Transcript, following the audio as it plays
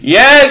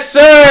Yes,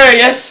 sir.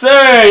 Yes, sir.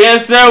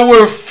 Yes, sir.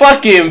 We're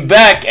fucking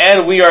back,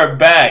 and we are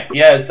back.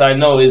 Yes, I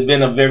know it's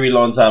been a very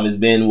long time. It's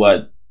been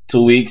what,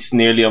 2 weeks,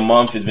 nearly a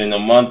month. It's been a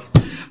month,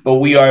 but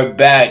we are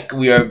back.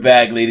 We are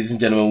back, ladies and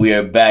gentlemen. We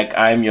are back.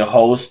 I'm your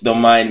host.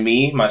 Don't mind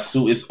me. My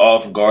suit is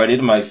off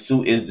guarded. My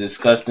suit is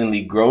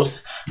disgustingly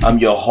gross. I'm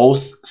your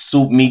host,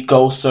 Soup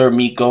Miko, Sir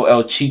Miko,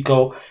 El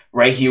Chico,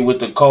 right here with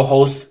the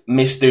co-host,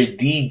 Mr.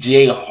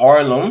 DJ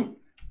Harlem.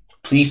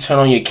 Please turn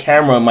on your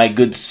camera, my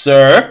good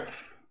sir.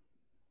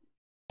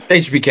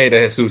 HBK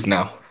to Jesus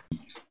now.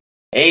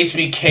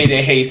 HBK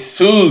to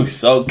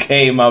Jesus.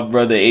 Okay, my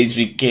brother,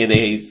 HBK to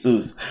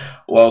Jesus.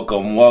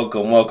 Welcome.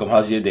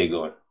 How's your day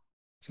going?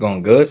 It's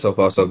going good. So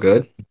far, so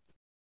good.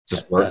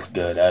 Just work.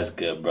 That's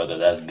good, brother.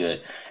 That's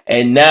good.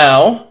 And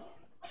now,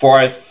 for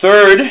our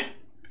third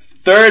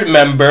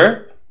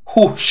member,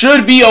 who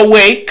should be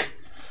awake,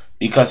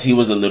 because he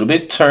was a little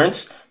bit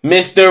turned,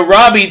 Mr.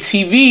 Robbie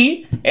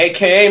TV,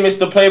 a.k.a.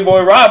 Mr. Playboy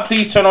Rob.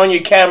 Please turn on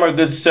your camera,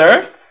 good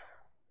sir.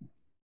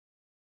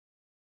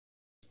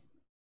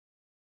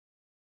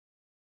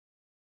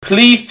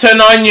 Please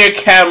turn on your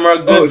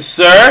camera, good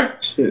sir.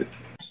 Shit.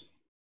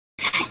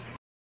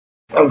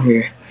 I'm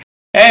here.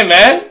 Hey,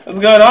 man. What's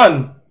going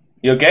on?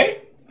 You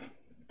okay?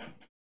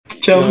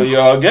 Chilling. You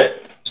all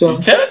good? Chilling.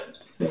 You chilling?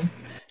 Yeah.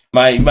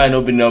 Mind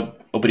opening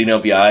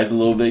up your eyes a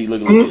little bit. You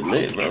look a little bit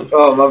lit, bro.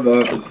 Oh, my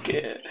bad.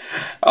 Okay.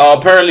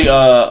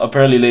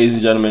 Apparently, ladies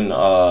and gentlemen,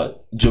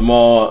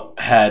 Jamal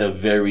had a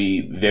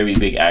very, very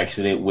big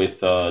accident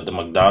with the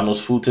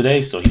McDonald's food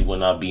today, so he will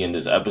not be in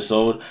this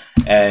episode.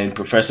 And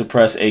Professor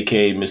Press,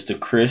 aka Mr.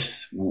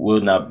 Chris,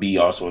 will not be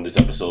also in this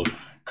episode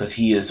because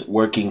he is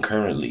working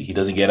currently. He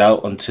doesn't get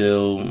out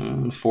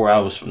until 4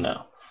 hours from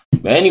now.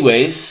 But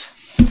anyways,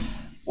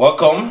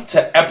 welcome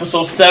to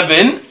episode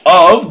 7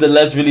 of the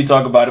Let's Really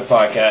Talk About It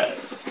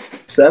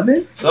podcast.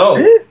 7? So,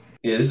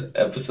 yes,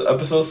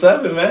 episode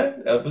 7,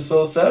 man.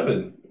 Episode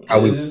 7.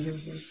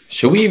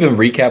 Should we even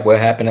recap what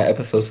happened at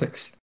episode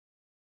 6?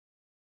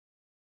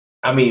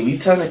 I mean, we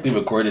technically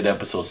recorded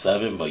episode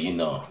 7, but due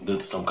to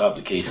some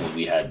complications,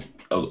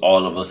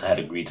 all of us had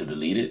agreed to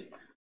delete it.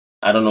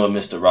 I don't know if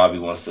Mr. Robbie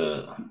wants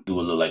to do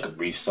a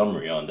brief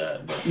summary on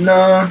that. But,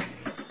 Nah.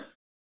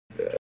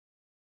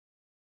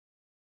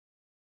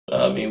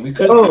 I mean, we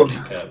could. Oh,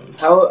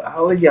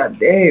 how was your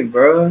day,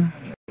 bro?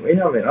 What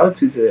have been up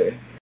to today?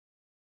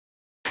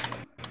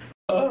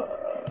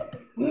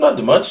 Not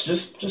too much.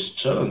 Just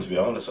chilling, to be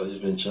honest. I've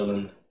just been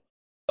chilling.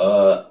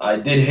 I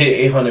did hit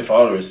 800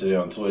 followers today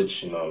on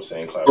Twitch. You know what I'm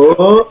saying?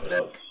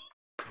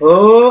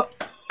 Oh.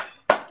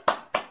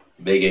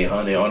 Big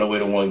 800 on the way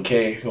to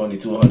 1K. Only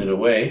 200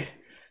 away.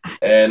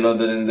 And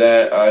other than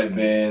that, I've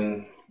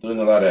been doing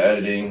a lot of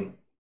editing.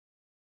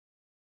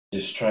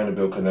 Just trying to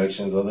build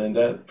connections. Other than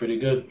that, pretty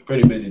good.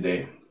 Pretty busy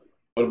day.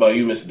 What about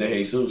you, Mr. De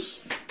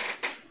Jesus?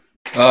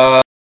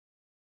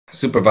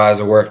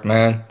 Supervisor work,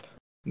 man.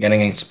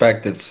 Getting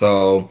inspected.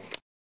 So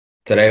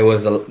today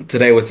was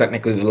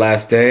technically the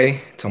last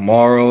day.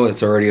 Tomorrow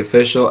it's already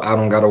official. I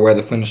don't gotta wear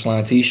the finish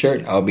line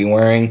t-shirt. I'll be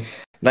wearing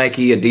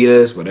Nike,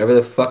 Adidas, whatever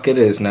the fuck it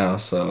is now.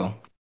 So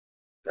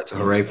that's a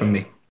hooray for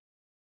me.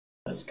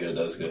 That's good.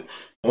 And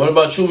what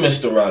about you,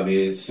 Mr.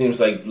 Robbie? It seems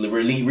like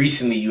really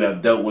recently you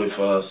have dealt with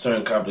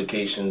certain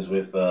complications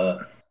with,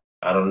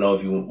 I don't know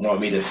if you want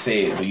me to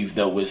say it, but you've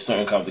dealt with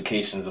certain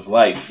complications of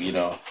life.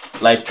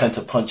 Life tends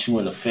to punch you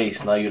in the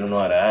face. Now you don't know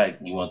how to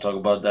act. You want to talk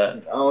about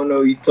that? I don't know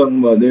what you're talking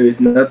about. There is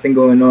nothing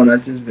going on.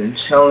 I've just been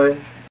chilling.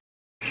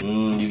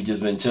 You've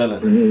just been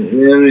chilling.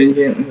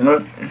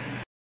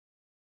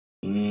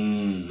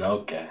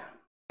 Okay.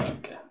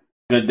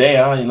 Good day,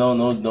 huh?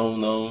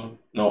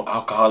 No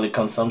alcoholic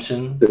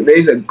consumption.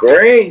 Today's a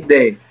great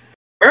day.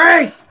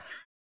 Right.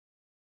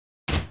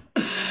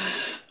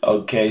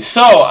 Okay,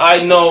 so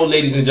I know,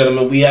 ladies and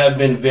gentlemen, we have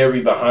been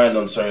very behind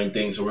on certain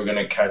things, so we're going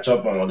to catch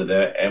up on all of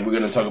that, and we're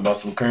going to talk about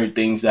some current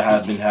things that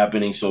have been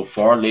happening so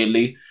far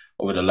lately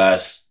over the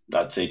last,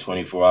 I'd say,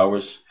 24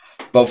 hours.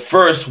 But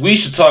first, we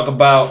should talk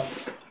about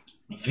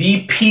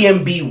the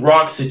PNB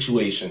Rock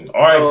situation.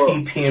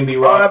 R.I.P. PNB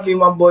Rock. R.I.P.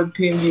 my boy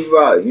PNB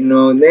Rock. They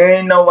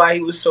didn't know why he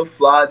was so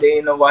fly. They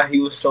didn't know why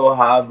he was so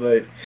high,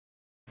 but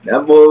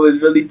that boy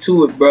was really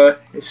to it, bro.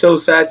 It's so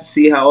sad to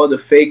see how all the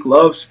fake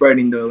love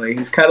spreading, though. Like,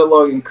 his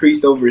catalog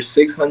increased over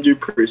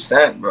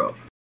 600%, bro.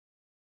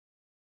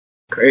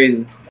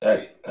 Crazy.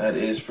 That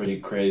is pretty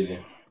crazy.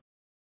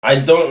 I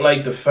don't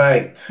like the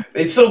fact.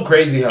 It's so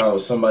crazy how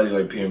somebody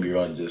like PNB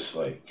Rock just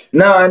like.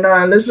 Nah.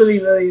 Let's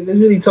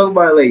really talk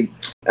about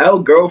our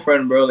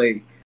girlfriend, bro.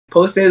 Like,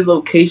 posted his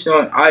location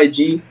on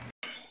IG.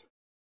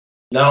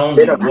 Not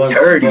only once,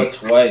 but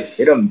twice.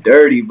 Hit him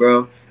dirty,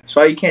 bro. That's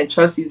why you can't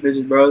trust these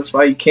bitches, bro. That's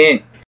why you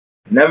can't.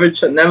 Never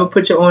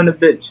put your own in a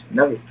bitch.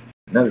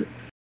 Never.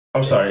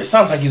 I'm sorry. It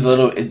sounds like he's a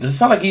little. Does it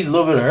sound like he's a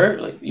little bit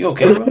hurt? Like, you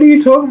okay, bro? What are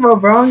you talking about,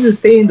 bro? I'm just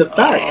stating the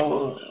fact.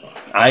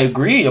 I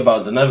agree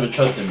about the never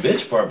trusting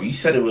bitch part, but you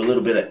said it with a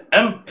little bit of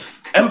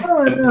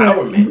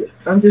empowerment.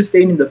 I'm just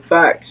stating the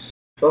facts.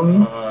 Feel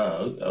me?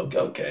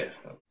 Okay.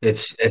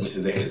 It's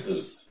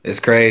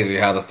crazy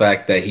how the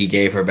fact that he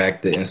gave her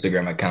back the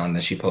Instagram account and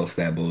then she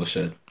posted that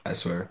bullshit. I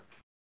swear.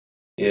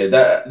 Yeah,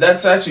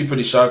 that's actually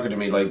pretty shocking to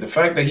me. Like the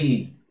fact that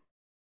he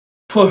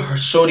put her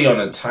Shorty on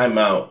a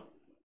timeout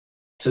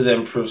to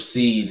then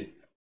proceed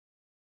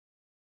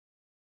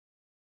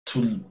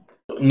to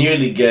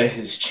nearly get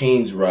his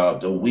chains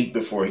robbed a week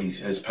before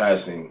his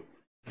passing,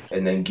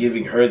 and then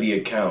giving her the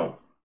account,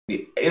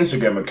 the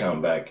Instagram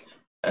account back,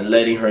 and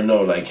letting her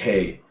know, like,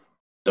 hey,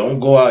 don't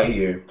go out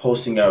here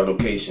posting our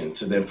location,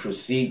 to then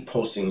proceed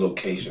posting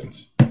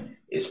locations.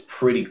 It's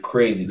pretty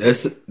crazy.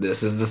 This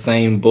is the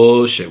same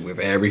bullshit with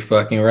every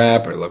fucking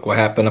rapper. Look what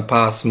happened to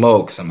Pop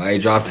Smoke. Somebody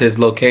dropped his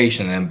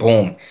location and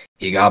boom,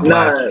 he got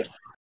blasted.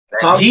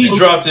 He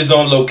dropped his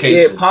own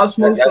location. Yeah,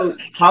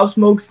 Pop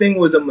Smoke's thing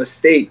was a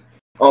mistake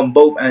on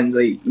both ends.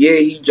 Like, yeah,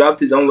 he dropped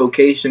his own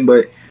location,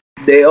 but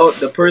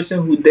the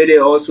person who did it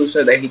also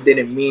said that he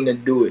didn't mean to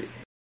do it.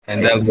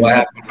 And then what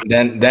happened?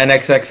 Then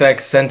XXX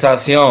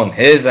Tentacion,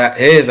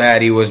 his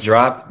addy was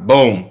dropped.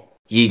 Boom,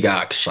 he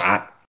got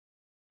shot.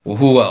 Well,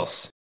 who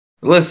else?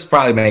 The list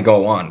probably may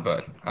go on,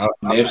 but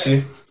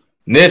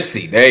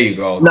Nipsey, there you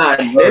go. Nah,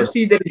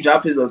 Nipsey didn't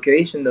drop his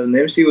location though.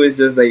 Nipsey was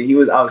just like, he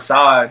was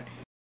outside,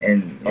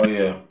 and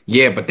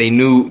yeah, but they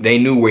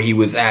knew where he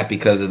was at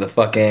because of the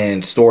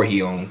fucking store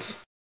he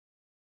owns.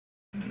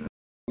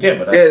 Yeah,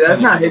 but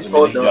that's not his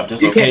fault though.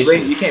 You can't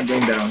blame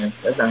that on him.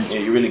 That's not. Yeah,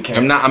 you really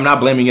can't. I'm not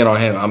blaming it on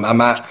him. I'm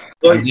not.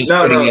 I'm just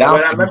putting it out.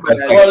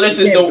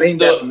 Listen, you can't blame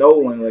that on no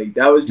one. Like,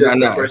 that was just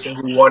the person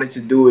who wanted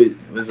to do it.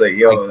 It was like,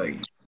 yo, like.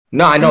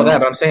 No, I know that,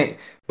 but I'm saying,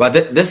 but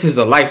this is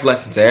a life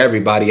lesson to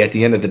everybody. At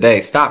the end of the day,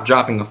 stop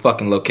dropping a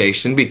fucking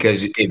location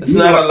because it's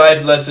not a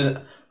life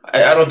lesson.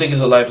 I don't think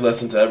it's a life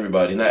lesson to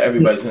everybody. Not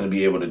everybody's going to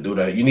be able to do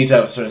that. You need to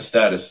have a certain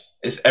status.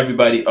 It's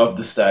everybody of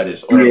the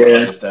status or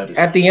the status.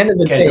 At the end of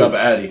the day, drop an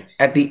addy.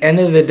 At the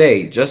end of the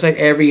day, just like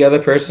every other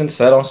person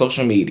said on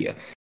social media,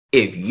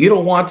 if you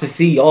don't want to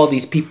see all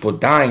these people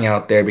dying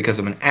out there because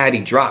of an addy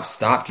drop,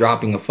 stop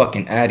dropping a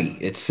fucking addy.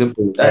 It's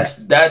simple.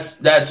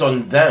 That's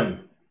on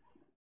them.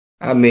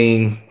 I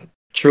mean,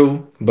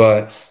 true,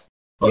 but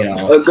you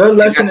know, a good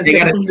lesson to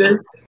take from this.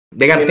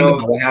 They got to think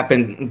about what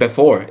happened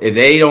before. If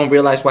they don't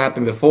realize what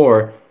happened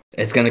before,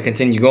 it's going to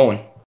continue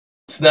going.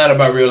 It's not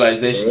about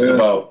realization. It's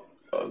about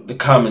the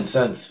common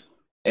sense.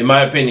 In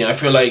my opinion, I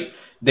feel like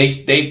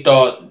they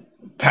thought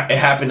it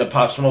happened to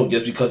Pop Smoke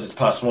just because it's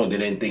Pop Smoke. They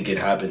didn't think it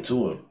happened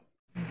to him.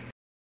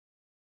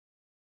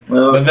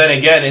 Well, but then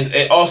again,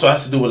 it also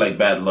has to do with like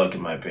bad luck,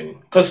 in my opinion.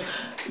 Because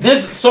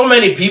there's so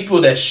many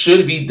people that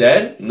should be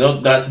dead. No,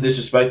 not to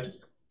disrespect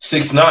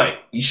 6ix9ine.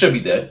 You should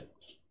be dead.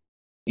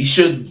 He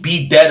should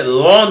be dead a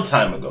long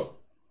time ago.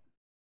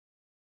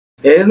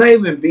 It's not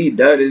even be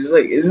dead.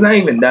 It's not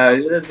even that.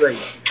 It's just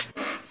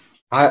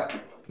like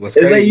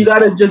like you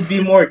gotta just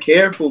be more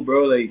careful,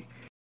 bro. Like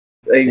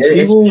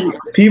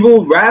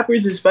people,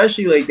 rappers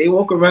especially, like they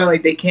walk around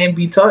like they can't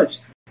be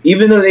touched,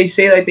 even though they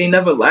say like they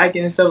never lack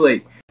it and stuff.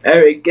 Like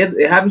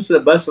it happens to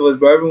the best of us,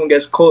 bro. Everyone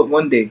gets caught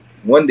one day.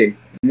 You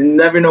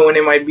never know when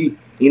it might be.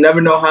 You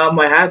never know how it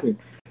might happen.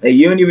 Like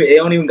it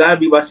don't even gotta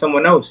be by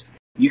someone else.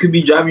 You could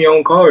be driving your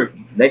own car.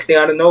 Next thing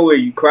out of nowhere,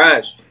 you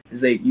crash.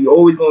 It's like you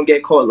always gonna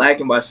get caught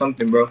lacking by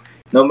something, bro.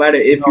 No matter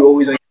if you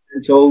always on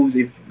your toes,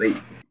 if like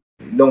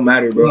it don't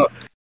matter, bro.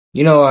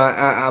 You know,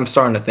 I'm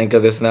starting to think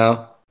of this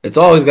now. It's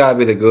always gotta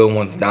be the good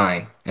ones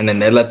dying, and then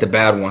they let the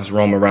bad ones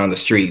roam around the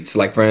streets.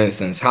 Like for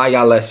instance, how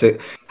y'all let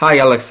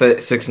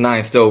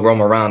 6ix9ine still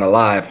roam around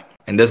alive,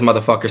 and this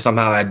motherfucker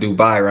somehow at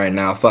Dubai right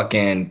now,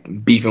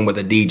 fucking beefing with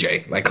a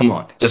DJ. Like, come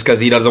on, just because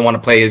he doesn't want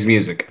to play his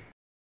music.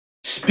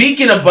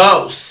 Speaking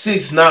about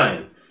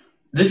 6ix9ine,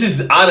 this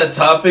is out of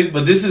topic,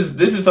 but this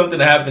is something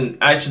that happened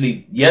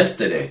actually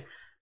yesterday.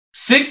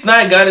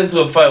 6ix9ine got into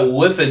a fight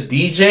with a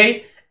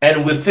DJ,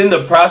 and within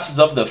the process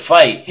of the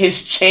fight,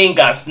 his chain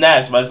got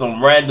snatched by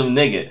some random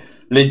nigga.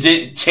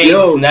 Legit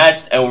chain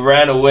snatched and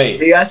ran away.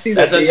 That's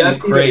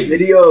actually crazy. The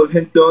video of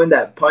him throwing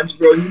that punch,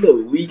 bro. He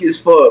look weak as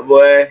fuck,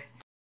 boy.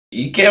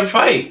 He can't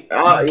fight. He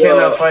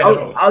cannot fight at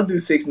all. I'll do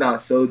 6ix9ine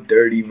so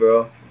dirty,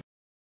 bro.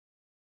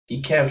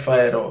 He can't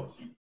fight at all.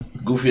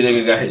 Goofy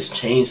nigga got his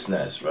chain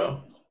snatched,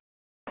 bro.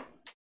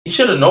 He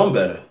should have known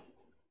better.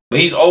 But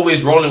he's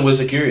always rolling with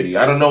security.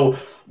 I don't know.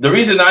 The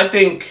reason I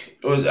think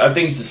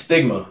it's a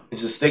stigma.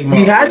 It's a stigma.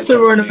 He has to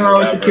run around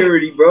with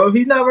security, bro. If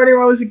he's not running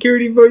around with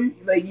security, bro,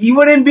 like he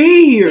wouldn't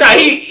be here. Nah,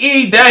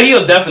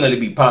 he'll definitely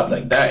be popped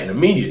like that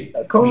immediately.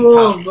 Like, come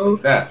on, bro.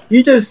 Like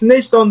you just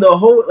snitched on the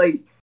whole,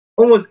 like,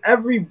 almost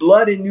every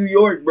blood in New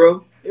York,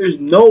 bro. There's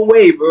no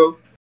way, bro.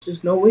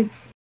 Just no way.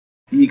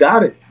 You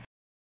got it.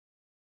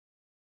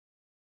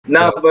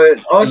 Nah,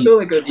 but also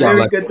like a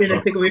very good thing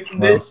to take away from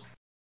this.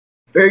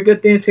 Very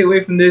good thing to take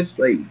away from this.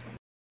 Like,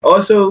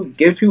 also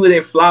give people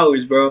their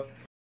flowers, bro.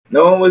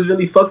 No one was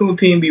really fucking with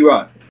PNB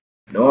Rock.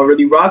 No one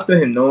really rocked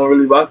with him. No one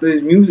really rocked with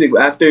his music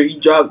after he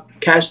dropped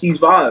Catch These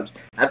Vibes.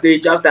 After he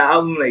dropped that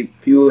album, like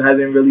people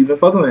hasn't really been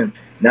fucking with him.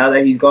 Now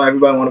that he's gone,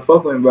 everybody want to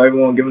fuck with him, bro.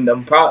 Everyone giving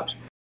them props.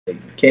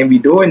 Like, can't be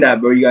doing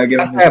that, bro. You gotta give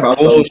him props.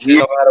 Bullshit,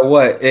 no matter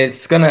what,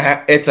 it's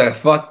it's a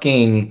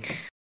fucking.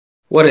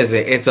 What is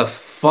it? It's a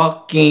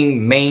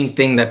fucking main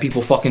thing that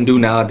people fucking do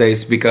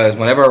nowadays, because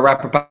whenever a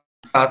rapper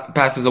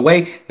passes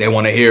away, they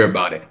want to hear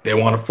about it. They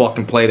want to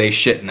fucking play their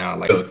shit now.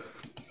 Like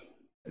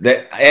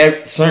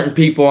that, certain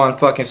people on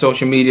fucking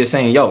social media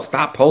saying, "Yo,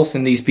 stop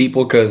posting these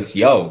people because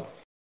yo,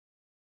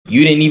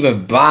 you didn't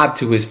even vibe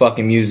to his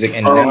fucking music,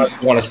 and now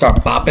you want to start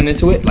bopping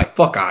into it. Like,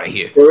 fuck out of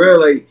here." For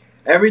real, like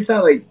every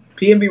time, like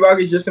PNB Rock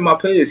is just in my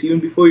playlist even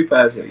before he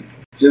passed. Like,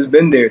 just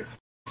been there.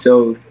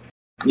 So,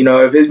 you know,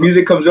 if his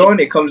music comes on,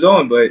 it comes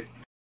on. But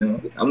you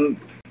know, I'm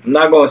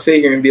not gonna sit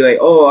here and be like,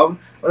 oh, I'm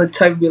gonna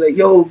type and be like,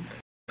 yo,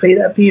 play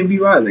that PNB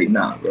Rock. Like,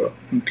 nah, bro.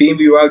 When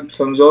PNB Rock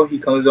comes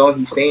on,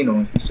 he's staying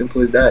on.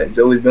 Simple as that. It's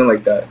always been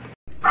like that.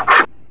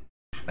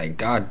 Like,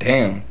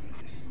 goddamn.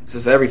 This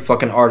is every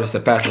fucking artist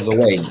that passes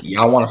away.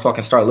 Y'all want to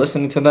fucking start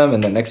listening to them,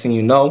 and the next thing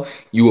you know,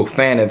 you a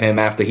fan of him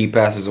after he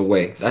passes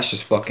away. That's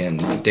just fucking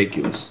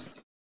ridiculous.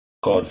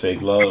 Called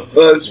fake love.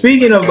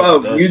 Speaking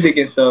about music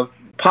and stuff,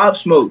 Pop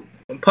Smoke.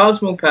 When Pop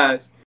Smoke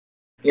passed,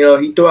 you know,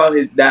 he threw out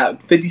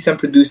that 50 Cent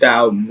produced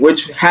album,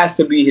 which has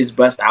to be his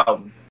best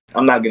album.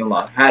 I'm not gonna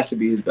lie, has to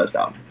be his best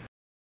album.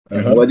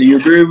 Whether you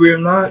agree with it or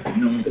not,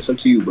 you know, it's up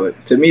to you.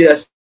 But to me,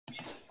 that's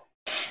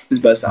his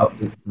best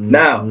album.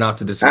 Now, not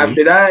to disagree.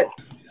 After that,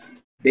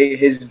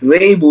 his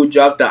label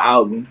dropped the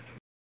album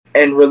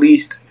and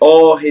released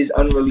all his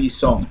unreleased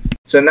songs.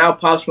 So now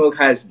Pop Smoke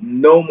has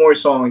no more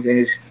songs in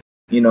his,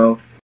 you know,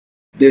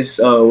 this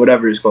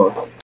whatever it's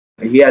called.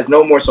 Like, he has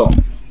no more songs.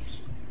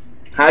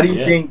 How do you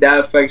think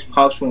that affects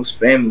Pop Smoke's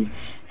family?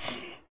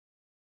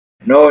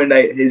 Knowing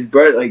that his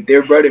bread, like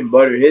his bread and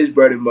butter,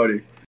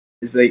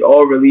 is like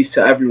all released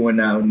to everyone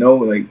now. No,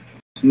 like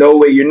there's no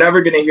way you're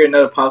never gonna hear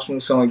another Pop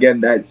Smoke song again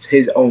that's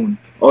his own.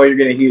 All you're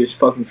gonna hear is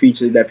fucking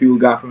features that people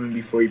got from him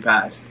before he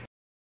passed.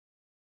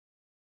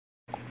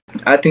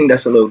 I think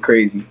that's a little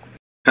crazy.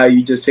 How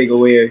you just take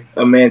away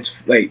a man's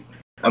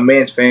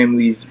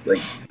family's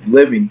like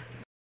living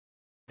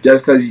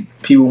just because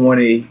people want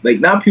to, like,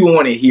 not people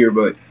want to hear,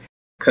 but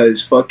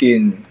because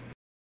fucking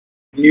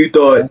you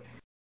thought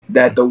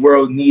that the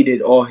world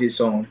needed all his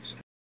songs.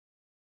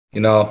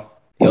 You know,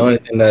 the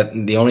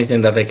only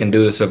thing that they can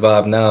do to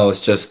survive now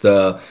is just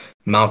the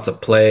amount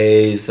of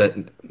plays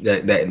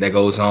that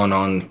goes on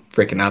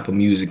freaking Apple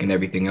Music and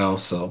everything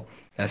else. So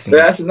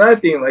that's another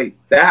thing. Like,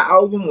 that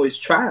album was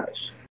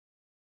trash.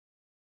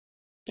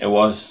 It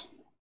was.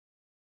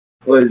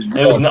 All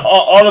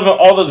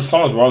of the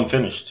songs were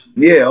unfinished.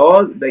 Yeah,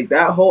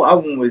 that whole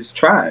album was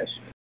trash.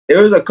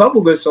 There was a couple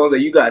good songs.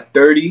 Like, you got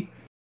 30.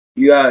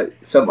 You got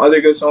some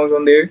other good songs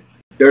on there.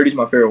 30's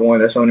my favorite one.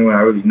 That's the only one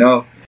I really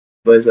know.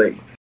 But it's like,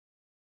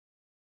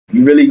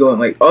 you really going,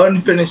 like,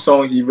 unfinished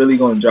songs you really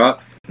going to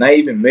drop. Not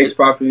even mixed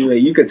properly.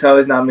 Like, you could tell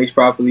it's not mixed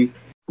properly.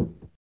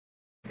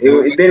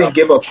 It didn't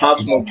give a Pop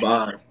Smoke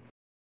vibe.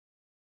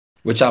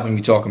 Which album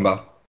you talking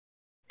about?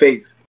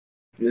 Faith.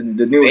 The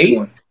newest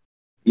one.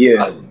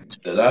 Yeah.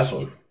 The last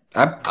one.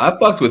 I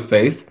fucked with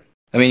Faith.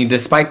 I mean,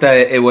 despite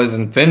that it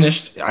wasn't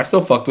finished, I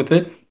still fucked with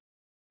it.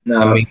 No,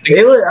 I mean,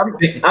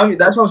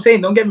 that's what I'm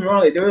saying. Don't get me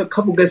wrong. Like, there were a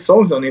couple good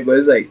songs on it, but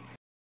it's like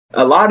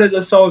a lot of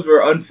the songs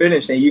were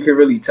unfinished, and you could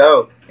really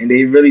tell. And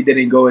they really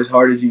didn't go as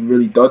hard as you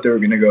really thought they were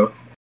gonna go.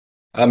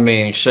 I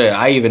mean, shit.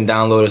 I even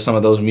downloaded some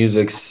of those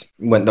musics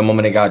when the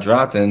moment it got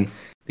dropped, and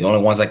the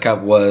only ones I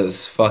kept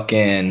was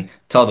fucking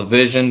Tell the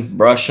Vision,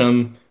 Brush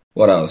 'Em.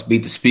 What else?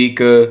 Beat the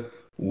Speaker,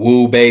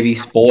 Woo Baby,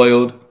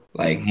 Spoiled,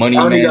 like Money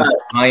Man,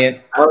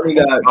 Giant. I only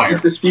got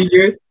Beat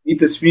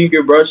the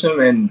Speaker, Brush 'Em,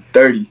 and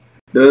 30.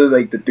 Those are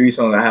like the 3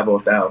 songs I have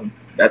off the album.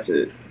 That's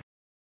it.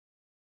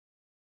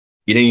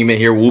 You didn't even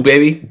hear Woo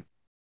Baby?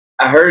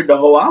 I heard the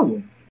whole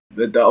album,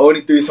 but the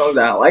only 3 songs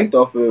that I liked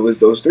off of it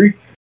was those 3.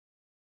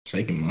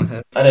 Shaking my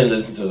head. I didn't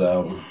listen to the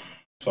album,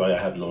 so I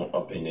have no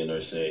opinion or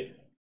say.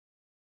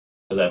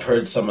 Because I've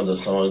heard some of the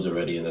songs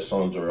already, and the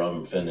songs were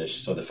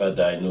unfinished. So the fact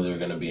that I knew they were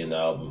going to be in the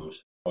album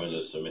was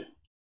pointless to me.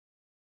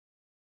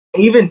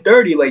 Even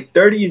 30, like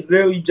 30 is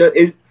literally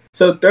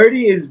so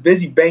 30 is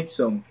Busy Banks'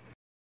 song.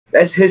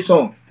 That's his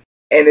song,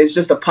 and it's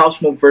just a Pop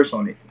Smoke verse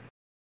on it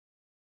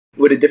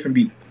with a different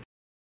beat.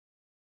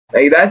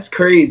 Like, that's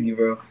crazy,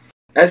 bro.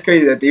 That's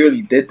crazy that they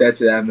really did that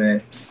to that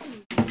man.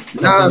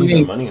 Nah, I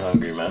mean, money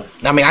hungry, man.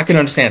 I mean, I can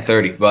understand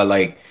 30, but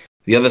like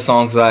the other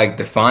songs, like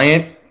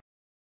Defiant,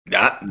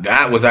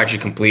 that was actually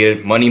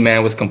completed. Money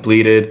Man was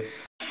completed.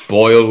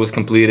 Boiled was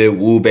completed.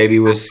 Woo Baby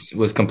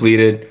was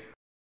completed.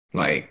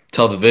 Like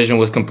Tell the Vision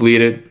was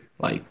completed.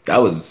 Like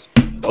those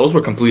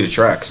were completed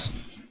tracks.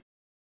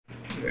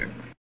 Yeah.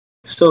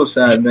 So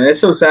sad, man.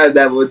 It's so sad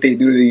that what they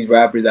do to these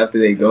rappers after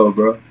they go,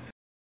 bro.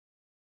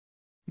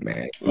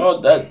 Man.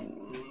 Well, that's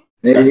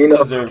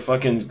because they're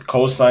fucking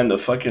co-sign the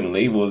fucking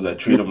labels that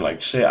treat them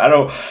like shit. I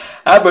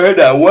haven't heard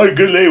that one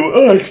good label.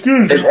 Oh,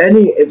 excuse me.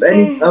 If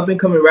any up and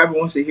coming rapper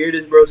wants to hear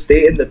this, bro,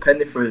 stay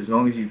independent for as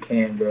long as you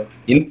can, bro.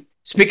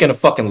 Speaking of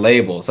fucking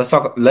labels,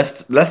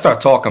 let's start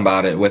talking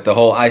about it with the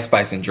whole Ice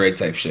Spice and Dre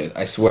type shit.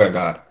 I swear to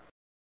God.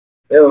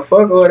 Yo,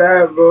 fuck all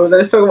that, bro.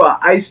 Let's talk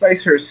about Ice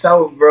Spice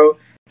herself, bro.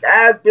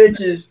 That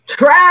bitch is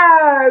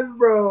trash,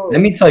 bro.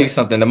 Let me tell you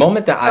something. The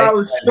moment that I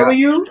was showing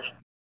you,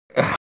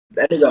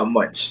 that nigga got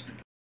much.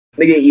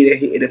 Nigga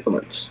eat it for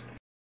lunch.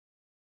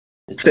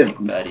 It's a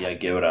baddie. I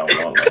get what I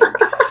want.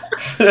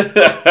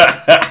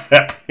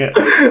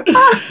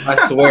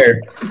 I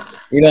swear.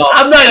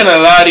 I'm not gonna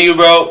lie to you,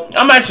 bro.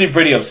 I'm actually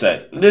pretty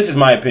upset. This is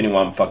my opinion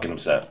why I'm fucking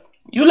upset.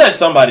 You let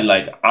somebody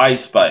like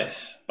Ice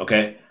Spice,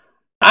 okay?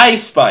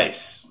 Ice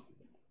Spice,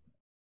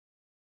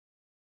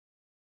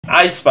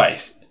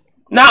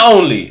 not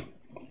only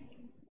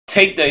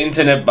take the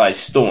internet by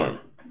storm,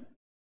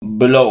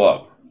 blow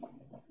up.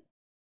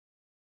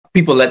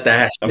 People let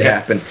that shit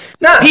happen.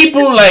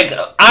 People like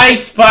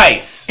Ice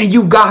Spice. And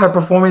you got her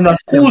performing that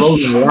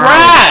who's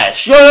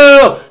trash.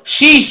 Yo,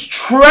 she's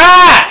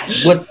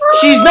trash.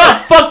 She's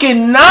not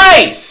fucking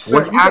nice.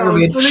 What's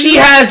aggravating? She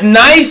has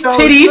nice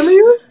titties.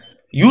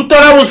 You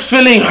thought I was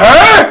feeling her?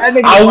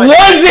 I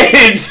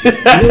wasn't.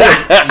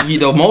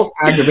 The most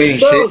aggravating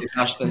shit is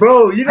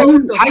bro,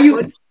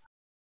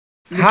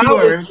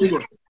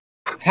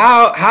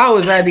 how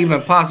is that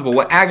even possible?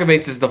 What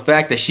aggravates is the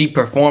fact that she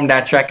performed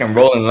that track in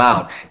Rolling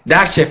Loud.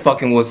 That shit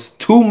fucking was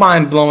too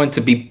mind blowing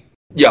to be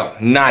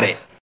not it.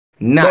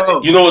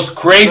 Not You know what's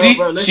crazy?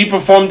 She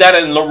performed that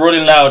in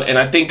Rolling Loud, and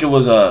I think it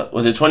was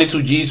it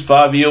 22 G's,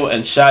 Fabio,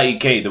 and Shy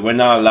EK that were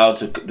not allowed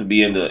to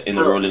be in the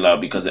Rolling Loud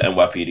because of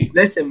NYPD.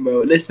 Listen,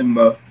 bro.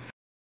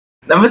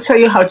 I'm gonna tell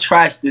you how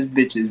trash this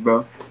bitch is,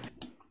 bro.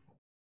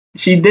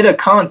 She did a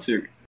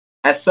concert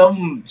at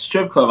some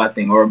strip club, I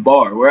think, or a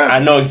bar, wherever. I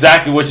know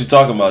exactly what you're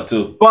talking about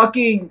too.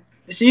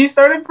 She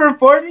started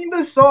performing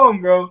the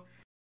song, bro.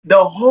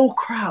 The whole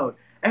crowd,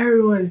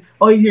 everyone,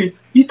 all you hear is,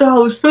 "You thought I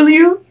was feeling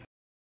you?"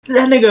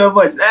 That nigga a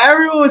bunch.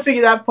 Everyone was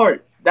singing that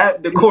part,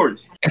 the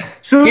chorus.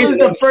 Soon as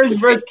the first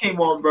verse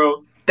came on,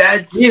 bro,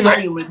 that's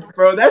silence,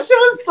 bro. That shit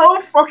was so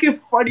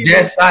fucking funny.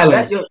 Dead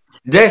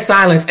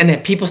silence, and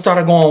then people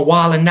started going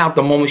wild and out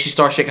the moment she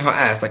started shaking her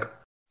ass. Like,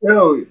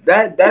 yo,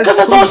 that's because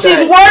that's all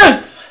she's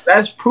worth.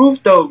 That's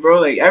proof, though,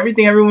 bro. Like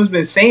everything everyone's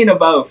been saying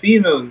about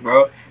females,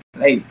 bro.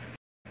 Like,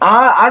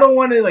 I don't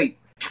want to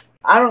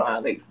I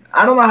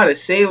don't know how to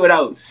say it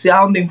without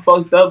sounding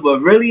fucked up,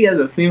 but really, as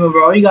a female,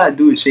 bro, all you gotta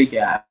do is shake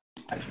your ass.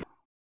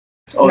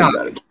 That's all you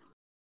gotta do.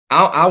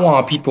 I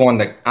want people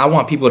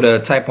to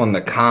type on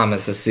the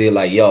comments to see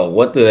like, yo,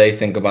 what do they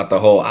think about the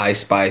whole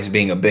Ice Spice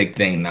being a big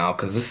thing now?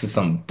 Because this is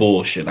some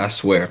bullshit, I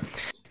swear.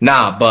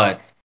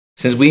 But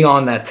since we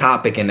on that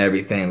topic and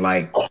everything,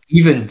 like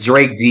even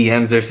Drake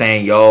DMs are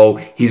saying, yo,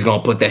 he's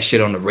gonna put that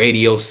shit on the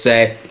radio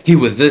set. He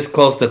was this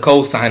close to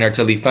co-sign her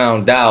till he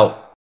found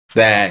out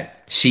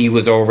that she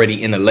was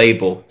already in the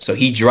label. So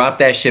he dropped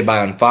that shit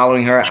by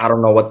unfollowing her. I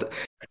don't know what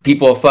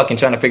people are fucking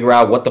trying to figure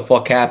out what the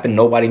fuck happened.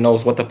 Nobody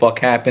knows what the fuck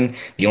happened.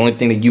 The only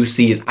thing that you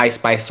see is Ice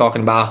Spice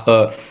talking about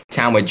her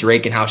time with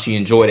Drake and how she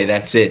enjoyed it.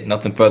 That's it.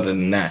 Nothing further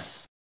than that.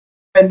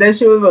 And then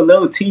she was with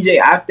Lil TJ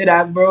after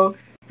that, bro.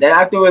 Then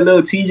after with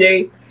Lil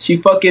TJ, she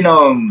fucking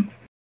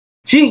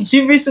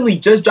she recently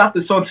just dropped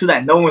a song too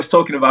that no one's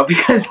talking about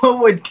because no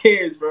one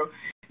cares, bro.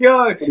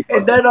 Yo,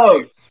 and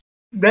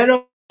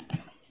then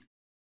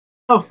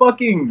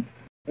fucking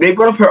they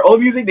brought up her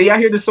old music. They out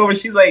here the song where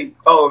she's like,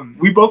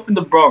 we both from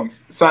the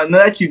Bronx, so I know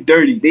that you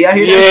dirty. They out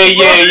here.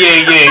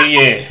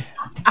 Yeah.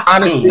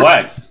 Honestly,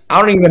 whack.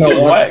 I don't even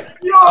know whack.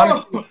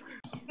 Honestly,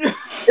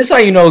 it's how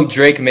you know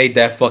Drake made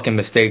that fucking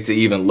mistake to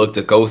even look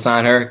to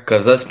co-sign her.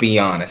 Because let's be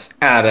honest,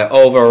 out of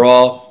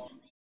overall,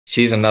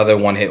 she's another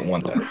one-hit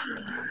wonder.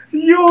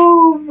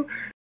 Yo,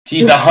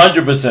 she's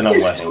 100% a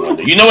one-hit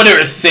wonder. You know what they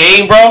were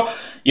saying, bro?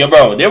 Yo,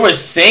 bro, they were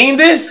saying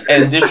this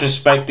and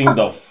disrespecting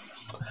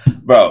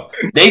bro.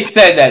 They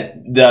said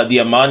that the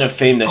amount of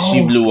fame that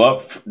she blew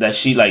up, that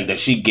she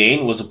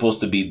gained, was supposed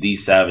to be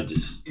these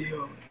savages.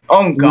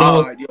 Oh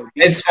God,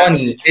 it's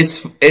funny.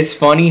 It's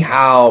funny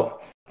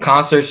how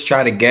concerts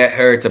try to get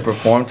her to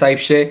perform type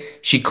shit.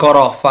 She cut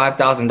off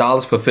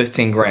 $5,000 for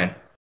 $15,000.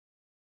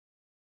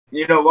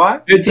 You know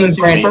what?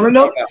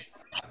 $15,000.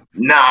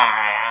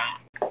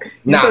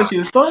 You thought she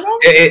was feeling them?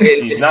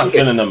 She's not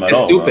feeling them at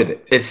all.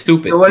 It's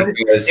stupid.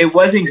 It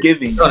wasn't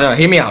giving. No,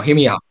 hear me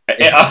out.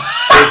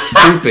 It's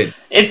stupid.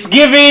 It's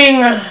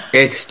giving.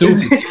 It's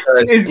stupid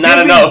because it's not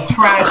enough.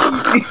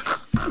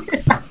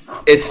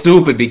 It's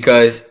stupid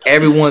because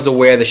everyone's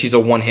aware that she's a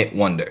one-hit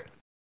wonder.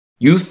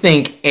 You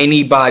think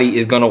anybody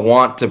is gonna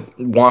want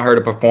her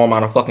to perform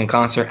on a fucking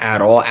concert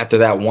at all after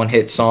that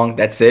one-hit song?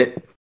 That's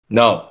it?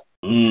 No.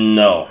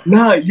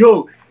 Nah,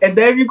 yo. And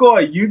then you go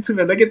on YouTube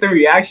and look at the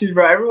reactions,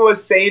 bro.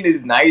 Everyone's saying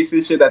it's nice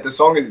and shit, that the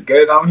song is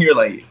good. I'm here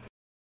like,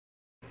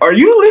 are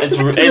you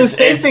listening to the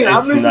same thing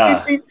I'm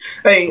listening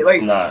to?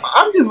 Like,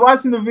 I'm just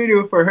watching the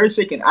video for her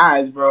shaking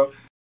eyes, bro. Are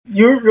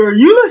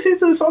you listening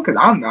to the song? Because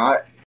I'm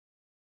not.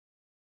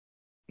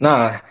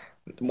 Nah.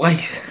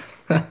 Why?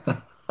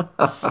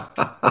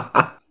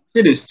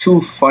 It is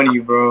too funny,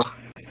 bro.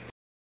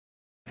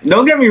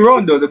 Don't get me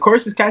wrong, though. The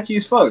chorus is catchy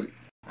as fuck.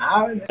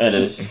 It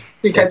is.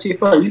 It's catchy as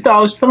fuck. You thought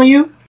I was feeling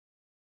you?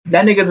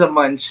 That nigga's a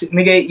munch.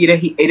 Nigga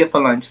he ate it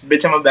for lunch.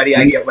 Bitch, I'm a baddie.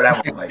 I get what I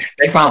want. Like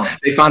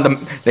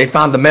they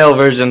found the male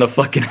version of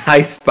fucking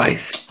Ice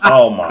Spice.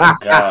 Oh my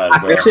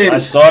God, bro! I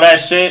saw that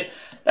shit.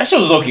 That shit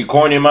was low-key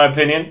corny in my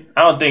opinion.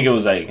 I don't think it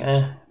was like,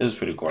 it was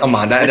pretty corny. Come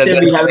on, That shit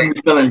be having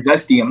me feeling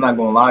zesty. I'm not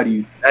gonna lie to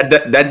you.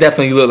 that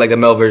definitely looked like the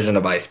male version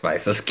of Ice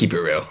Spice. Let's keep it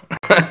real.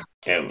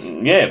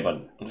 Yeah,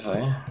 but it's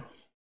like,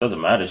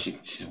 doesn't matter. She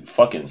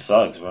fucking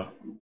sucks, bro.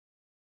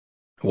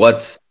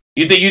 What's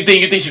You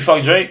think she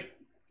fucked Drake?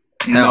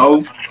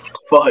 No.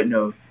 Fuck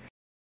no.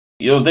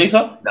 You don't think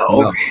so?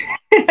 No.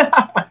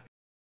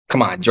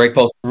 Come on, Drake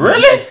posted.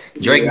 Really?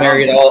 Drake Yeah.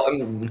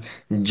 married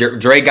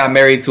Drake got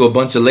married to a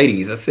bunch of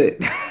ladies. That's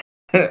it.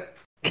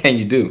 Can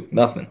you do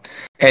nothing?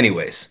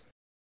 Anyways,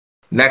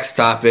 next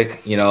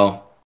topic.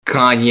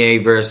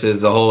 Kanye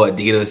versus the whole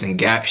Adidas and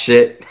Gap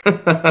shit.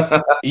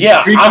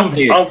 Yeah,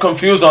 I'm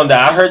confused on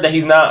that. I heard that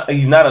he's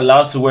not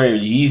allowed to wear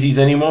Yeezys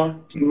anymore.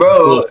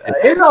 Bro,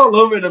 it's all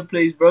over the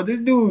place, bro. This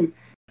dude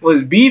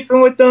was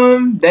beefing with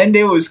them, then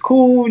they was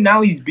cool,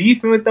 now he's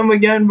beefing with them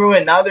again, bro,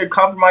 and now they're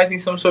compromising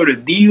some sort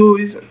of deal.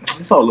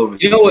 It's all over.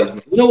 You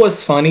know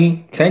what's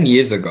funny? 10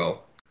 years ago,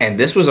 and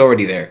this was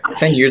already there.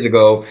 10 years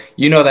ago,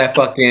 you know that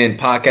fucking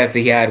podcast that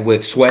he had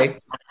with Sway?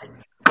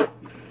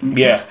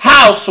 Yeah.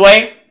 How,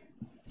 Sway?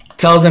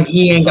 Tells him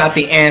he ain't got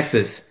the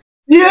answers.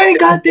 You ain't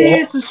got the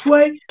answers,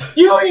 Sway.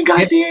 You ain't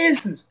got the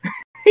answers.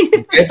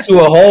 Gets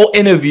to a whole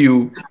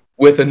interview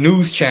with a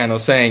news channel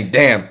saying,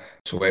 damn,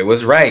 Sway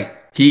was right.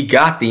 He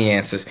got the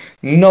answers.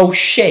 No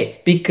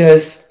shit.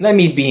 Because let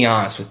me be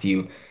honest with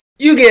you.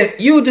 You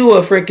do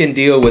a freaking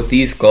deal with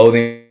these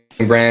clothing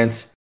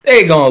brands,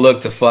 they gonna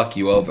look to fuck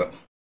you over.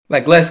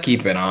 Like, let's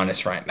keep it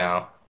honest right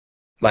now.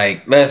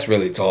 Like, let's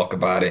really talk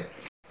about it.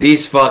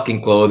 These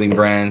fucking clothing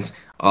brands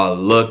are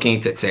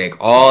looking to take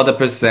all the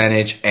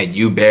percentage and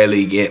you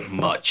barely get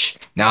much.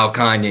 Now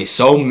Kanye's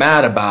so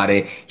mad about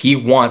it, he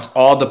wants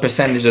all the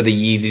percentage of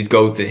the Yeezys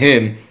go to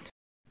him.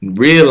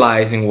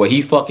 Realizing what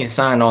he fucking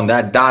signed on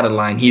that dotted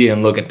line, he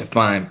didn't look at the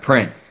fine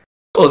print.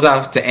 Goes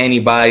out to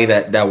anybody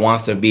that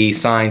wants to be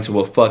signed to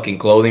a fucking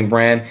clothing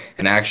brand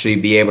and actually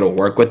be able to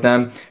work with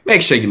them.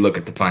 Make sure you look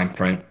at the fine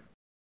print.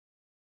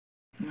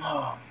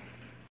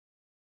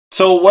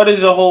 So what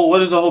is the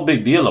whole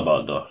big deal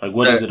about though? Like,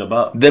 what is it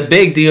about? The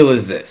big deal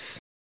is this.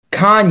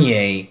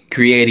 Kanye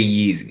created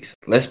Yeezys.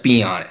 Let's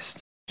be honest.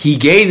 He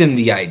gave them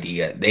the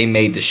idea. They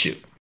made the shoe.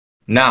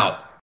 Now,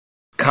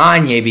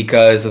 Kanye,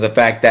 because of the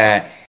fact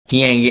that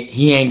he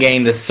ain't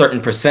getting the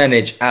certain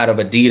percentage out of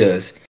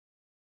Adidas,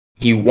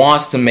 he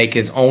wants to make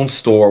his own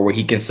store where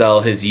he can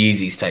sell his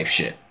Yeezys type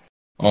shit.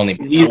 Only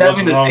He's what's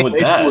having the wrong same with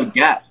issue that? with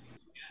Gap.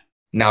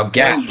 now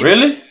Gap.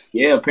 Really?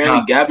 Yeah, apparently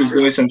Nah. Gap is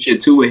doing some shit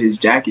too with his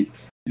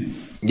jackets.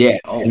 Yeah.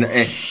 Oh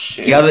and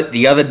shit.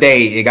 the other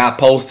day it got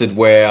posted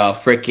where a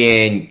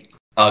freaking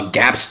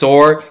Gap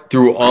store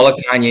threw all of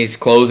Kanye's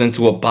clothes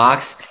into a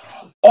box.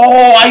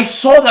 Oh, I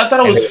saw that. I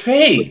thought it was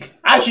fake.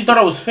 I actually thought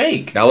it was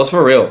fake. That was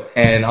for real.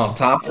 And on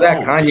top of that,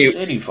 Oh, Kanye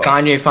shitty fucks.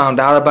 Kanye found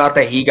out about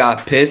that. He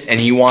got pissed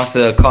and he wants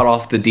to cut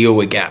off the deal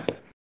with Gap.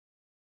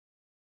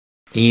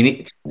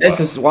 This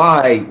is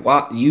why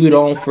you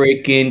don't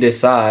freaking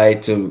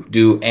decide to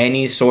do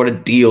any sort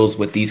of deals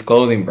with these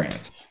clothing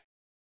brands.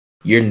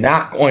 You're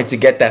not going to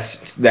get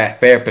that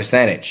fair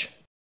percentage.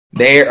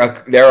 They're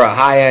a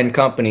high end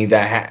company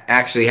that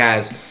actually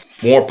has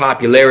more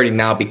popularity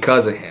now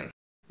because of him.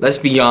 Let's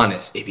be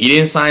honest. If you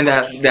didn't sign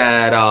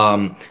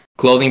that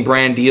clothing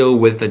brand deal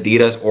with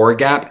Adidas or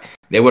Gap,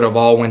 they would have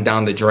all went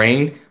down the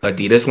drain.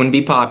 Adidas wouldn't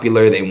be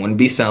popular. They wouldn't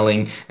be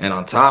selling. And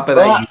on top of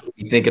that, you would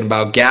be thinking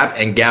about Gap,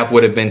 and Gap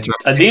would have been...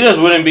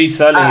 Adidas wouldn't be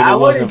selling if I it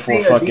wasn't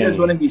wouldn't for say fucking. Adidas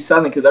wouldn't be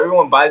selling because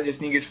everyone buys their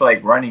sneakers for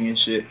like running and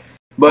shit.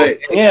 But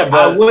Yeah, I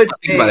but would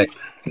Think about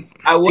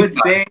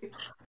say,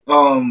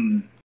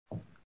 it.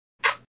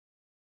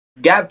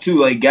 Gap too.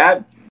 Like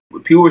Gap,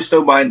 people were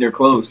still buying their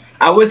clothes.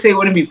 I would say it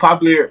wouldn't be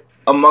popular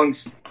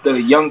amongst the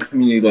young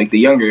community, like the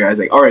younger guys.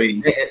 Like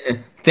already,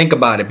 Think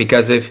about it,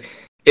 because if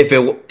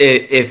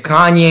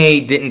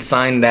Kanye didn't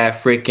sign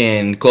that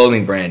freaking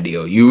clothing brand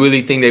deal, you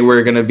really think they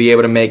were gonna be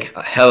able to make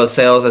hella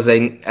sales as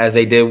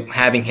they did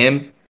having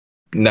him?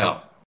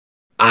 No.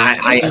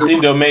 I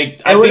think they'll make.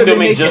 they I would think have they'll been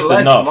make making just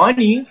less enough.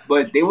 money,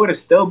 but they would have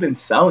still been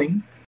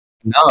selling.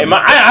 No.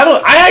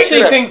 I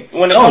actually think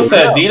when it comes to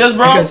Adidas,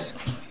 bro.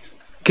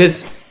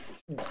 Because,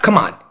 come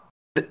on.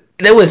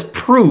 There was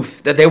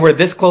proof that they were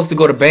this close to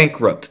go to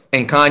bankrupt,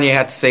 and Kanye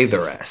had to save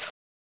their ass.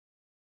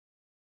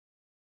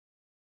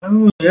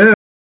 Yeah,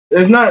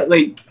 it's not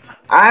like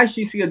I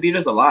actually see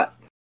Adidas a lot.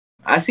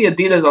 I see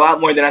Adidas a lot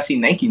more than I see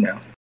Nike now.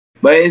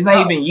 But it's not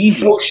even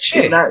Yeezy. No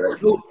shit. It's not,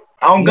 like,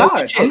 oh No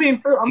God, shit. I'm being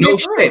for No real.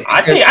 shit.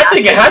 I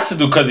think it has to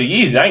do because of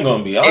Yeezy. I ain't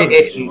gonna be honest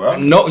with you, bro.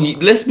 No,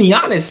 let's be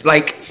honest.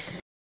 Like,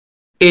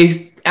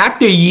 if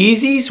after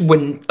Yeezys,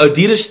 when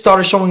Adidas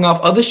started showing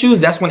off other shoes,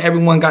 that's when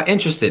everyone got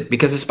interested.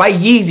 Because despite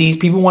Yeezys,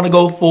 people want to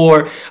go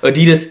for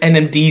Adidas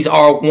NMDs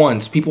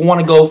R1s. People want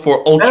to go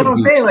for Ultra That's what I'm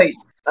Boosts. saying. Like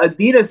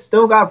Adidas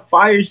still got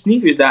fire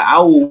sneakers that I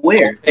will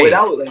wear Okay.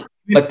 without like.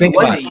 But think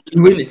about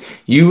it.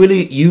 You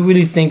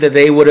really think that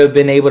they would have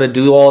been able to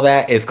do all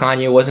that if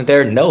Kanye wasn't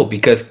there? No,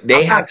 because they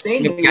I'm not have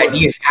saying they the would've.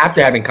 ideas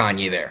after having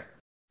Kanye there.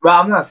 Bro,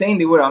 I'm not saying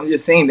they would. I'm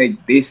just saying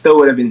they still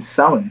would have been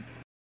selling.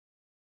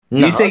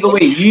 No. You take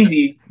away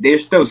Yeezy, they're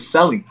still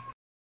selling.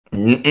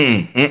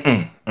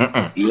 Yeah,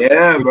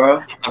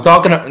 bro. I'm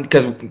talking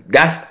because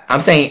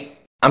I'm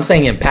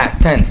saying in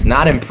past tense,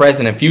 not in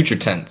present and future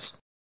tense.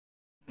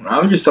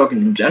 I'm just talking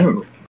in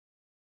general.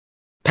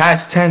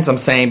 Past tense, I'm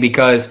saying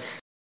because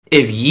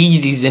if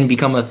Yeezys didn't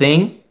become a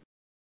thing,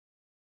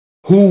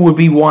 who would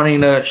be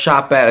wanting to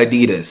shop at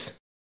Adidas?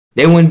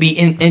 They wouldn't be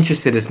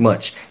interested as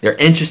much. They're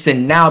interested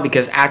now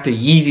because after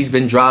Yeezy's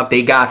been dropped,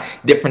 they got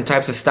different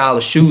types of style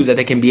of shoes that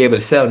they can be able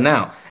to sell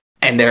now,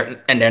 and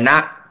they're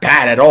not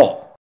bad at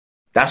all.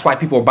 That's why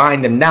people are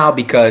buying them now,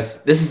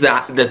 because this is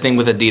the thing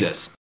with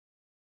Adidas.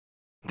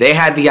 They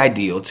had the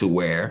ideal to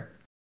where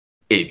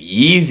if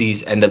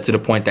Yeezys end up to the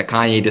point that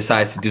Kanye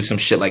decides to do some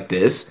shit like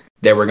this,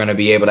 they were going to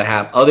be able to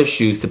have other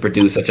shoes to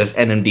produce, such as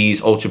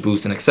NMDs, Ultra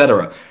Boost, and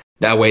etc.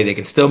 That way they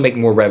can still make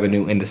more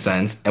revenue in the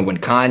sense, and when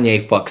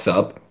Kanye fucks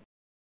up,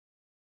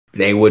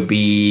 they would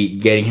be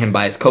getting him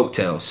by his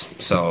coattails.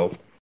 So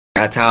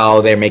that's how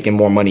they're making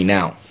more money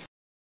now.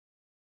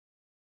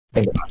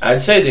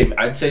 I'd say they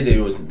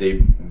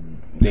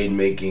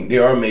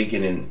are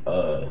making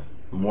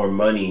more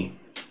money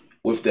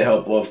with the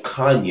help of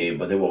Kanye,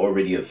 but they were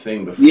already a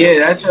thing before. Yeah,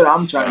 that's what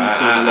I'm trying to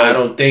say. I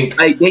don't think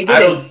they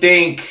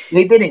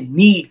didn't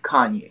need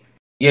Kanye.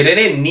 Yeah, they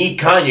didn't need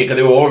Kanye because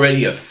they were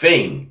already a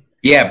thing.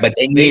 Yeah, but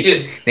they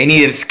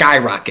needed a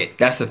skyrocket.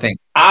 That's the thing.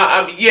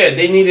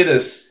 They needed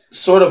a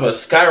sort of a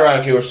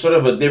skyrocket or sort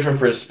of a different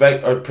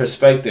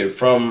perspective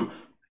from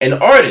an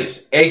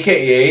artist,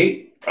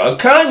 aka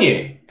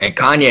Kanye. And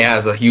Kanye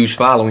has a huge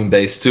following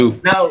base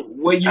too. Now,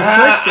 what you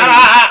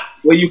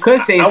could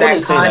say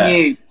is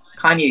that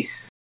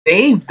Kanye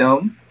saved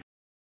them,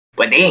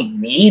 but they ain't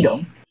need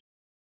them.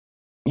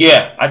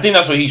 Yeah, I think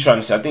that's what he's trying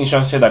to say. I think he's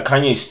trying to say that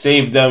Kanye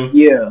saved them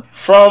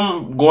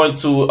from going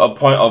to a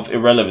point of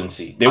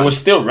irrelevancy. They were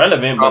still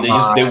relevant, but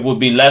they would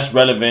be less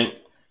relevant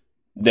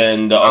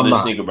than the other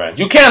sneaker brands.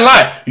 You can't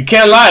lie. You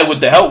can't lie with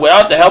the help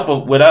with the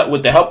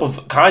help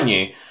of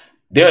Kanye.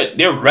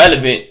 They're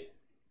relevant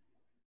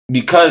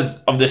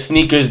because of the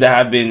sneakers that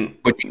have been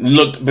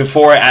looked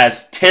before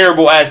as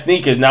terrible ass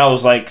sneakers. Now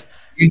it's like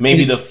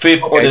maybe the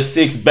 5th or the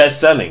 6th best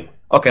selling.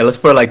 Okay, let's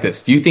put it like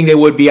this. Do you think they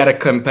would be at a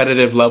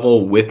competitive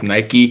level with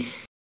Nike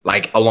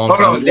like a long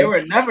time ago? They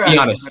were never at a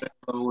competitive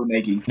level with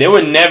Nike. They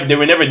were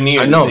never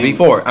near. No,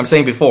 before. I'm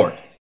saying before.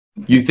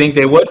 You think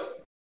they would?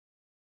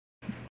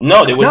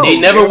 No, they would. No, they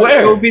never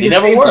were. They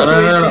never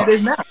were.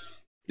 No.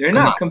 They're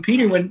not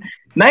competing with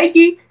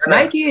Nike.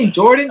 Nike and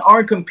Jordan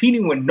aren't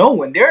competing with no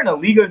one. They're in a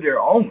league of their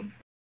own.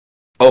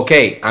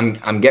 Okay, I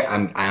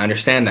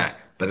understand that.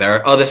 But there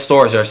are other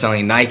stores that are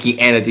selling Nike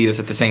and Adidas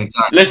at the same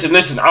time.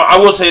 Listen. I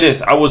will say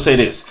this.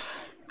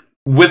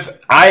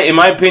 In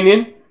my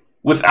opinion,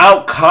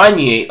 without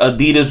Kanye,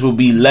 Adidas will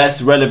be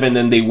less relevant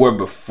than they were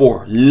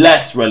before.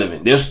 Less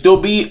relevant. There'll still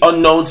be a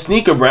known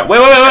sneaker brand. Wait.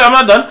 I'm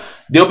not done.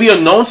 There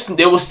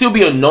will still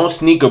be a known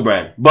sneaker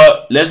brand.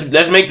 But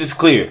let's make this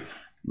clear.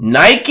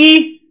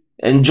 Nike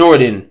and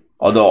Jordan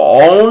are the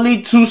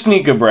only two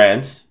sneaker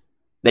brands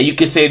that you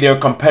can say they're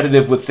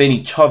competitive within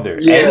each other.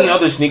 Yeah. Any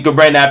other sneaker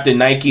brand after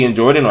Nike and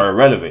Jordan are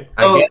irrelevant.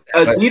 So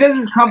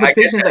Adidas'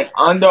 competition is like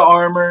Under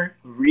Armour,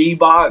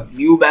 Reebok,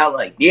 New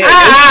Balance.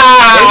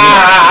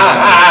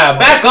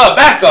 Back up.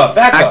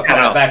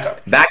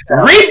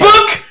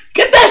 Reebok,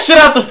 get that shit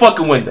out the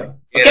fucking window.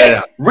 Okay?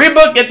 Yeah.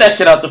 Reebok, get that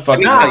shit out the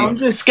fucking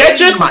window.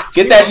 Skechers,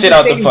 get that shit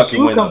out the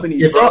fucking window.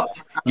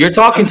 You're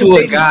talking to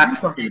a guy.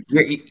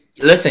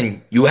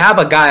 Listen, you have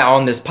a guy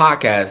on this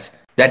podcast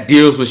that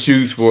deals with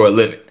shoes for a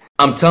living.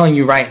 I'm telling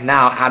you right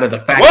now, out of the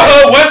fact.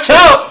 Whoa, watch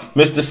out,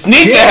 Mr.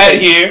 Sneakerhead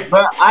here.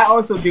 But I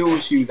also deal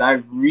with shoes.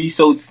 I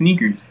resold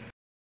sneakers.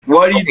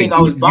 What do you think I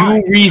was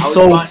buying? You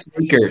resold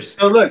sneakers.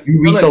 So look, you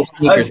resold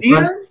sneakers.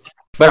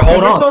 But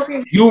hold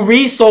on. You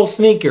resold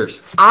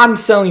sneakers. I'm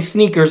selling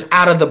sneakers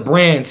out of the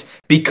brands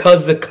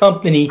because the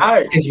company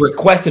is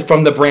requested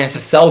from the brands to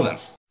sell them.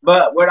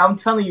 But what I'm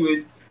telling you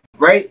is,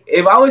 right,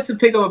 if I was to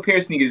pick up a pair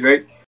of sneakers,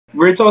 right,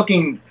 we're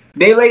talking,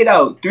 they laid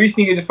out 3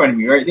 sneakers in front of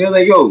me, right? They're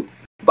like, yo,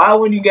 buy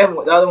one, you get the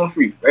other one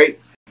free, right?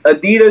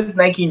 Adidas,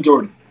 Nike, and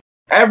Jordan.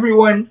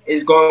 Everyone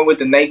is going with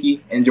the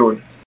Nike and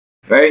Jordan,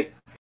 right?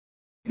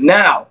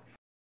 Now,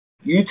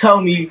 you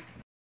tell me,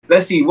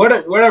 let's see, what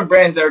are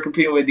brands that are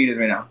competing with Adidas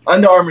right now?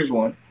 Under Armour's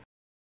one.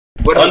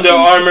 Under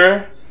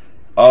Armour,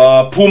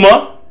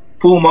 Puma.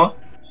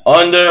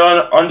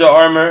 Under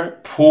Armour,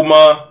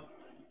 Puma.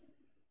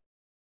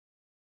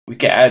 We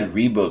can add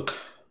Reebok.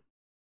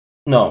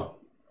 No.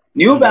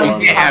 New Balance.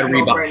 We can add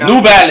Reebok. Right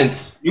New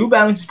Balance. New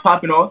Balance is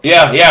popping off.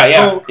 Yeah.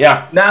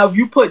 Now, if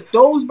you put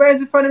those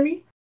brands in front of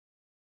me,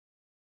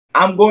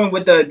 I'm going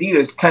with the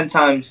Adidas 10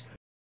 times.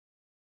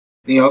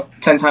 10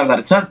 times out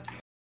of 10.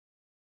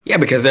 Yeah,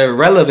 because their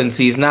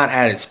relevancy is not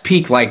at its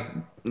peak like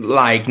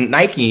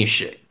Nike and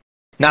shit.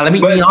 Now, let me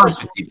be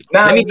honest with you.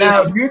 Now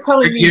you're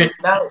telling me.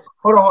 Now,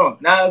 hold on.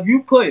 Now, if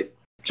you put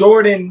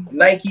Jordan,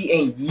 Nike,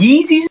 and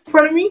Yeezys in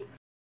front of me,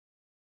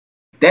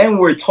 then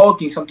we're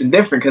talking something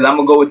different because I'm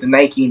gonna go with the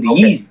Nike and the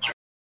Yeezy.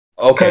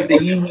 Okay. Because the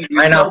Yeezy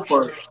sell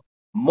for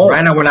more.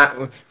 Right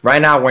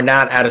now we're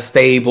not at a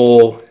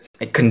stable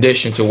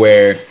condition to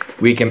where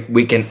we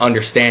can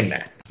understand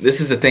that.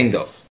 This is the thing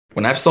though.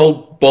 When I've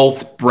sold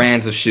both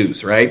brands of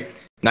shoes, right?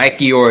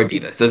 Nike or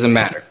Adidas, doesn't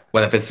matter.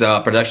 Whether if it's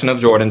a production of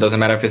Jordan, doesn't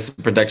matter if it's a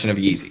production of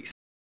Yeezys.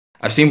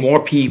 I've seen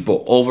more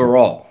people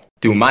overall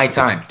through my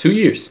time, 2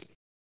 years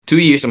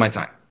of my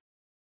time,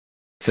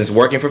 since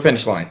working for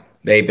Finish Line,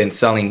 they've been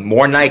selling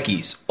more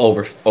Nikes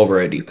over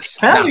Adidas.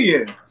 Hell now,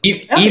 yeah.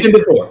 Even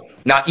before.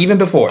 Now, even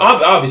before.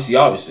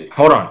 Obviously.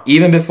 Hold on.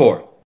 Even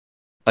before.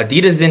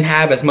 Adidas didn't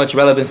have as much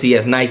relevancy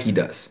as Nike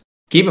does.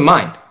 Keep in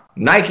mind,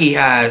 Nike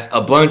has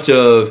a bunch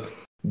of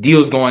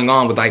deals going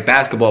on with like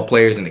basketball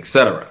players and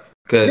etc.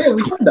 Yeah,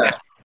 we said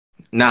that.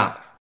 Nah,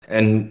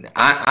 and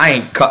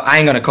I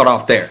ain't gonna cut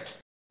off there.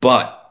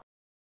 But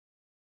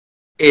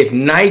if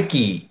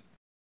Nike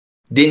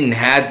didn't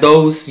have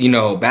those,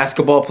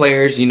 basketball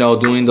players,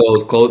 doing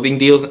those clothing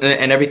deals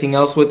and everything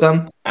else with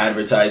them,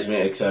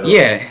 advertisement, etc.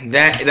 Yeah,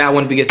 that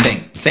wouldn't be a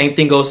thing. Same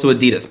thing goes to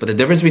Adidas. But the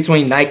difference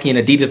between Nike and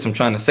Adidas, I'm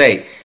trying to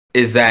say,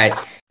 is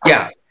that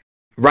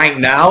right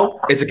now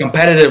it's a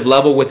competitive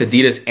level with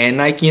Adidas and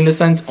Nike in the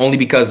sense, only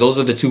because those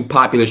are the two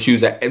popular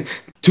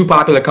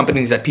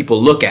companies that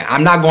people look at.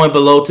 I'm not going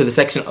below to the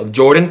section of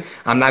Jordan.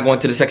 I'm not going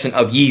to the section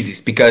of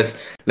Yeezys because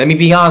let me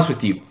be honest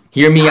with you.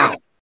 Hear me out.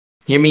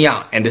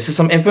 And this is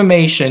some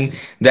information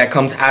that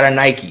comes out of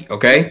Nike,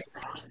 okay?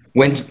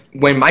 When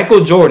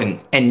Michael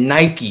Jordan and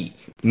Nike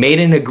made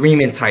an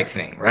agreement type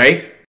thing,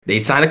 right?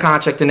 They signed a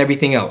contract and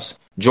everything else.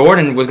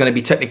 Jordan was going to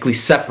be technically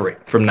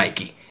separate from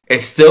Nike.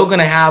 It's still going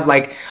to have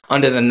like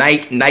under the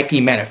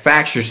Nike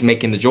manufacturers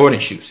making the Jordan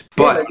shoes.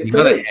 But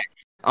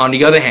on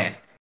the other hand,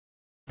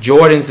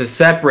 Jordan's is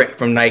separate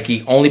from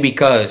Nike only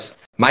because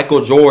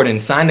Michael Jordan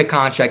signed a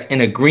contract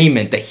in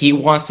agreement that he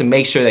wants to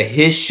make sure that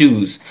his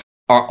shoes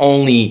are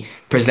only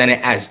presented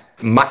as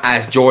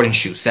Jordan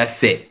shoes.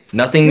 That's it.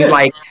 Nothing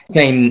like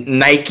saying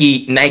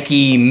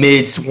Nike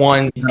mids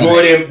one.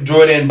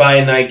 Jordan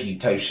by Nike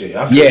type shit.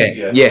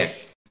 Yeah.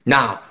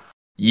 Now,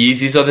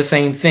 Yeezys are the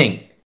same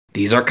thing.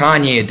 These are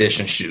Kanye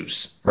edition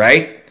shoes,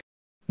 right?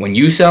 When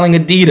you selling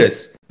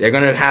Adidas, they're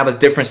gonna have a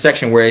different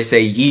section where they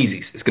say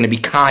Yeezys. It's gonna be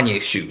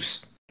Kanye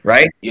shoes,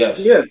 right?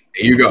 Yes. Yeah. There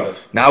you go.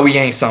 Now we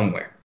ain't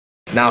somewhere.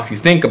 Now, if you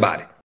think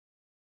about it,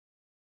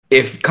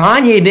 if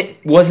Kanye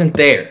wasn't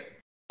there,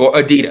 or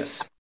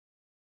Adidas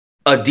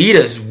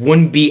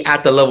wouldn't be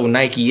at the level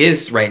Nike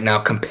is right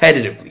now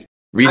competitively.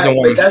 That's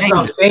what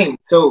I'm saying.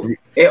 So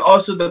it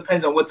also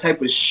depends on what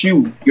type of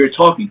shoe you're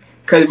talking.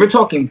 Because if we're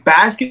talking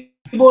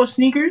basketball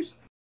sneakers,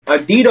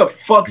 Adidas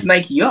fucks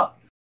Nike up.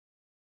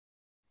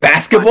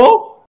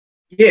 Basketball?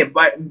 Yeah,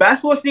 but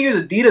basketball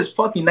sneakers, Adidas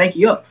fucking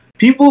Nike up.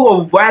 People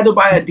would rather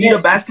buy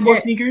Adidas basketball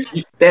sneakers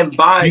than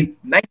buy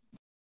Nike.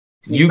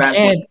 You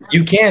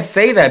can't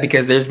say that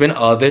because there's been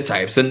other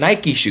types of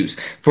Nike shoes.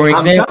 For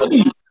example,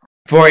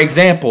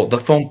 the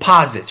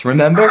Foamposites.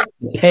 Remember?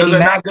 Those are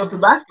not good for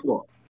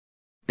basketball.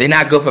 They're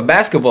not good for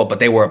basketball, but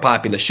they were a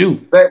popular shoe.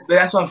 But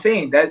that's what I'm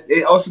saying. That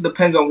it also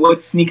depends on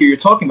what sneaker you're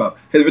talking about.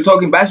 Because if we're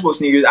talking basketball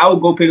sneakers, I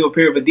would go pick up a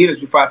pair of Adidas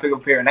before I pick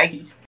up a pair of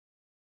Nikes.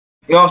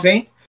 You know what I'm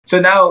saying? So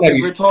now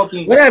if we're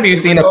talking, when have you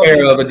seen a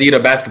pair of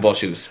Adidas basketball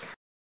shoes?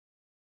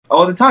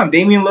 All the time.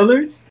 Damian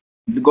Lillard's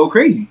go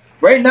crazy.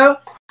 Right now,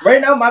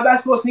 my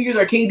basketball sneakers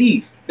are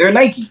KD's. They're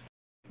Nike.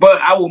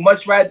 But I would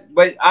much rather.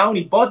 But I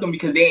only bought them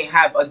because they ain't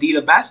have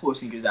Adidas basketball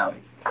sneakers out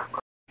here.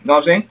 You know what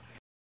I'm saying?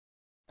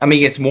 I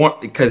mean, it's more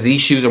because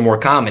these shoes are more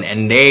common,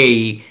 and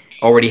they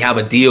already have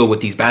a deal with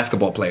these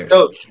basketball players.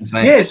 So there's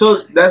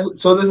Adidas,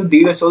 so there's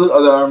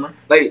Under Armour.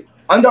 Like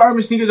Under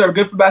Armour sneakers are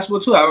good for basketball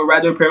too. I would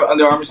rather a pair of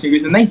Under Armour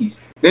sneakers than Nikes.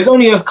 There's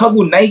only a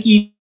couple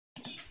Nike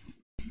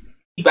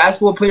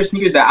basketball player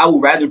sneakers that I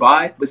would rather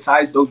buy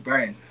besides those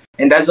brands,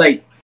 and that's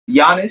like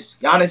Giannis.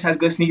 Giannis has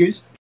good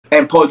sneakers,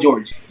 and Paul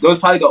George. Those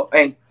probably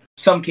and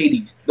some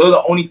KDs. Those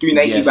are the only three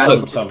Nike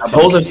basketball.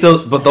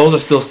 Those are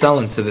still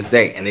selling to this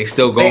day, and they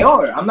still go. They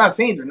are. I'm not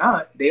saying they're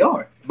not. They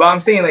are. But I'm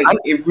saying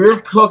if we're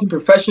talking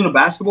professional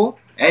basketball,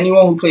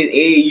 anyone who plays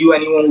AAU,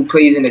 anyone who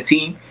plays in a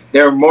team,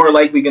 they're more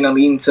likely going to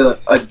lean to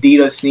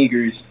Adidas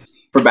sneakers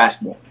for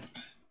basketball,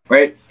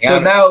 right? Yeah, so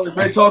now if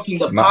we're talking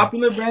the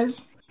popular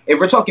brands, if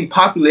we're talking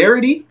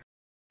popularity,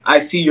 I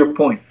see your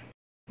point.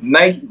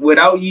 Nike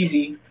without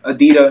Yeezy,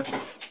 Adidas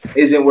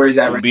isn't where it's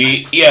at right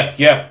now.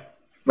 Yeah.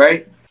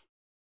 Right?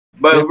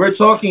 But if we're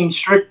talking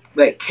strict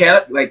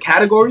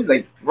categories,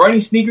 like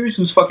running sneakers,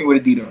 who's fucking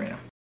with Adidas right now?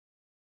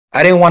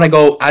 I didn't want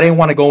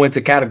to go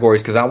into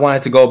categories because I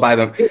wanted to go by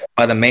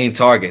the main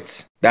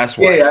targets. That's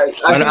why. Yeah,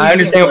 I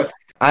understand.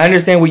 I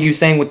understand what you're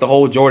saying with the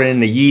whole Jordan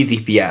and the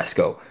Yeezy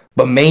fiasco,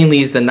 but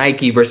mainly it's the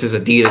Nike versus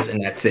Adidas,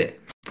 and that's it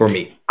for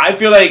me. I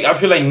feel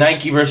like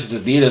Nike versus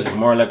Adidas is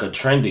more like a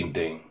trending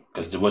thing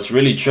because what's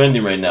really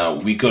trending right now,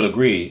 we could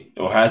agree,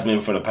 or has been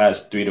for the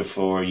past 3 to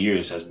 4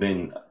 years, has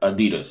been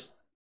Adidas.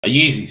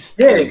 Yeezys,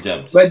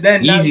 but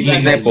then Yeezys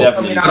example.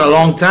 A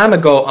long time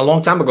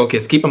ago,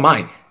 kids. Keep in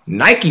mind,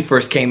 Nike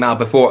first came out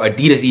before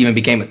Adidas even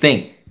became a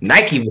thing.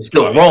 Nike was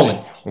still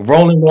rolling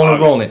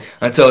Obviously.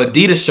 until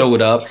Adidas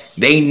showed up.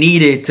 They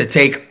needed to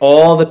take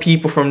all the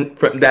people from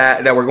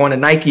that were going to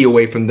Nike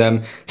away from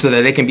them so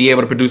that they can be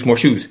able to produce more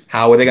shoes.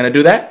 How are they going to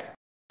do that?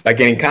 By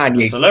getting A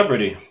Kanye,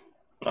 celebrity.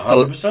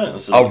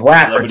 100%. a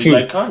rapper Celebrity too,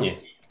 like Kanye.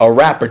 a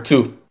rapper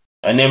too.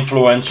 An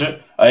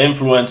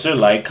influencer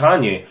like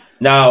Kanye.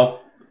 Now,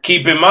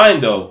 keep in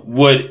mind though,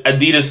 would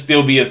Adidas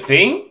still be a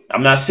thing?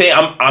 I'm not saying.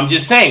 I'm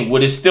just saying,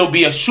 would it still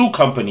be a shoe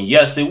company?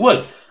 Yes, it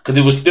would, because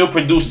it was still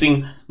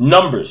producing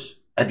numbers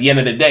at the end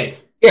of the day.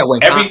 Yeah, when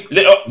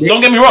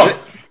Don't get me wrong.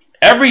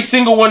 Every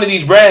single one of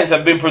these brands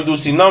have been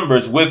producing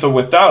numbers with or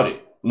without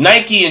it.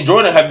 Nike and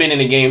Jordan have been in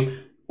the game.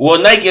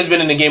 Well, Nike has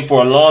been in the game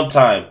for a long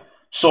time.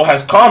 So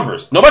has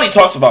Converse. Nobody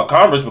talks about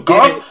Converse, but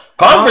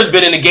Converse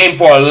been in the game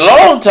for a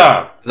long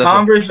time.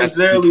 Converse was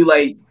literally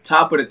like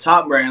top of the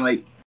top brand.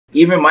 Like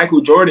even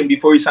Michael Jordan,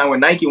 before he signed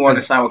with Nike, wanted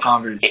to sign with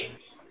Converse.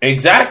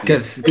 Exactly.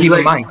 Because keep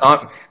in mind,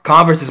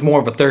 Converse is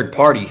more of a third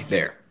party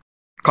there.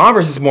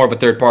 Converse is more of a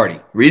third party.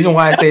 Reason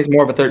why I say it's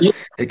more of a third.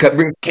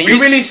 Can you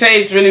really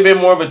say it's really been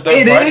more of a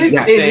third party? Is.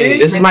 Yeah.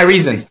 This is my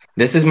reason.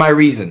 This is my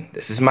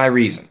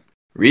reason.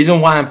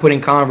 Reason why I'm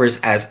putting Converse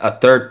as a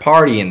third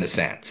party in the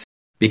sense.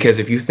 Because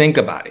if you think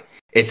about it,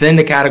 it's in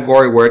the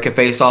category where it can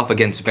face off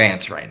against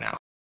Vans right now.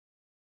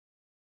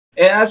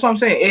 And that's what I'm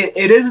saying.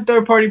 It is a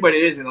third party, but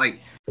it isn't. Like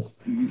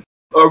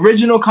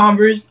original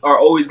Converse are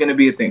always going to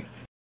be a thing.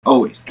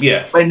 Always.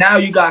 Yeah. But now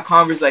you got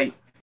Converse like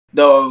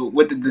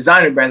with the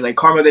designer brands like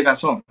Karma de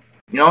Garçon.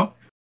 You know?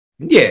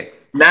 Yeah.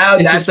 Now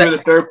It's that's just where that-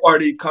 the third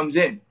party comes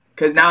in.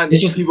 Because now It's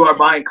just- people are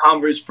buying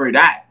Converse for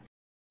that.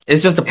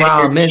 It's just the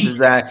problem is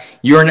that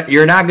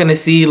you're not gonna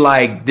see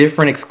like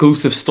different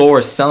exclusive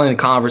stores selling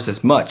Converse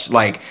as much.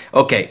 Like,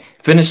 okay,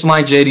 Finish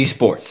Line JD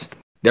Sports,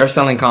 they're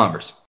selling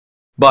Converse,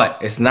 but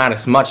it's not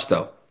as much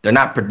though. They're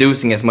not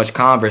producing as much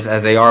Converse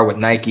as they are with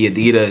Nike,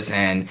 Adidas,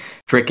 and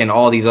freaking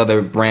all these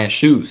other brand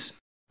shoes.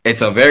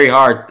 It's a very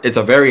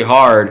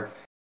hard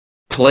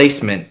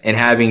placement in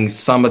having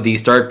some of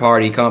these third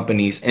party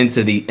companies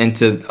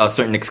into a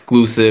certain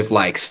exclusive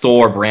like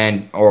store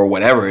brand or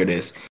whatever it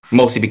is,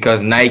 mostly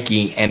because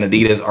Nike and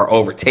Adidas are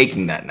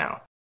overtaking that now.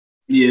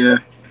 Yeah.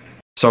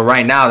 So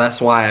right now that's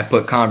why I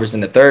put Converse in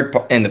the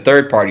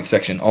third party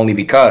section, only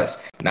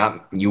because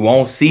you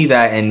won't see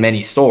that in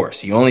many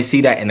stores. You only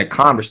see that in the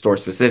Converse store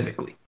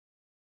specifically.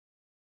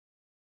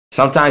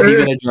 Sometimes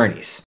even at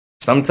Journeys.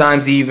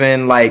 Sometimes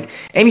even like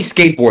any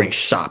skateboarding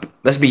shop.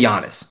 Let's be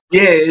honest.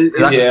 Yeah,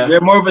 they're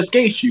more of a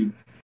skate shoe.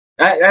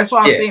 That's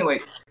why I'm Yeah. saying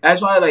like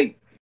that's why like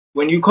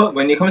when it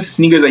comes to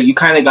sneakers, like you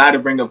kind of got to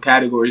bring up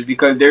categories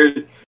because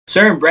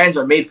certain brands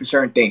are made for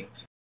certain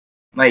things.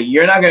 Like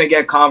you're not gonna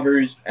get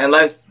Converse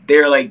unless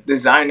they're like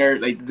designer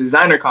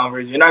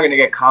Converse. You're not gonna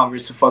get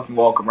Converse to fucking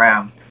walk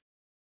around.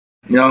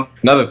 You know,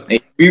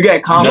 like, you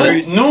get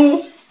Converse.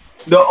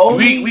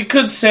 We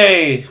could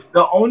say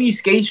the only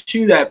skate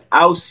shoe that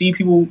I'll see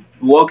people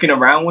walking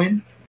around with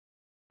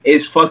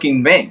is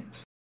fucking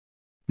Vans.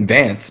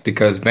 Vans,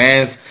 because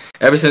Vans,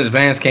 ever since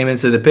Vans came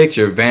into the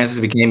picture, Vans has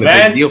become a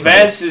big deal for them.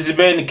 Vans has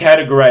been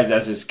categorized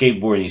as a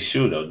skateboarding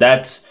shoe, though.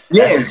 That's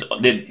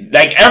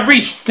like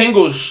every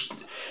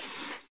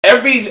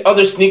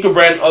other sneaker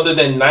brand other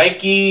than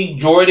Nike,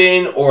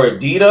 Jordan, or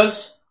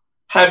Adidas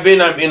have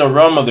been in a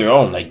realm of their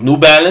own. Like New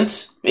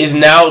Balance is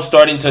now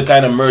starting to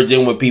kind of merge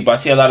in with people. I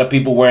see a lot of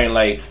people wearing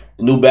like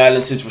New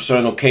Balances for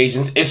certain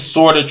occasions. It's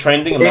sort of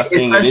trending. I'm not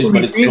saying it is,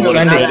 but it's sort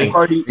of trending.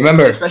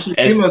 Remember, especially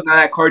females now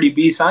that Cardi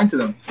B signed to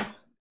them.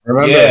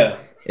 Remember,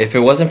 if it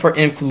wasn't for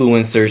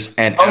influencers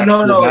and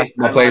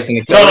basketball players in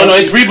the no,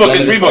 it's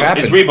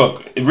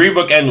Reebok. It's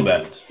Reebok and New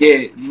Balance.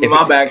 Yeah,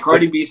 my bad.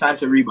 Cardi B signed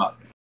to Reebok.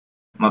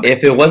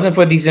 If it wasn't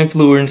for these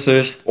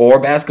influencers or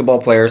basketball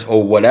players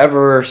or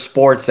whatever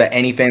sports that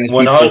any famous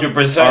people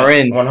 100% are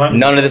in, 100%.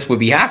 none of this would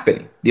be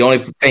happening. The only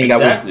thing that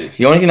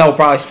would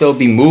probably still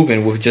be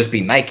moving would just be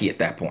Nike at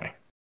that point.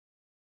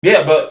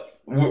 Yeah, but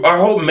our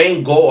whole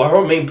main goal, our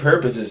whole main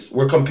purpose is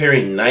we're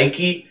comparing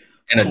Nike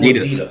and to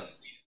Adidas.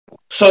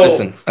 So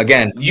listen,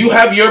 again, you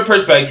have your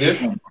perspective.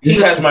 He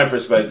has my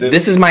perspective.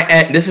 This is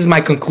my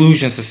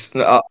conclusion.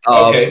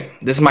 Okay.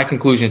 This is my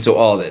conclusion to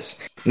all this.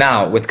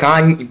 Now, with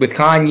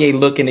Kanye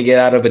looking to get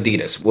out of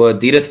Adidas, will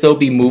Adidas still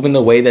be moving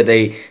the way that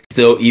they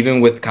still,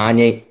 even with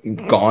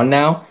Kanye gone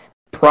now?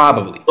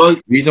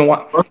 Probably. Reason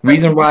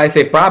why I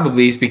say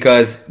probably is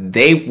because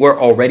they were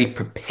already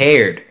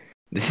prepared.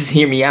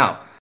 Hear me out.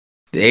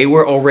 They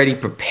were already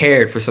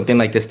prepared for something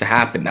like this to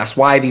happen. That's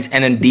why these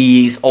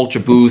NMDs,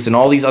 Ultra Boosts, and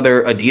all these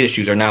other Adidas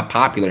shoes are now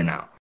popular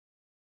now.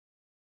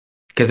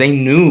 Because they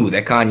knew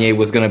that Kanye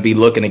was going to be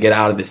looking to get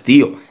out of this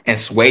deal. And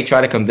Sway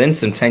tried to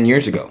convince him 10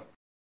 years ago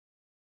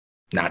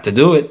not to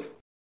do it.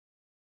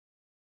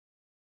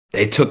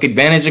 They took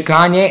advantage of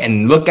Kanye,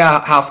 and look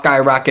at how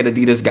skyrocket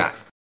Adidas got.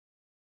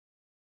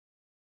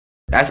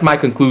 That's my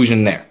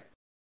conclusion there.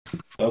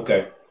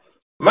 Okay.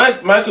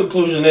 My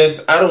conclusion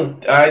is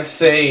I'd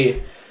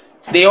say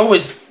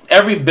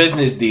every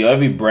business deal,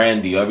 every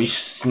brand deal, every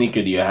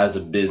sneaker deal has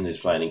a business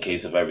plan in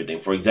case of everything.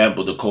 For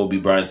example, the Kobe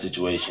Bryant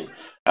situation.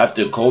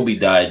 After Kobe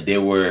died, they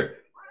were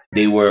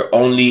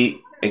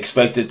only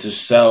expected to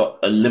sell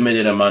a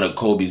limited amount of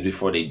Kobe's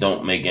before they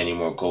don't make any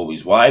more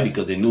Kobe's. Why?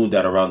 Because they knew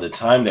that around the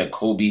time that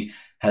Kobe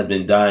has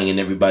been dying and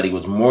everybody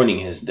was mourning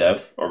his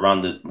death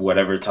around the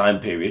whatever time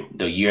period,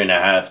 the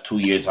 1.5, 2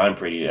 year time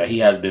period that he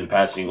has been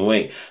passing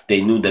away,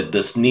 they knew that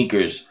the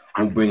sneakers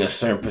will bring a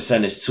certain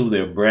percentage to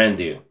their brand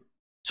deal.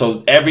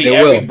 So every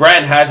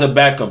brand has a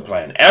backup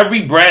plan.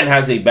 Every brand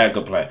has a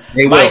backup plan.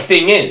 My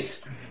thing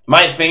is,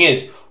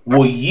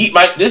 will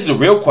this is a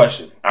real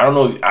question. I don't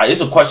know. It's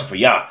a question for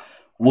y'all.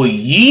 Will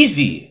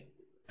Yeezy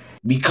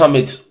become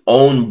its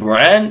own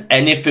brand?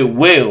 And if it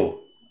will,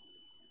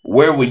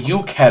 where would you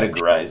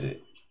categorize it?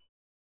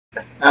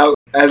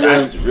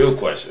 That's a real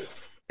question.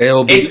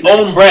 It'll be its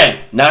own brand,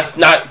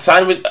 not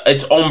signed with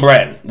its own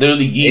brand.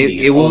 Literally,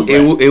 Yeezy.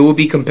 It will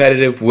be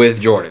competitive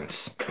with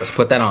Jordans. Let's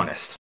put that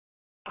honest.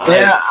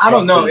 Yeah, I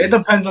don't know. It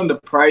depends on the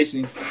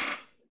pricing.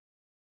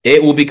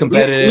 It will be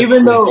competitive.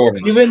 Even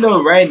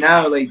though right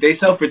now, like they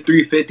sell for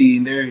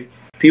 $350 and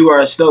people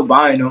are still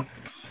buying them.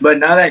 But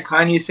now that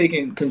Kanye's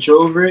taking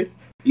control over it,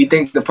 you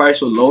think the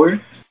price will lower?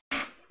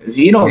 Because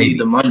he don't need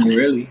the money,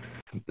 really.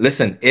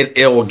 Listen,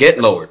 it will get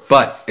lowered,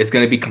 but it's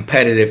going to be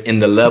competitive in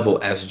the level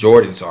as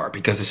Jordans are.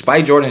 Because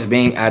despite Jordans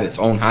being at its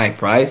own high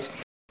price,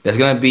 there's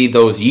going to be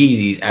those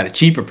Yeezys at a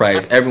cheaper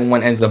price.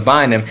 Everyone ends up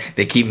buying them.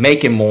 They keep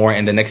making more,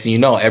 and the next thing you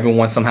know,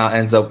 everyone somehow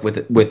ends up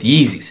with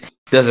Yeezys.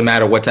 Doesn't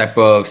matter what type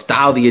of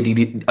style the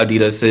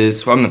Adidas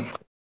is from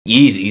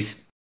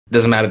Yeezys.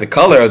 Doesn't matter the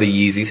color of the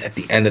Yeezys. At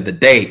the end of the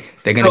day,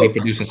 they're going to be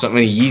producing so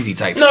many Yeezy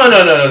types. No.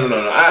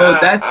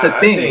 That's the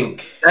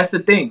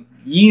thing.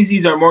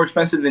 Yeezys are more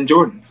expensive than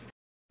Jordans.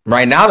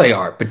 Right now they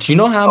are, but you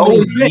know how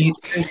many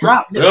Yeezys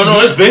dropped.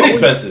 No, it's been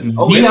expensive.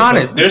 Be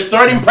honest. Their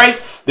starting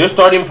price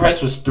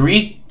was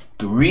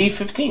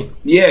 $315.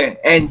 Yeah,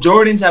 and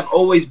Jordans have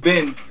always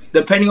been,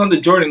 depending on the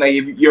Jordan, like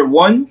if your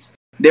ones,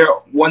 they're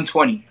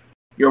 $120.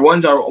 Your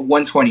ones are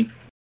 $120.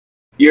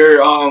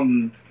 Your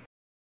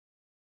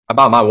I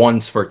bought my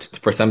ones for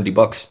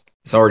 $70.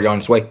 It's already on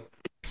its way.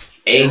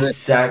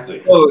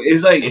 Exactly. So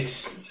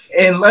it's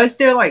unless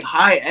they're like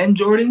high end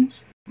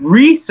Jordans,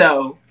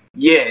 resell,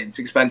 yeah, it's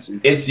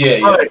expensive.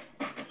 But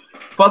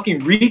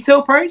fucking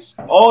retail price,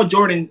 all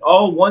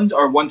ones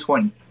are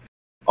 $120.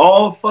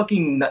 All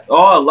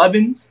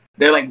 11s,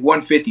 they're like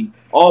 $150.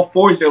 All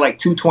 4s, they're like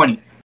 $220.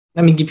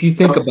 I mean, if you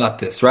think about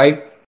this,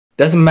 right?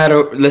 Doesn't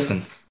matter.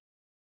 Listen,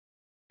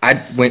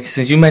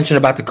 since you mentioned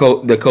about the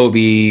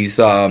Kobe's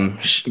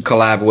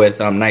collab with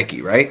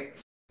Nike, right?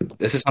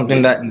 This is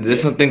something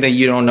that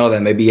you don't know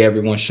that maybe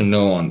everyone should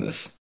know on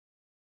this.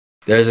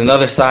 There's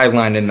another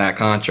sideline in that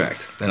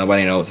contract that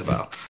nobody knows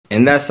about.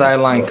 In that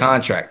sideline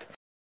contract,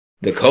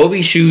 the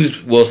Kobe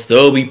shoes will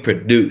still be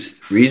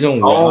produced.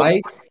 Reason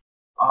why?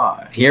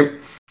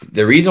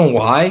 The reason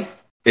why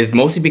is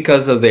mostly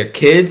because of their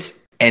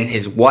kids and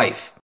his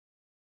wife.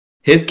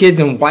 His kids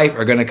and wife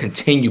are going to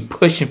continue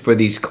pushing for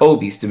these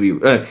Kobe's to be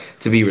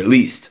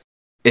released.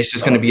 It's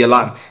just going to be a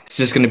lot. It's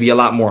just going to be a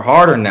lot more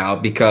harder now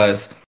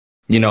because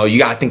you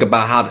got to think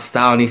about how the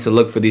style needs to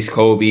look for these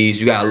Kobe's.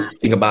 You got to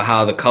think about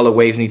how the color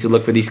waves need to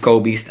look for these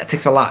Kobe's. That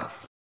takes a lot.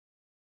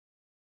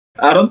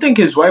 I don't think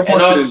his wife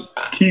wants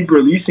to keep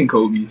releasing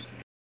Kobe's.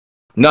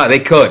 No, they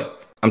could.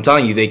 I'm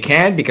telling you, they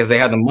can because they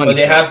have the money. But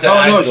they have to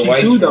ask the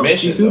wife's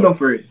permission. She sued them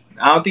for it.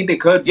 I don't think they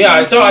could. Yeah,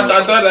 I thought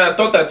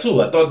that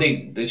too. I thought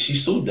she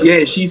sued them.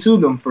 Yeah, she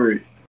sued them for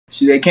it.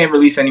 They can't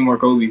release any more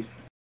Kobe's.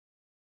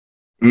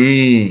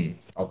 Okay.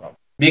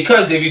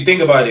 Because if you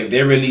think about it, if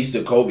they release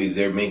the Kobe's,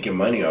 they're making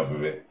money off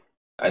of it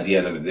at the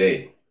end of the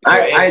day. So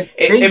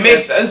it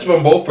makes sense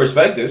from both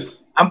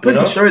perspectives. I'm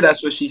pretty sure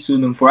that's what she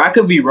sued them for. I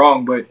could be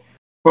wrong, but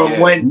from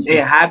when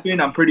it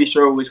happened, I'm pretty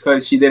sure it was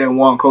because she didn't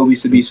want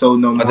Kobe's to be sold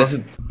no more. But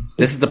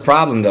this is the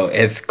problem, though.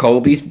 If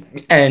Kobe's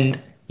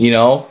end,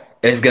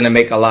 it's going to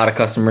make a lot of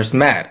customers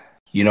mad.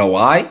 You know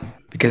why?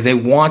 Because they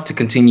want to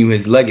continue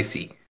his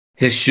legacy.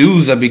 His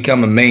shoes have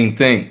become a main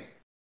thing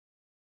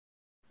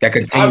that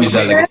continues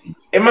that legacy.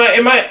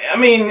 I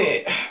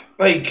mean,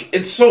 like,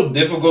 it's so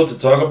difficult to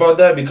talk about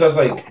that because,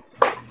 like,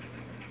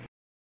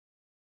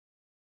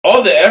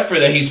 all the effort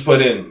that he's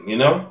put in,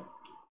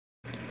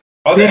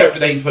 all the effort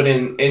that he put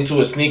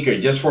into a sneaker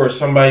just for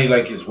somebody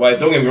like his wife.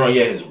 Don't get me wrong,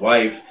 his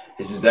wife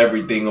is his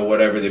everything or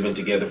whatever. They've been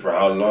together for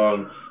how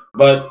long,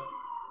 but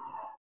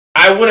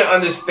I wouldn't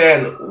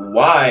understand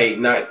why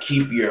not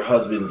keep your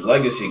husband's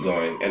legacy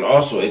going. And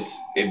also, it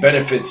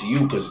benefits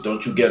you because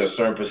don't you get a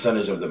certain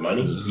percentage of the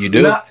money? You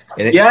do.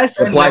 Yes,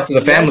 it applies to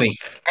the family.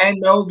 Yes, and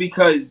no,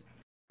 because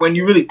when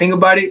you really think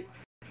about it,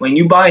 when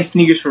you buy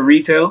sneakers for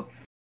retail,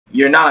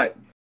 you're not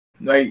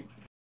like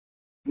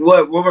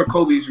what were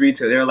Kobe's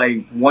retail? They're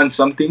like one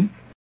something.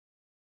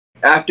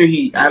 After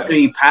he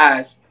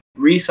passed,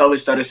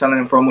 resellers started selling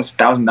them for almost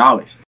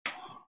 $1,000.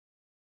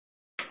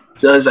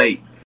 So it's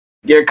like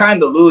you're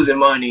kind of losing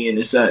money in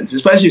a sense,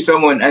 especially if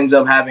someone ends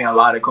up having a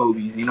lot of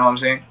Kobe's. You know what I'm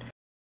saying?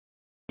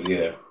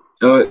 Yeah.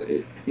 So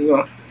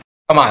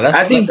come on.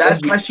 I think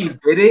that's why she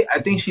did it.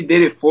 I think she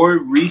did it for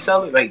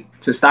resellers, like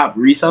to stop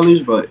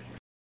resellers. But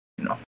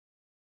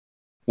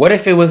what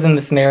if it was in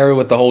the scenario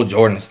with the whole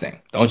Jordans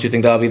thing? Don't you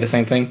think that would be the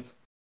same thing?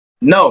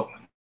 No,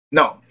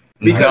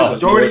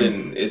 because No,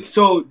 Jordan. it's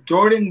So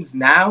Jordans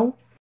now,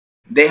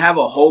 they have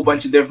a whole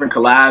bunch of different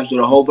collabs with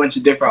a whole bunch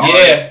of different Yeah.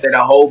 artists and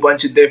a whole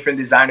bunch of different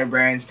designer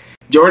brands.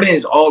 Jordan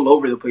is all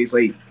over the place.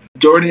 Like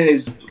Jordan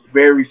is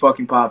very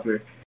fucking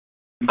popular.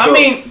 I So-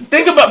 mean,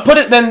 think about put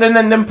it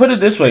then put it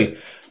this way.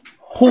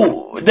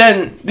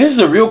 This is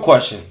a real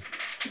question.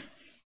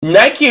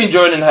 Nike and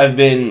Jordan have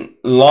been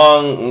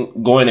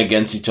long going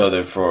against each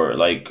other for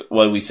like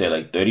what we say,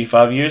 like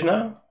 35 years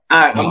now.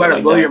 I'm about to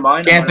like blow that. your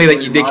mind. Can't I'm say about to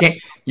that blow they your mind.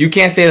 can't. You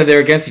can't say that they're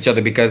against each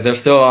other because they're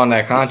still on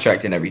that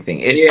contract and everything.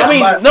 Yeah. I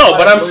mean, I'm about no, to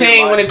but I'm blow your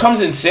saying when mind. it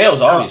comes in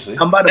sales, obviously.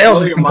 I'm about to Sales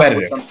blow is your mind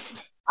with competitive.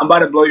 something. I'm about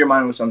to blow your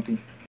mind with something.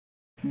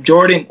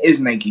 Jordan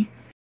is Nike.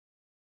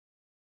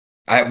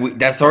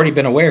 That's already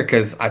been aware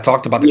because I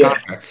talked about the Yeah.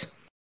 contracts.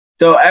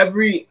 So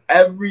every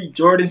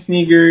Jordan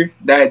sneaker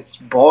that's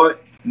bought,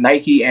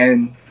 Nike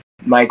and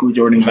Michael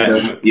Jordan get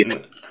a, yeah.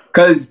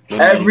 Because The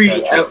every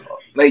manufacturer.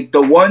 like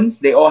the ones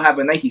they all have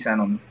a Nike sign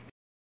on them.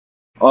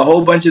 A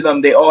whole bunch of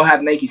them they all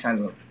have Nike sign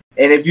on them.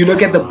 And if you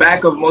look at the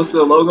back of most of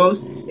the logos,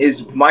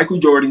 is Michael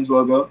Jordan's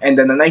logo and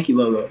then the Nike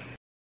logo.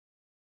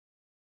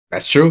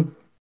 That's true.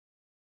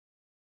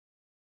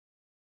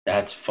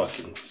 That's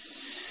fucking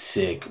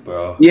sick,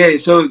 bro. Yeah.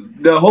 So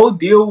the whole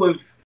deal with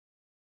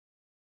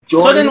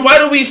Jordan. So then why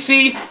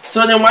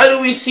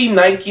do we see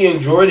Nike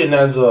and Jordan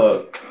as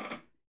a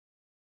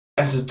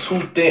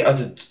two thing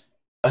as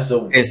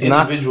a It's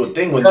not- individual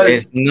thing when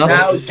Because It's not.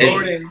 now It's,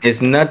 Jordan-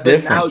 it's not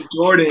But now different.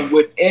 Jordan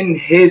within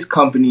his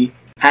company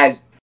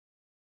has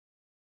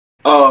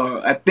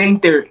I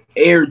think they're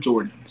Air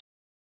Jordans,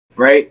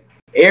 right?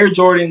 Air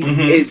Jordan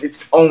Mhm. is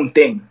its own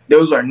thing.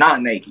 Those are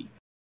not Nike.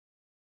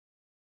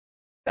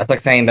 That's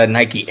like saying that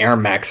Nike Air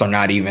Max are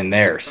not even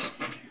theirs.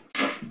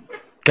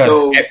 Because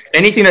So-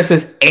 anything that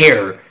says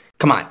Air,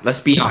 come on,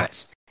 let's be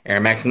honest. Air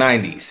Max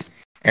 90s,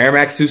 Air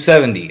Max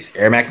 270s,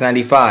 Air Max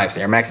 95s,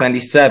 Air Max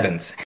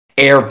 97s,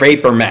 Air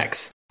Vapor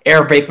Max,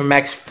 Air Vapor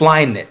Max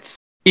Flyknits,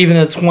 even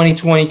the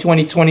 2020,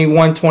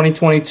 2021,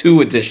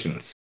 2022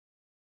 editions.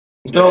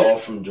 they're So- all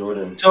from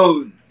Jordan.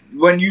 So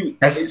when you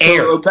That's so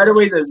Air. a better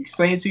way to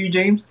explain it to you,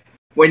 James,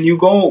 when you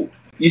go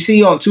you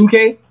see on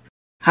 2K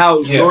how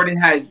Yeah. Jordan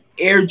has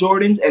Air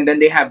Jordans and then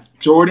they have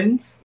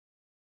Jordans.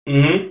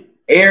 Mm-hmm.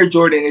 Air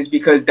Jordan is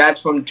because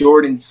that's from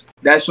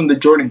the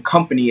Jordan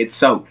company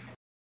itself.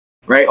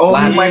 Right? Only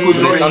Last- Michael It's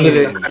Jordan.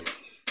 under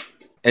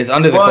It's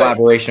under the But-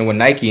 collaboration with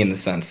Nike in the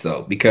sense,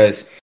 though,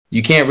 because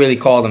you can't really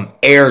call them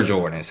Air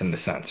Jordans in the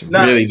sense,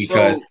 Nah, really, so-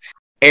 because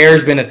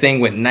Air's been a thing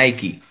with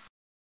Nike.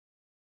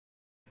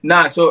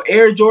 Nah, so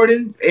Air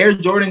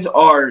Jordans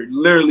are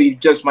literally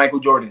just Michael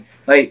Jordan.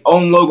 Like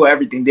own logo,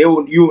 everything. You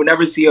will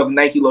never see a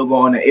Nike logo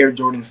on an Air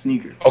Jordan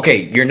sneaker.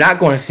 Okay, you're not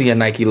going to see a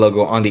Nike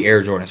logo on the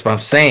Air Jordans, but I'm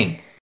saying,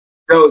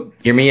 So,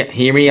 hear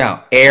me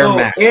out. Air so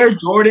Max, Air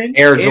Jordan,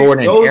 Air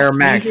Jordan, those Air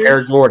Max, sneakers-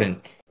 Air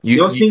Jordan.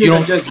 those sneakers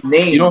don't are just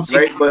names, you don't see-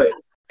 right? But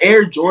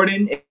Air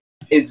Jordan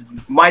is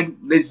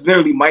it's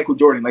literally Michael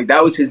Jordan. Like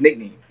that was his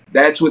nickname.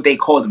 That's what they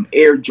called him,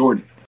 Air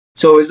Jordan.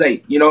 So it's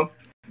like,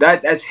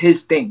 that's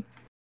his thing.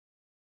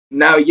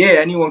 Now, yeah,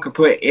 anyone could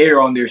put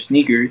Air on their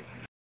sneaker,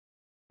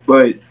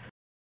 but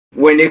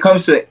when it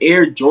comes to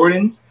Air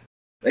Jordans,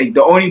 like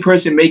the only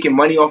person making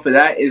money off of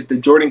that is the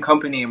Jordan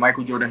company and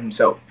Michael Jordan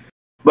himself.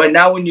 But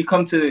now when you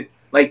come to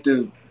like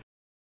the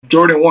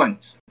Jordan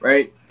 1s,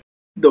 right?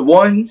 The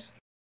 1s,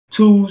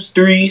 2s,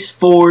 3s,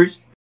 4s,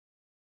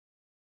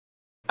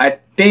 I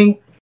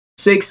think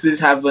 6s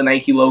have a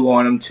Nike logo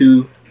on them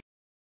too.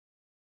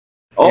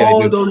 Yeah, they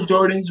All do. those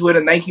Jordans with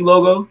a Nike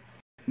logo,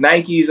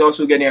 Nike is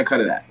also getting a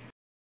cut of that.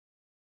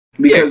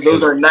 Because Yeah,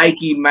 those are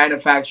Nike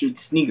manufactured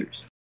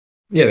sneakers.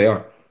 Yeah, they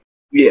are.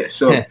 Yeah,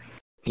 so Yeah.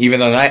 Even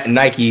though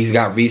Nike's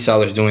got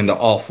resellers doing the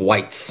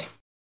off-whites.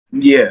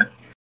 yeah.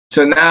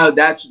 So now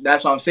that's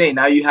what I'm saying.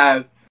 Now you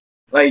have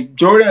like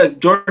Jordan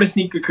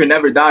sneaker could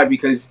never die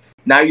because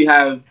now you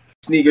have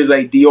sneakers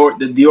like the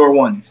Dior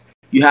ones.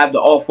 You have the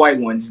off-white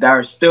ones that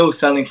are still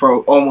selling for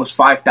almost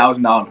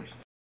 $5,000.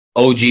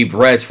 OG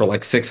breads for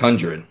like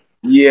 600.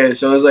 Yeah,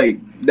 so it's like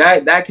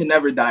that can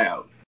never die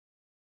out.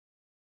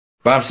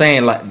 But I'm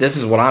saying, like, this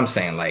is what I'm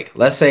saying. Like,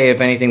 let's say if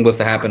anything was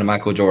to happen to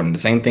Michael Jordan, the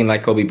same thing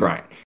like Kobe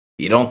Bryant.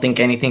 You don't think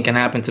anything can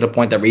happen to the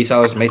point that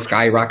resellers may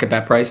skyrocket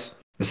that price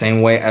the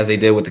same way as they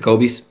did with the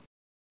Kobe's?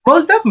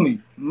 Most definitely.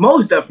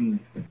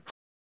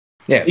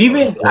 Yeah.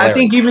 Even so I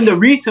think even the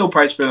retail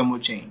price for them will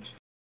change.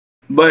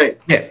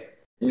 But Yeah.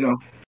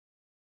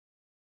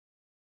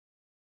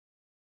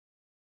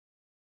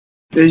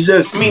 It's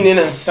just I mean, in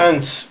a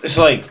sense, it's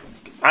like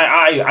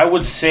I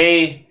would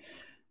say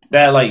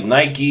that like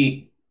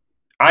Nike.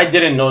 I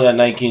didn't know that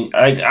Nike.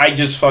 I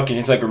just fucking.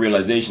 It's like a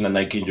realization that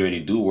Nike and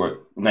Jordan do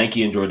work.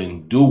 Nike and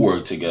Jordan do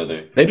work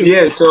together. They do.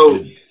 yeah,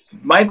 so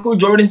Michael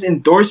Jordan's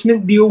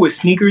endorsement deal with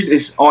sneakers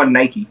is on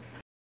Nike.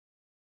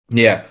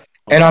 Yeah.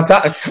 And on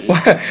top,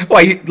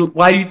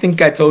 why do you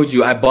think I told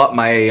you I bought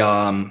my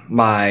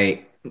my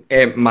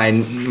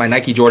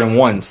Nike Jordan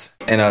 1s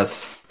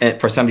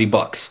for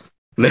 $70,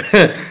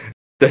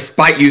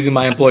 despite using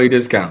my employee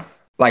discount?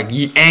 Like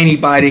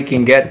anybody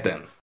can get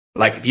them.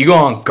 Like if you go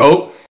on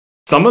GOAT,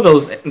 Some of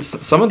those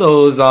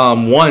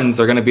ones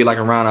are gonna be like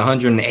around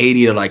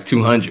 180 to like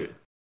 200.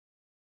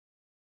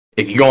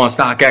 If you go on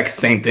StockX,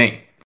 same thing.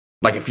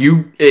 Like if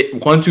you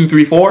 1, 2,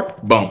 3, 4,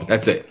 boom,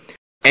 that's it.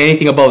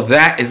 Anything above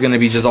that is gonna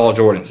be just all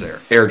Jordans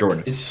there, Air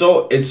Jordan. It's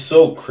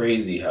so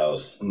crazy how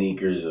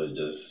sneakers are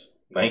just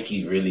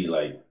Nike really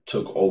like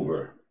took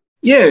over.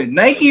 Yeah,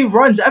 Nike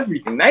runs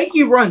everything. Think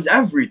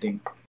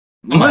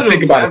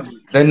about it.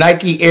 The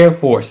Nike Air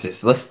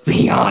Forces. Let's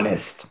be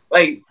honest.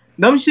 Like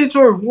them shits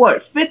were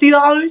what,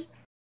 $50?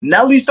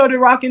 Nelly started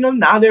rocking them.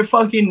 Now they're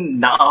fucking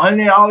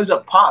 $100 a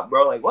pop,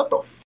 bro. Like what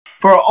the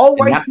for all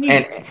white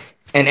sneakers.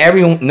 And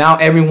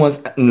everyone's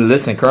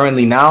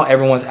currently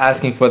everyone's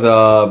asking for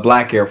the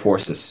black Air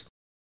Forces.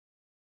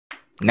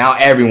 Now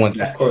everyone's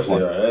asking. Of course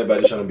they are.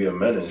 Everybody's trying to be a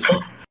menace.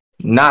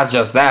 Not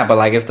just that, but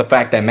like it's the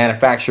fact that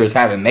manufacturers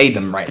haven't made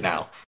them right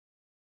now.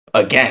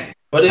 Again.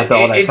 But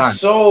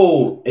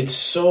it's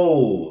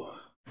so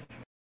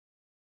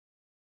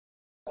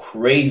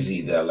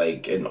crazy that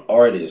like an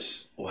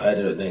artist who had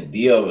an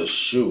idea of a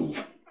shoe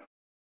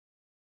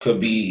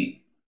could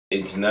be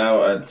it's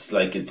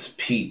like its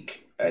peak.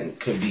 And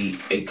could be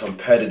a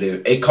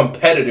competitor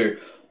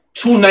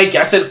to Nike.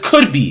 I said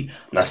could be.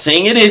 I'm not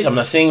saying it is. I'm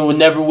not saying it would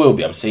never will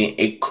be. I'm saying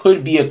it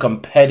could be a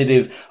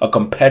competitor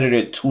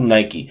to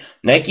Nike.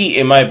 Nike,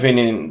 in my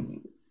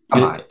opinion,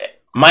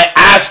 my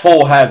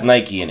asshole has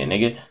Nike in it,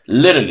 nigga.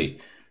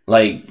 Literally.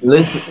 Like,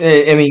 listen,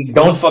 I mean,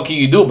 what the fuck can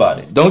you do about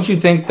it? Don't you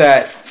think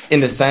that, in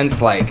the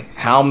sense, like,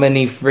 how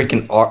many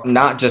freaking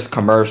not just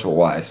commercial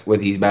wise with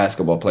these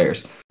basketball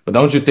players, but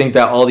don't you think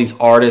that all these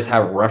artists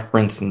have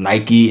referenced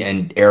Nike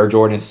and Air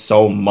Jordan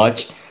so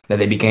much that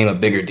they became a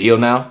bigger deal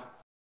now?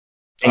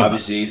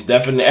 Obviously, it's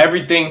definitely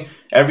everything.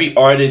 Every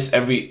artist,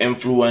 every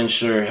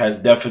influencer has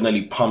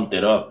definitely pumped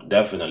it up.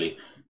 Definitely.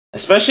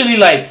 Especially,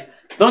 like,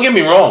 don't get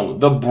me wrong,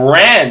 the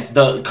brands,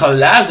 the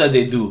collabs that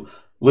they do,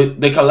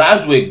 with the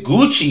collabs with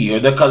Gucci or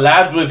the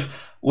collabs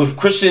with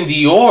Christian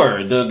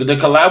Dior, the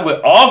collab with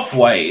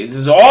Off-White,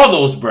 there's all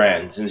those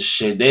brands and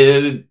shit.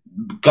 They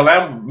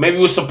collab maybe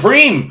with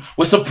Supreme,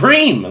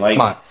 like.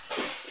 Come on.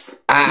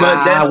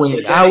 I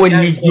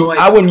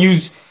wouldn't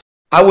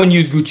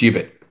use Gucci a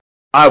bit.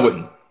 I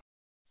wouldn't.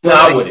 No,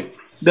 I wouldn't.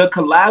 The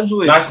collabs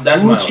with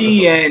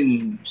Gucci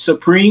and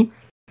Supreme,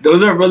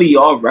 those are really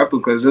all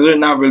replicas. Those are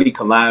not really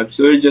collabs.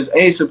 They're just,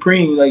 hey,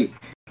 Supreme, like,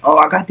 oh,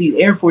 I got these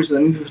Air Forces,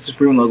 let me put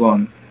Supreme logo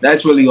on them.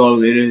 That's really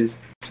all it is.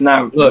 It's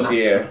not. Look,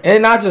 yeah.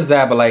 And not just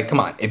that, but like, come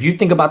on. If you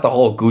think about the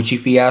whole Gucci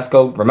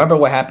fiasco, remember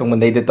what happened when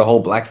they did the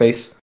whole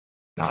blackface?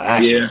 Nah,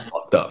 that shit was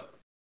fucked up.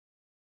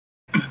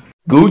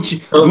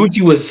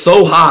 Gucci was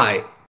so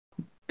high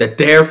that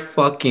they're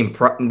fucking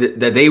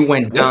that they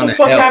went down. What the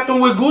fuck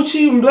happened with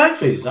Gucci and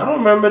blackface? I don't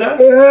remember that.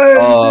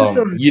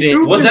 You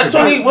didn't. Was that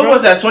 20? What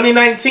was that?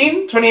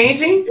 2019?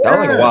 2018? That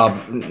was like a while.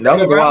 That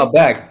was like a while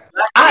back.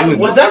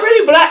 Was that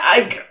really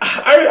black?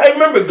 I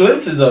remember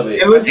glimpses of it.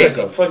 It was like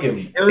a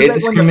fucking. It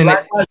was like when the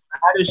Black Lives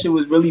Matter shit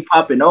was really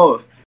popping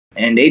off,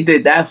 and they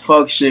did that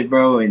fuck shit,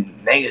 bro, and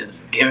niggas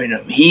was giving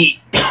them heat.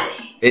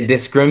 It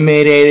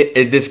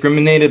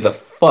discriminated the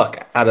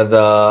fuck out of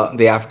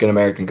the African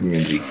American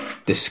community.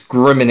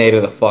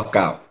 Discriminated the fuck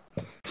out.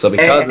 So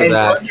because of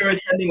that, you're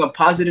sending a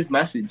positive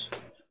message.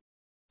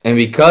 And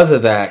because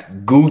of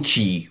that,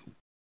 Gucci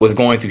was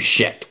going through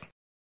shit.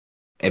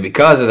 And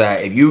because of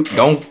that,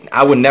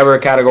 I would never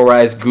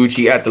categorize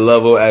Gucci at the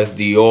level as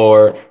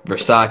Dior,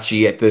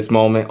 Versace at this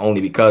moment,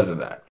 only because of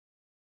that.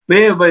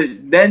 Yeah, but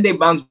then they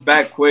bounced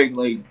back quick.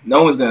 Like,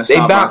 no one's gonna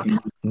stop.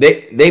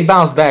 They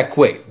bounced back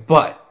quick,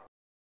 but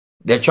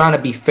they're trying to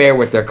be fair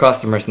with their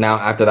customers now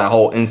after that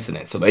whole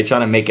incident. So they're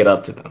trying to make it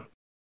up to them.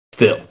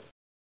 Still.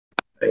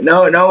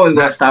 No one's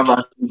gonna stop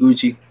rocking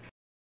Gucci.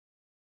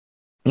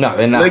 No,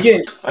 they're not.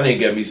 Again, I didn't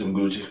get me some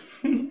Gucci.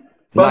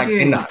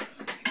 They're not.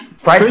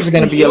 Prices are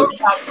gonna be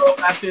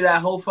after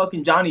that whole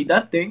fucking Johnny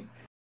Depp thing,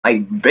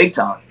 like big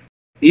time.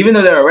 Even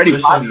though they're already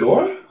Christian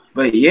Dior,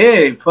 but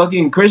yeah,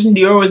 fucking Christian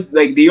Dior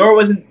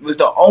was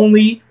the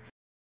only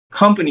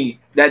company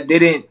that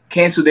didn't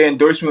cancel their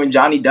endorsement with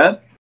Johnny Depp,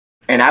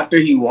 and after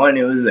he won,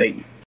 it was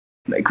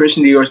like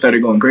Christian Dior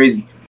started going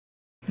crazy.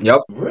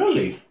 Yep.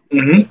 Really?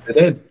 Mm-hmm. It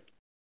did.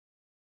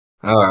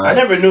 All right. I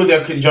never knew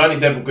that Johnny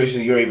Depp and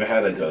Christian Dior even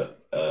had like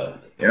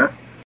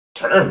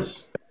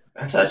terms.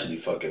 That's actually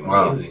fucking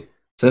amazing.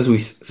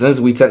 Since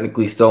we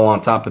technically still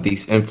on top of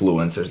these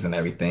influencers and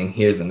everything,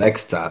 here's the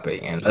next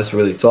topic, and let's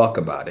really talk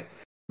about it.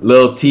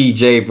 Lil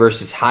TJ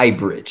versus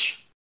Highbridge.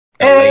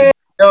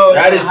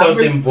 That is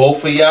something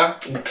both of y'all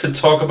could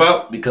talk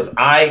about because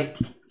I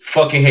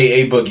fucking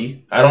hate A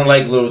Boogie. I don't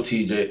like Lil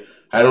TJ.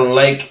 I don't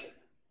like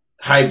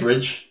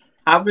Highbridge.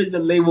 Highbridge the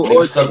label.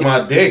 Nigga suck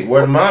my dick.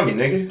 Word mommy,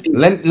 nigga.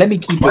 Let me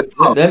keep it.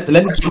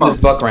 Let me keep this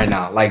buck right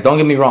now. Like, don't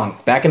get me wrong.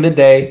 Back in the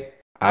day,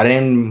 I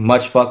didn't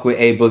much fuck with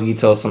A Boogie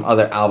till some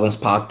other albums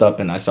popped up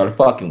and I started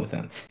fucking with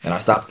him. And I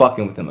stopped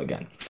fucking with him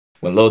again.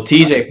 When Lil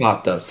TJ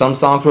popped up, some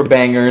songs were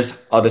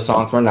bangers, other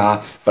songs were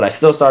not. But I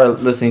still started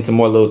listening to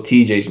more Lil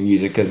TJ's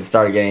music because it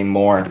started getting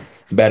more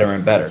better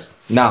and better.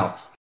 Now,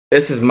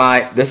 This is my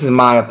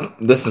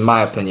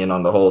opinion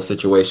on the whole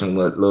situation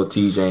with Lil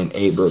TJ and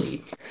A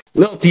Boogie.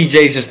 Lil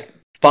TJ's just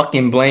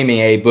fucking blaming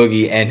A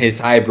Boogie and his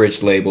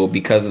Highbridge label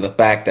because of the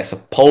fact that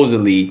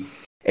supposedly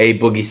A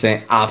Boogie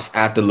sent ops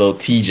after Lil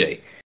TJ.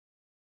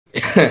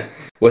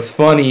 What's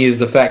funny is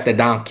the fact that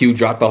Don Q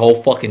dropped the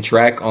whole fucking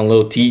track on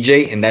Lil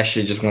TJ, and that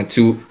shit just went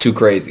too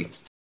crazy.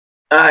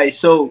 Alright,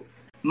 so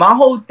my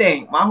whole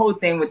thing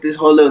with this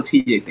whole Lil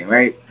TJ thing,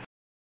 right?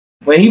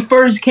 When he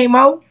first came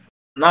out,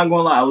 I'm not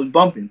gonna lie, I was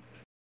bumping.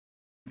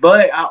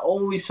 But I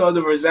always saw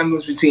the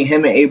resemblance between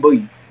him and A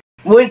Boogie.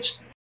 Which,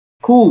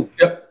 cool.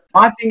 Yep.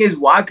 My thing is,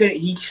 why couldn't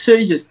he should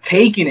have just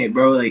taken it,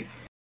 bro? Like,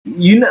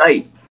 you know,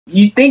 like,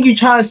 you think you're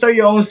trying to start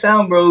your own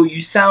sound, bro.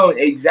 You sound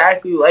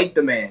exactly like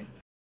the man.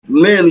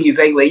 Literally, it's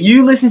like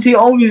you listen to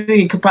your own music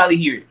and could probably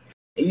hear it.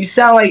 And you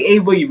sound like A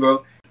Boogie,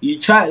 bro. You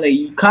try, like,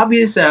 you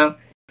copy his sound,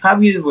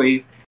 copy his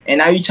wave, and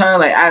now you trying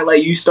to, like, act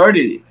like you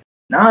started it.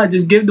 Nah,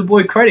 just give the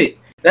boy credit.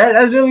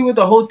 That's really what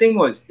the whole thing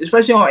was.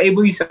 Especially on A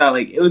Boogie's side.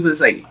 Like, it was just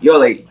like, yo,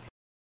 like,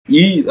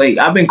 you, like,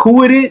 I've been cool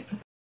with it.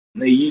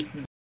 Like, you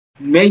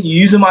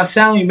using my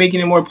sound, you making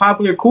it more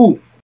popular, cool.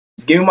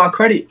 Just give him my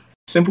credit.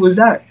 Simple as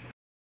that.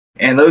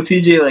 And Lil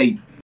TJ, like,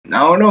 I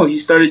don't know, he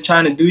started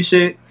trying to do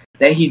shit.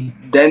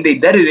 Then they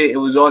deaded it. It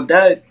was all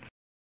dead.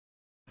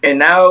 And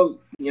now,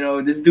 you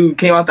know, this dude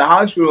came out the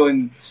hospital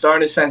and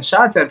started to send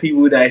shots at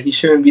people that he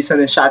shouldn't be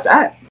sending shots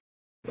at.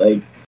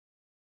 Like,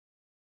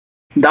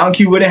 Don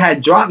Q wouldn't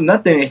have dropped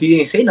nothing if he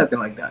didn't say nothing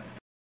like that.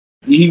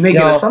 He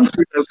making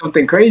assumptions or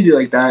something crazy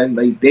like that. And,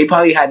 like, they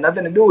probably had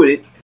nothing to do with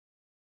it.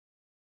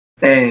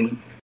 And,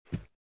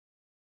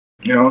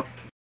 you know,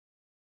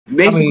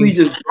 basically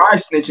just dry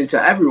snitching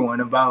to everyone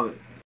about,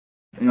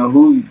 you know,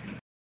 who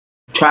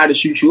tried to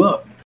shoot you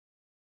up.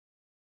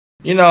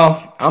 You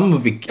know, I'm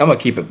gonna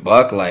keep it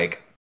buck.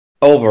 Like,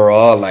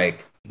 overall,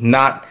 like,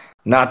 not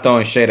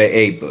throwing shade at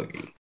A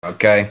Boogie.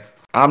 Okay,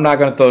 I'm not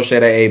gonna throw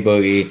shade at A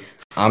Boogie.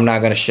 I'm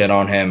not gonna shit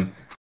on him.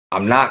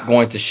 I'm not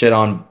going to shit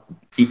on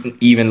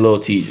even Lil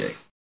TJ.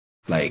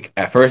 Like,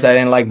 at first, I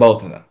didn't like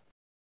both of them.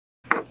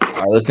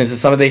 I listened to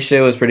some of their shit,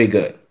 it was pretty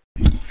good.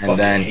 And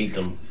then hate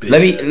them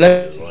let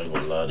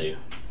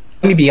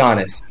me be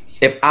honest.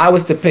 If I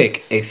was to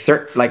pick a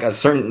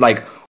certain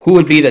who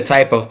would be the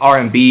type of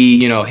R&B,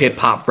 you know, hip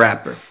hop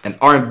rapper, an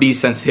R&B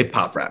sense hip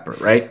hop rapper,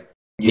 right?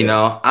 Yeah. You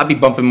know, I'd be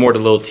bumping more to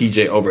Lil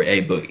TJ over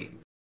A Boogie.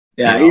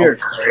 Yeah, you know? You're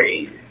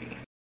crazy.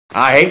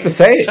 I hate to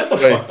say it. Shut the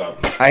fuck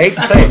up. I hate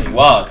to say it.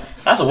 Wow,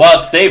 that's a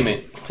wild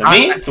statement. To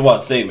me, it's a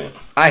wild statement.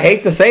 I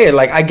hate to say it.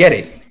 Like, I get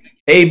it.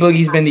 A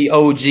Boogie's been the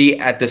OG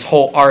at this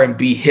whole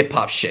R&B hip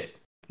hop shit.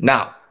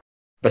 Now,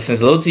 but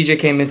since Lil TJ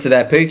came into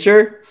that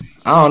picture,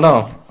 I don't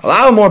know. A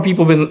lot more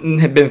people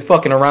have been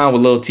fucking around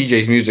with Lil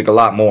TJ's music a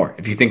lot more,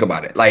 if you think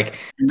about it. Like,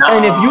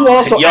 and if you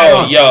also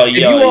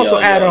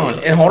add on,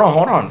 and hold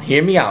on,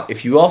 hear me out.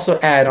 If you also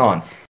add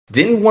on,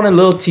 didn't one of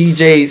Lil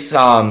TJ's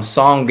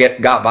song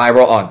got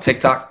viral on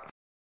TikTok?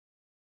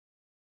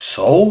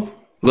 So?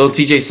 Lil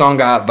TJ's song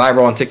got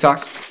viral on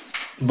TikTok?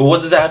 But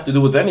what does that have to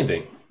do with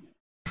anything?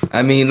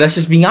 I mean, let's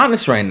just be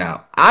honest right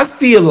now. I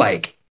feel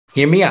like,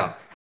 hear me out.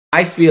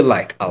 I feel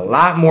like a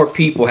lot more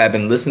people have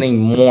been listening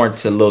more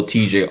to Lil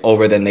TJ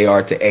over than they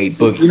are to A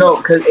Boogie. You know,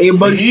 because A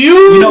Boogie.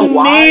 You know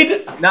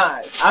why? I'm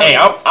not.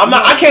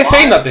 I can't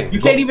say nothing. You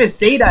can't even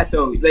say that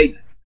though. Like,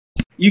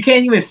 you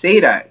can't even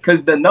say that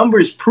because the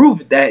numbers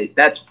prove that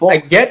that's false. I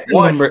get the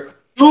number.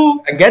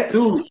 Lil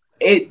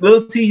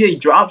TJ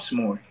drops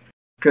more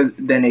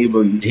than A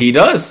Boogie. He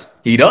does.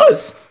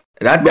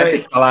 That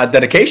takes a lot of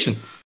dedication.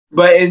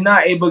 But it's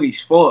not A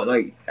Boogie's fault.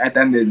 Like, at the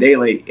end of the day,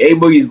 like, A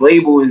Boogie's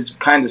label is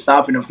kind of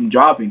stopping him from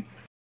dropping.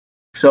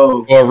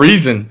 So, for a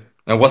reason.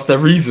 And what's the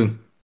reason?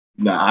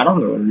 Nah, I don't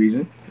know the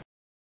reason.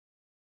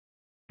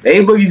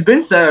 A Boogie's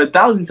been said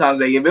 1,000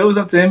 times. Like, if it was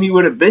up to him, he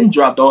would have been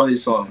dropped all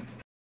his songs.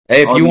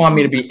 Hey, if you want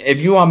me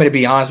to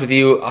be honest with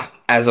you,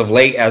 as of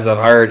late, as I've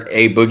heard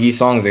A Boogie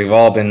songs, they've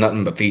all been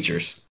nothing but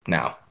features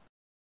now.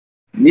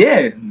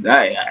 Yeah,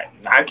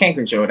 I can't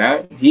control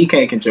that. He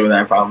can't control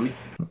that probably.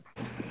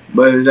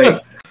 But it's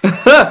like.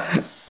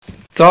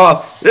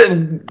 So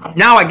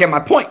now I get my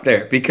point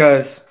there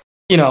because,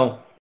 you know,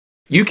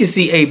 you can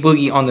see A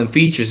Boogie on them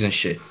features and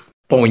shit,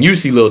 but when you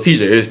see Lil TJ,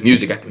 there's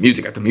music after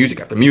music after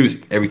music after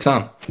music every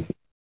time.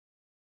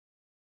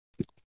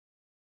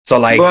 So,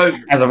 like,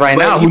 as of right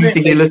now, who do you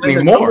think they're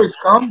listening more?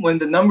 When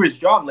the numbers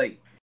drop, like,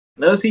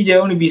 Lil TJ he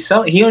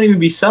don't even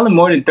be selling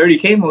more than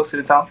 30K most of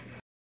the time.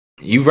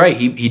 You right,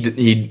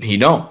 he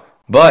don't.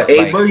 But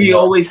A Boogie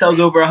always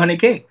sells over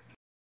 100K.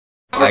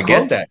 I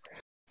get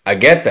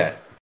that.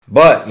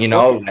 But, you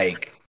know,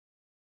 like,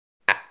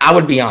 I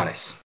would be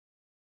honest.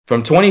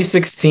 From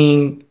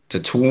 2016 to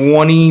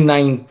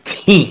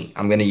 2019,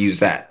 I'm going to use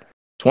that.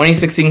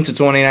 2016 to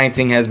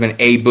 2019 has been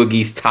A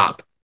Boogie's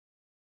top.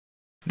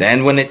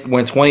 Then when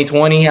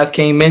 2020 has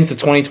came into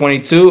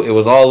 2022, it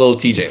was all Lil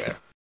TJ there.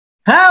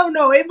 Hell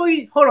no, A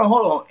Boogie, hold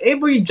on. A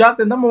Boogie dropped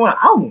the #1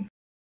 album.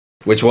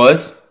 Which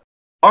was?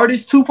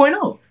 Artist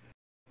 2.0.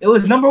 It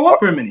was #1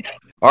 for a minute.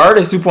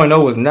 Artist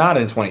 2.0 was not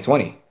in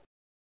 2020.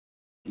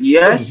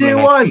 Yes, it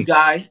was,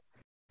 guy.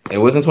 It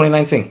was in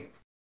 2019.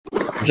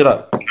 Search it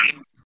up.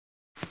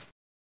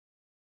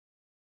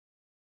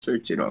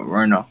 Search it up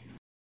right now.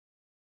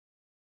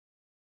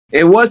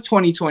 It was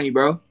 2020,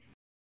 bro.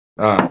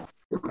 Yeah.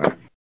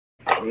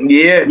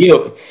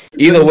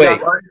 Either way,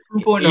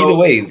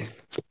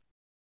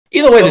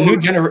 the new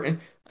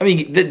generation. I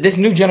mean, this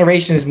new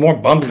generation is more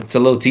bumping to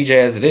Lil TJ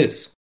as it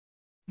is.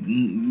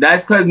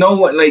 That's because no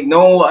one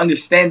will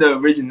understand the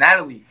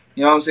originality.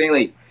 You know what I'm saying?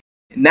 Like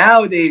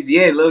nowadays,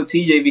 Lil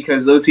TJ,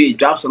 because Lil TJ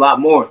drops a lot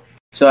more,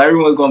 so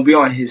everyone's gonna be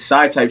on his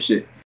side type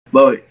shit.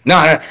 But no,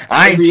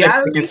 I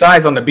ain't picking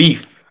sides on the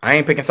beef. I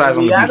ain't picking sides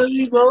on the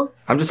beef, bro.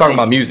 I'm just talking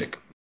about music.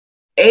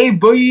 A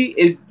Boogie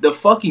is the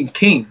fucking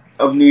king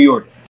of New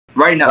York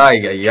right now.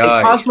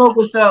 If Pop Smoke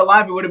was still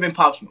alive, it would have been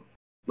Pop Smoke.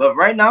 But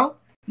right now,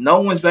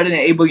 no one's better than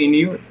A Boogie in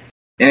New York,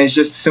 and it's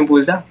just as simple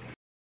as that.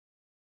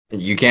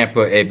 You can't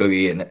put A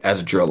Boogie in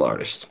as a drill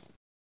artist.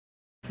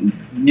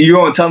 You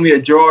gonna tell me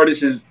a drill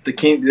artist is the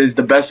king, is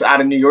the best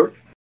out of New York?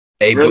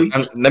 Really?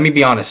 Let me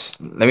be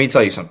honest. Let me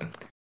tell you something.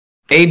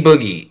 A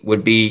Boogie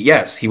would be,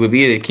 yes, he would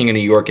be the king of New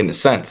York in the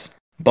sense,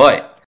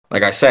 but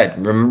like I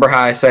said, remember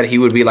how I said he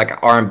would be like an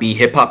R&B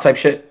hip hop type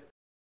shit?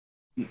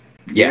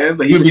 Yeah,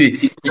 but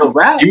he's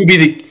rap.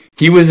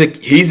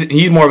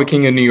 He's more of a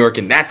king of New York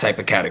in that type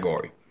of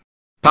category.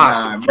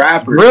 Possibly.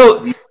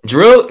 Rapper.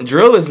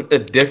 Drill is a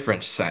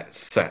different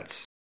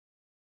sense.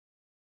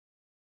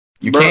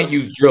 You can't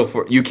use drill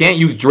for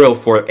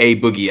A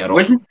Boogie at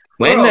all.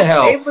 When the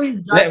hell?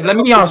 Let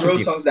me be honest with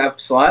you. Songs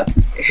that slap,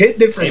 hit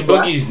different. A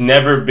Boogie's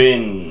never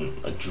been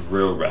a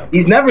drill rapper.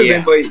 He's never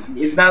been, but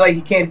it's not like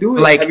he can't do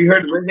it. Like, have you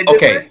heard?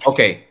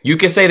 Okay. You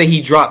can say that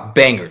he dropped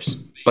bangers,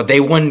 but they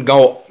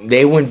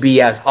wouldn't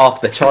be as off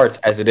the charts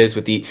as it is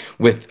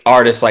with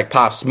artists like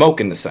Pop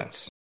Smoke in the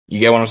sense. You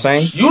get what I'm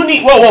saying? You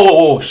need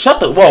whoa. Shut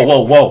the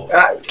whoa.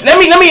 Let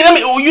me. You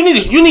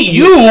need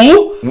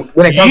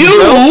when it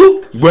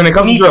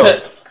comes to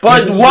drill.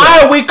 But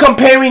why are we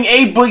comparing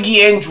A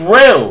Boogie and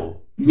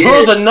drill?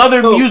 Drill's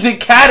another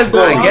music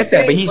category. I get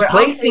that, but he's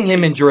placing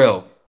him in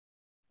drill.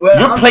 Well,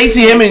 you're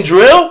placing him in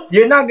drill?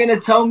 You're not gonna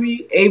tell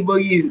me A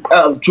Boogie's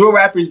drill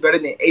rapper is better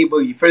than A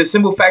Boogie for the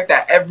simple fact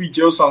that every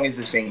drill song is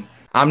the same.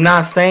 I'm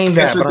not saying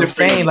that, but I'm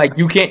saying like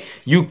you can't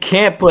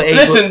put A.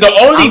 Listen, the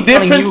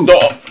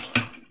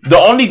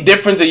only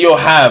difference that you'll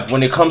have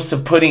when it comes to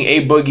putting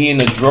A Boogie in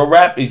a drill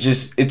rap is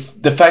just it's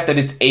the fact that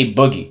it's A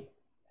Boogie.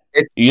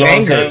 You know what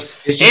I'm saying?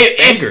 It's just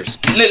bangers.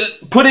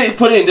 Put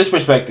it in this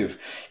perspective.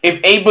 If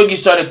A Boogie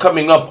started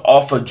coming up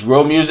off of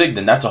drill music,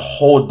 then that's a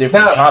whole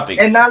different topic.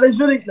 And now let's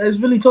really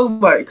talk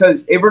about it,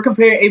 because if we're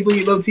comparing A Boogie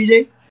and Lil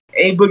TJ,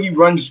 A Boogie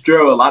runs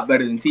drill a lot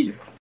better than TJ.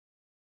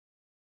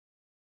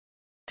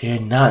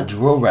 They're not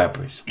drill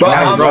rappers. But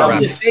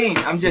I'm just saying.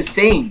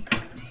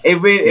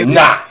 If you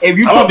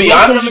I'm gonna be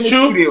honest with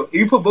you. If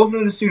you put both of them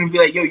in the studio and be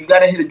like, yo, you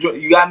gotta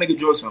make a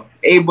drill song.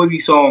 A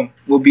Boogie song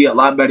will be a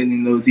lot better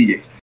than Lil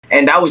TJ.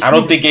 And that was. I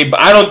don't think A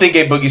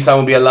Boogie song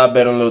will be a lot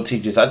better than Lil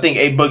TJ's. I think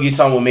A Boogie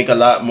song will make a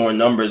lot more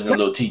numbers than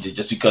Lil TJ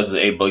just because of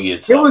A Boogie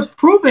itself. It was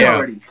proven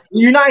already.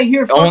 You're not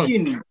here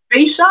fucking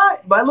Face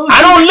Shot by Lil TJ.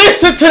 I don't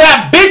listen to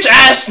that bitch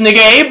ass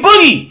nigga A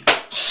Boogie.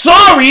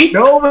 Sorry,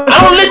 I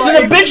don't listen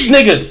to bitch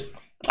niggas.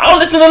 I don't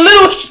listen to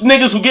little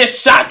niggas who get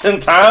shot 10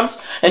 times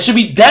and should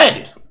be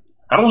dead.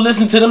 I don't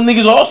listen to them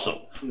niggas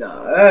also.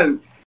 Nah.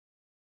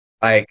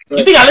 You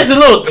think I listen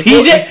to Lil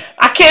TJ?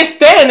 I can't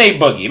stand A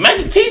Boogie.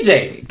 Imagine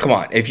TJ. Come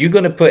on, if you're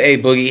gonna put A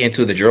Boogie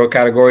into the drill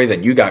category,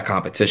 then you got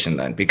competition.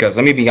 Then, because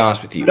let me be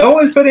honest with you, no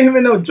one's putting him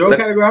in no drill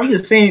category. I'm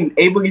just saying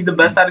A Boogie's the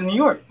best out of New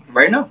York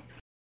right now.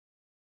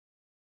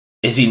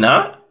 Is he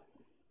not?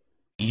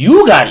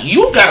 You got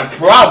a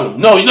problem.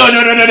 No.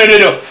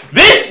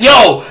 This,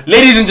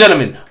 ladies and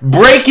gentlemen,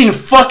 breaking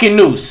fucking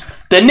news.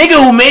 The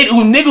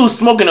nigga who's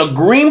smoking a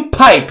green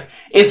pipe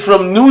is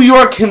from New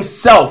York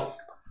himself.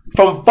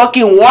 From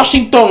fucking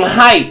Washington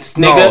Heights,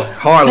 nigga. No,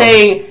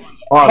 Harlem.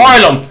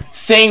 Harlem.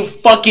 Saying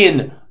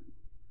fucking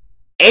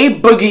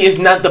A Boogie is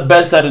not the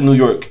best out of New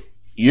York.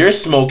 You're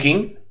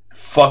smoking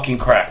fucking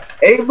crack.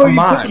 A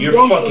Boogie,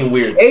 you're fucking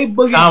weird. A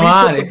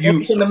Boogie, if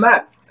you in the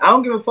map. I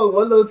don't give a fuck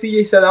what Lil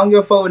TJ said. I don't give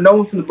a fuck what no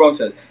one from the Bronx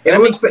says. If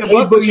we spent A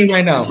Boogie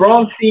right now, the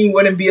Bronx scene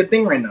wouldn't be a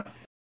thing right now.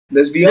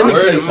 Let's be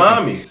honest.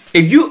 Let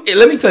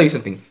me tell you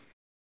something.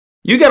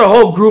 You got a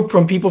whole group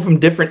from people from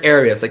different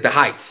areas, like the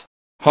Heights,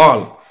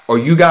 Harlem. Or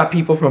you got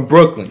people from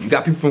Brooklyn. You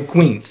got people from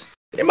Queens.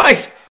 They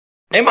might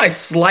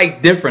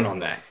slight different on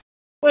that.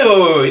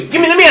 Wait.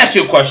 Let me ask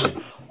you a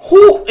question.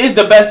 Who is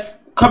the best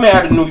coming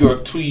out of New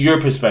York to your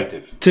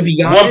perspective? To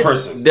be honest, one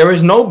person. There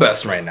is no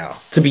best right now.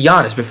 To be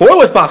honest, before it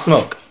was Pop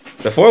Smoke.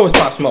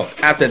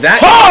 After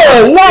that,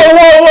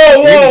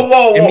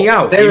 whoa! Get me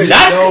out. There is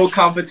no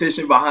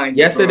competition behind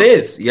you. Yes, it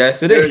is.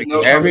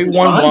 No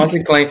everyone wants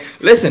to claim.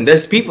 Listen,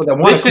 there's people that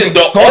want to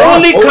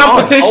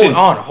claim.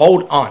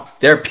 Hold on.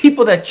 There are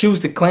people that choose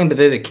to claim that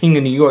they're the king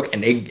of New York,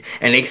 and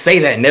they say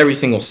that in every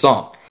single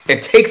song.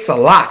 It takes a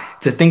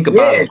lot to think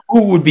about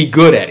who would be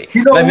good at it.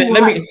 Let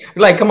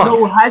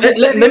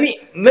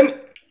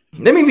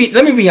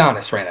me be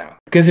honest right now.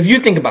 Because if you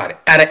think about it,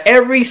 out of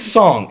every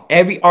song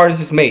every artist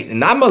has made,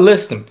 and I'm gonna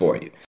list them for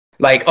you.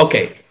 Like,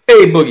 okay, A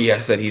Boogie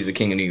has said he's the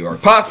king of New York.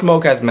 Pop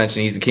Smoke has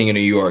mentioned he's the king of New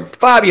York.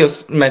 Fabio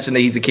mentioned that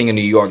he's the king of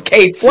New York.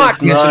 K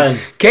Flock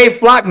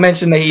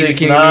mentioned that he's the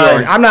king of New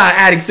York. I'm not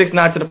adding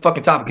 6ix9ine to the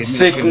fucking topic.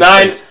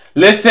 6ix9ine.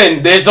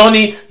 Listen, there's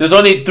only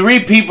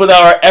 3 people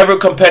that are ever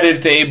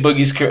competitive to A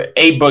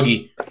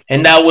Boogie,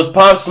 and that was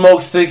Pop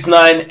Smoke,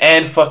 6ix9ine,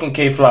 and fucking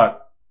K Flock.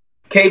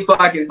 K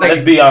Flock is like.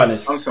 Let's be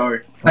honest. I'm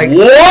sorry. Like,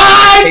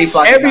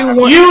 what?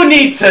 Everyone, you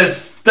need to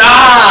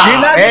stop.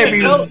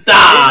 You're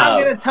not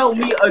gonna tell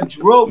me a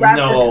drill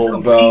rapper is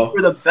compete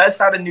for the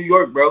best out of New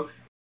York, bro.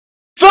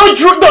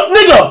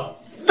 Nigga,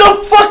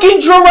 the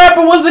fucking drill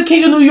rapper was the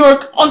king of New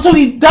York until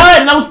he died,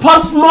 and that was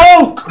Pop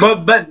Smoke.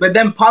 But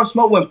then Pop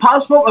Smoke, when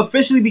Pop Smoke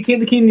officially became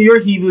the king of New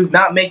York, he was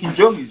not making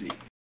drill music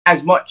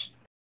as much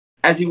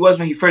as he was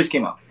when he first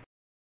came out.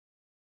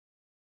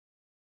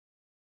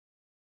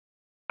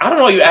 I don't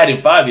know why you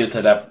added Fabio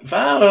to that.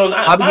 Fabio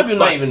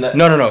not even that.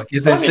 No.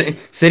 It's in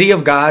City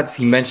of Gods.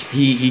 He mentioned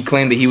he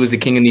claimed that he was the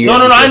king of New York.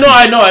 No.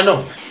 I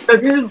know. So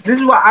this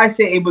is why I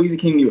say A Boogie's the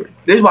king of New York.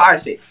 This is why I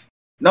say.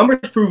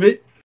 Numbers prove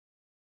it.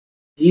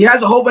 He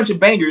has a whole bunch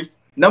of bangers.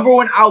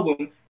 #1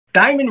 album,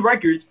 Diamond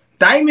Records,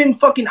 Diamond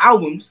fucking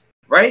albums,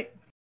 right?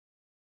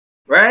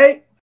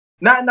 Right?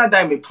 Not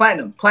Diamond,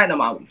 Platinum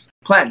albums,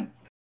 Platinum.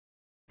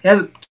 He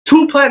has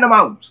 2 Platinum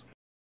albums,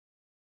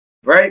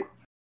 right?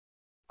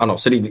 I know,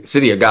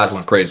 City of Gods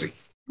went crazy.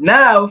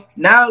 Now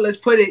let's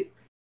put it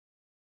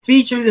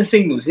features and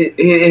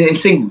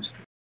singles.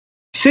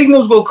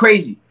 Singles go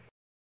crazy.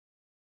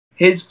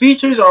 His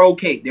features are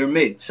okay. They're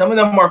mid. Some of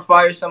them are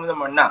fire. Some of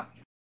them are not.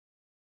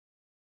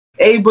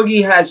 A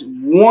Boogie has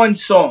one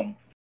song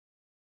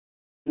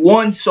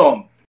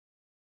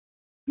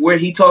where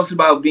he talks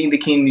about being the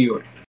king of New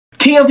York.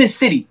 King of his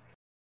city.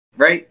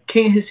 Right?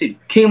 King of his city.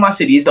 King of my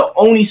city is the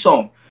only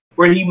song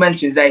where he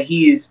mentions that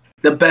he is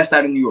the best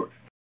out of New York.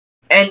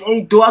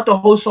 And throughout the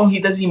whole song, he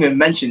doesn't even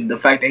mention the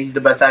fact that he's the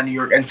best out of New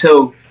York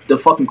until the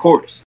fucking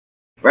chorus,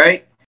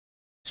 right?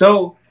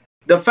 So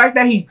the fact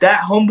that he's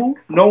that humble,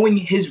 knowing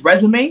his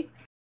resume,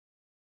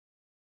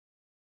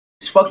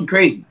 is fucking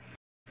crazy.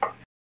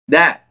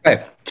 That.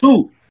 Hey,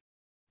 2.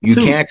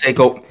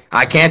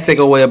 I can't take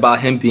away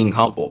about him being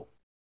humble,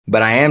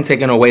 but I am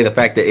taking away the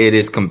fact that it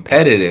is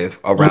competitive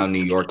around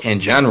New York in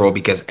general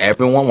because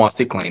everyone wants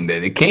to claim they're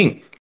the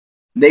king.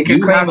 They can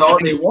claim all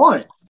they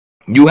want.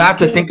 You have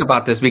to think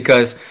about this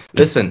because,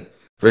 listen,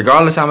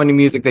 regardless how many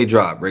music they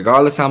drop,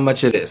 regardless how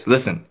much it is,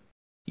 listen,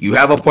 you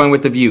have a point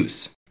with the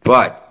views,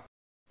 but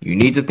you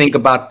need to think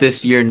about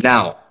this year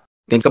now.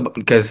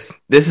 Because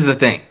this is the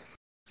thing.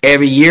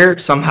 Every year,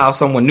 somehow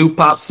someone new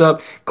pops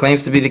up,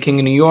 claims to be the king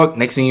of New York.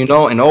 Next thing you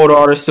know, an old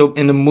artist still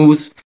in the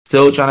moose,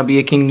 still trying to be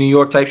a king of New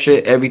York type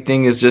shit.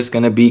 Everything is just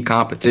going to be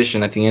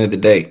competition at the end of the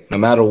day, no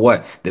matter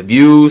what. The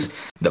views,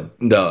 the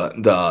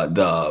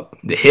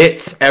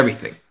hits,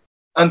 everything.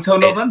 Until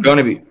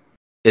November.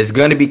 It's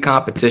gonna be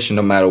competition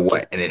no matter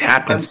what. And it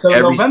happens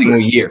every single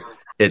year.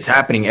 It's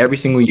happening every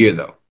single year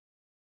though.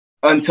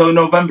 Until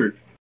November.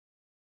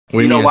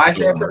 You know why I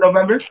say until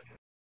November?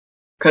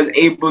 Because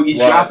A Boogie's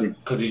dropping.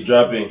 Because he's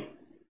dropping.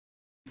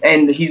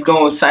 And he's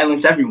gonna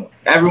silence everyone.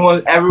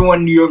 Everyone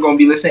in New York gonna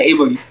be listening to A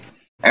Boogie.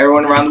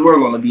 Everyone around the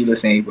world gonna be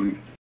listening to A Boogie.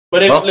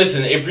 But if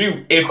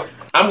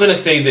I'm gonna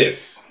say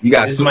this.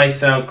 This might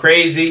sound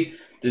crazy,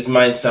 this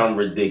might sound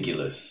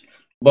ridiculous.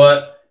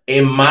 But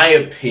in my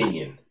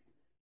opinion,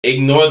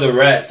 ignore the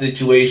rat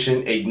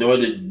situation, ignore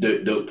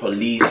the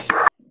police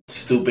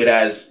stupid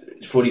ass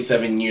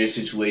 47 year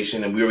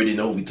situation, and we already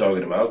know who we're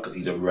talking about because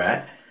he's a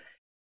rat.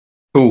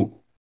 Who?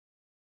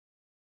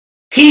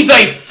 He's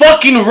a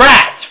fucking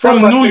rat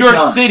from New York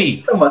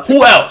City.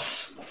 Who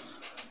else?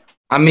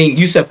 I mean,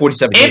 you said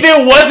 47 years. If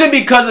it wasn't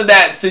because of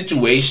that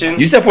situation,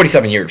 you said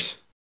 47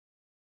 years.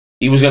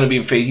 He was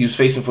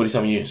facing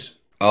 47 years.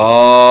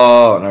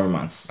 Oh, never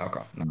mind.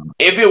 Okay.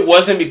 If it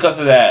wasn't because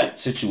of that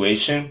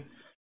situation,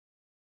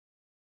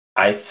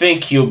 I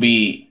think he'll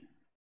be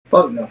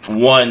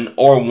 1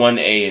 or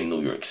 1A in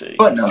New York City.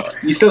 But no,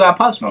 you still got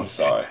Pop Smoke. I'm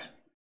sorry.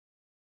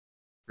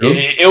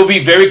 It'll be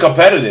very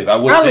competitive. I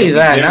would not say.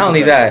 Not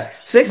only that.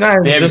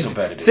 6ix9ine very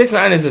competitive.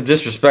 6ix9ine is a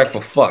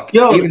disrespectful fuck.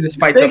 Yo, even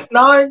despite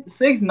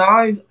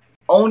 6ix9ine's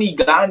only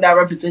gotten that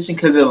reputation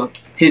because of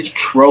his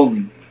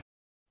trolling.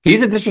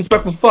 He's a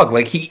disrespectful fuck.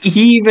 Like he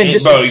even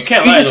just bro, you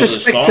can't lie to the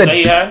songs that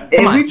he had.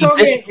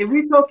 If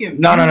we talking,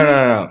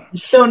 no.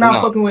 He's still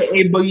not fucking with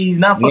A Boogie. He's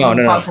not fucking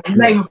with Pop. He's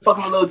not even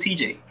fucking with Lil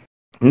TJ.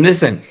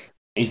 Listen,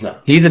 he's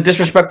not. He's a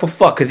disrespectful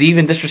fuck because he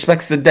even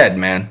disrespects the dead,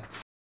 man.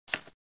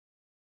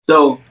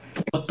 So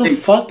what the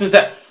fuck does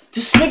that?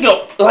 This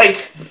nigga,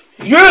 like,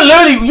 you're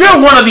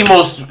one of the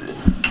most.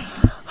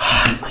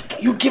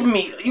 You give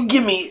me. You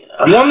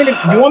want me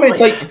to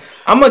tell you?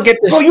 I'm gonna get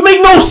this. Bro, you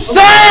make no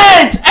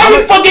sense.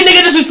 Every fucking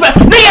nigga disrespect.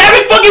 Nigga,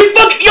 every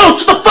fucking yo,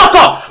 shut the fuck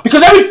up.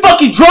 Because every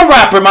fucking drum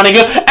rapper, my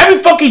nigga, every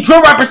fucking fucking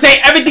drill rapper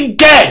saying everything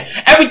dead.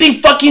 Everything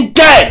fucking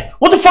dead.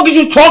 What the fuck is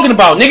you talking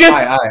about,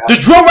 nigga? The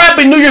drill rap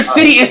in New York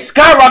City is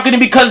skyrocketing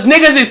because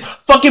niggas is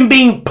fucking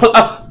being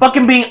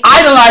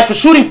idolized for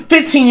shooting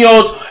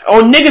 15-year-olds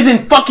or niggas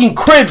in fucking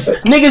cribs,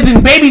 niggas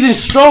in babies in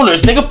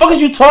strollers. Nigga, fuck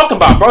is you talking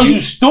about, bro?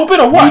 You stupid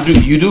or what?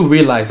 You do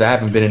realize I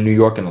haven't been in New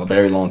York in a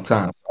very long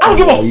time. I don't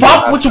give a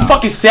fuck what you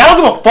fucking say. I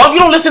don't give a fuck. You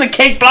don't listen to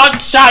K Flock,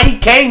 Shahi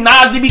K,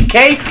 Nas,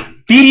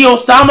 DBK, Didi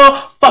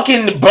Osama,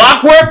 fucking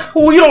Blockwork.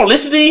 Who, you don't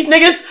listen to these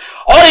niggas?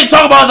 All they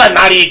talk about is like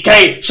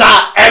 98K,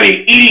 shot,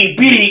 Ebby, Edie,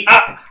 Beatty.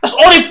 That's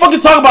all they fucking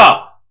talk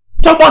about.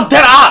 Talk about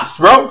dead ops,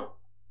 bro.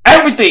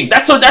 Everything.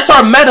 That's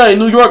our meta in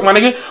New York, my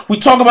nigga. We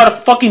talk about a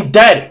fucking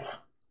dead.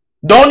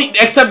 The only,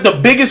 except the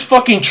biggest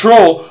fucking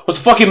troll was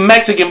fucking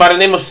Mexican by the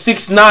name of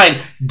 6ix9ine,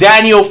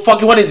 Daniel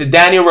fucking, what is it,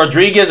 Daniel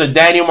Rodriguez or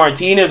Daniel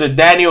Martinez or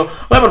Daniel,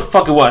 whatever the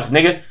fuck it was,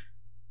 nigga.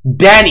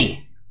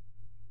 Danny.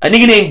 A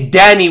nigga named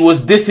Danny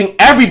was dissing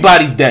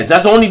everybody's deads.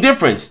 That's the only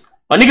difference.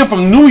 A nigga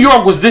from New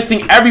York was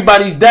dissing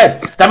everybody's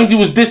dead. That means he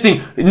was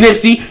dissing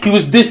Nipsey, he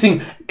was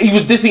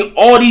dissing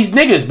all these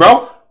niggas,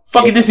 bro.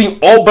 Fucking dissing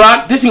all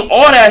block, dissing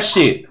all that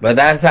shit. But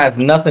that has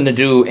nothing to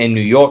do in New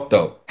York,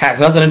 though.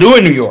 Has nothing to do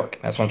in New York.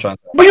 That's what I'm trying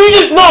to say. But you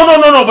just,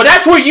 no. But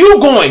that's where you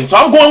going. So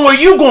I'm going where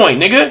you going,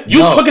 nigga.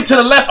 You took it to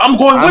the left. I'm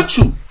going with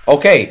you.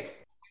 Okay.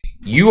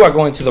 You are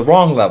going to the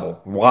wrong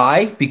level.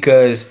 Why?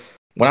 Because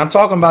when I'm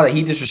talking about it,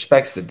 he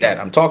disrespects the dead.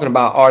 I'm talking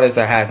about artists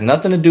that has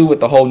nothing to do with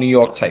the whole New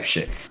York type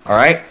shit. All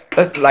right?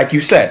 Like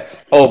you said,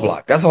 O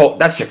Block. That's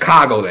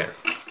Chicago there.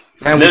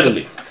 And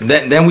literally.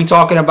 Then we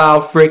talking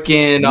about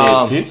freaking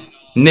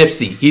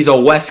Nipsey. He's a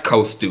West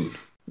Coast dude.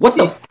 What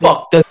the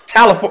fuck does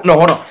California... No,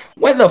 hold on.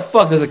 When the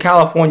fuck does a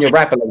California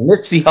rapper like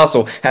Nipsey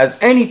Hussle has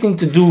anything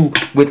to do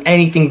with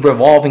anything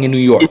revolving in New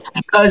York? It's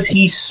because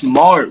he's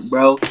smart,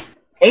 bro.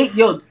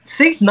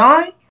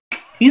 6ix9ine,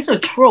 he's a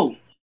troll.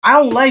 I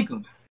don't like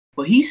him,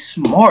 but he's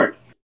smart.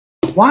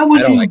 Why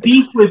would you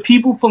beef with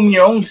people from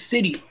your own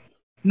city,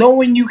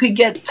 knowing you could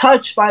get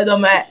touched by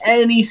them at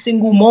any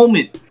single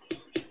moment?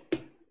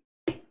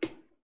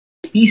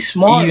 He's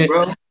smart,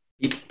 bro.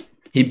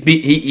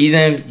 He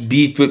then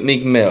beefed with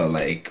Meek Mill.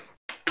 Like,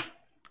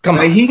 come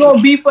on. He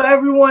gonna beef for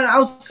everyone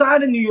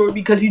outside of New York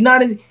because he's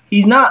not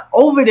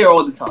over there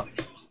all the time.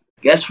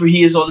 Guess where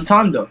he is all the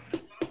time though?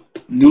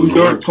 New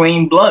York,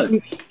 plain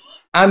blood.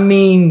 I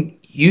mean,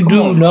 you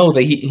do know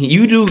that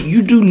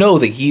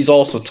he's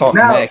also talking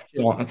back.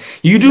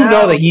 You do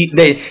know that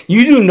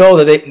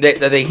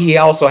he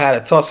also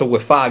had a tussle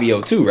with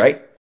Fabio too,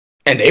 right?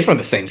 And they from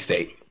the same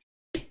state.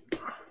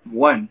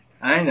 One.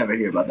 I ain't never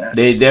hear about that.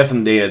 They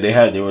definitely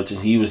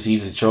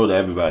he's a troll to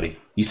everybody.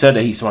 He said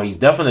that he's smart. He's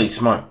definitely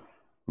smart,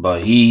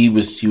 but he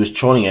was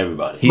trolling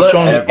everybody. He's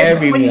trolling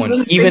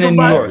everyone, even in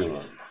New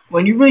York.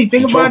 When you really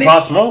think about it,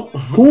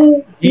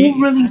 who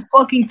really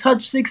fucking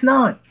touched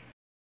 6ix9ine?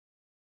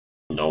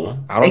 No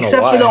one. I don't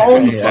except know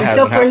why.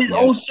 Except for his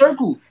own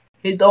circle,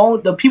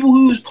 the people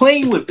who he was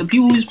playing with, the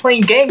people who he was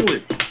playing game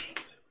with.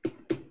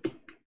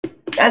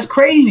 That's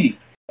crazy.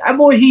 That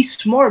boy, he's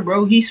smart,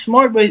 bro. He's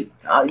smart, but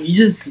you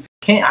just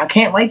can't. I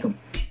can't like him.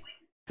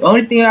 The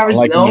only thing I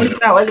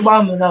like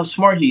about him is how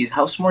smart he is,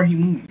 how smart he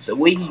moves, the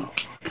way he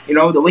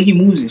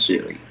moves and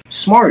shit. Like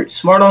smart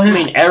on him.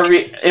 I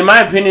mean, in my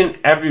opinion,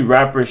 every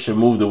rapper should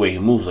move the way he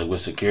moves, like with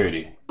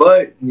security.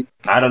 But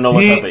I don't know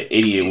what type of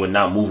idiot would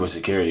not move with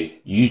security.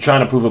 You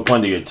trying to prove a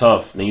point that you're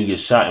tough, then you get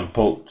shot and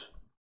poked.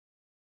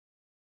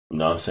 You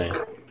know what I'm saying?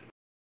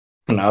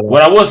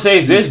 What I will say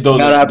is this though: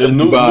 the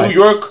New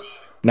York.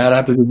 Not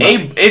after the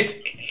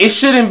it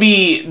shouldn't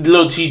be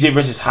Lil TJ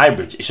versus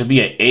Hybrid. It should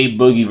be an A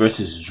Boogie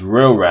versus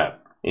drill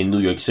rap in New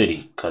York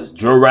City because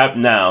drill rap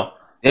now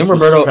is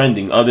what's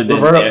trending other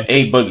than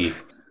A Boogie.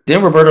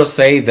 Didn't Roberto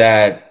say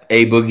that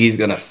A Boogie is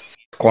gonna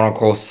quote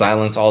unquote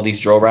silence all these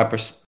drill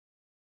rappers?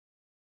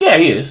 Yeah,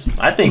 he is.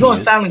 I think he's gonna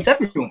silence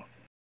everyone.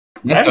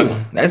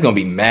 That's gonna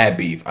be mad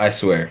beef. I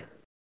swear.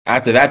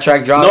 After that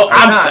track drops, no,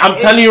 I'm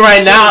telling you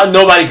right now,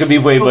 nobody could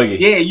beef with A Boogie.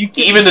 Yeah, you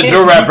can't. Even the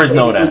drill rappers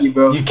know that. Boogie,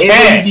 bro. You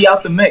can't. He be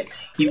out the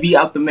mix.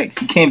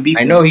 He can't beat.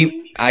 I know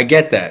I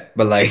get that,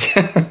 but like,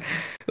 But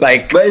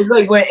it's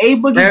like when A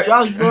Boogie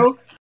drops, bro.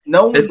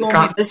 No one's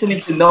gonna be listening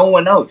to no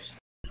one else.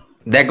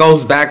 That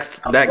goes back.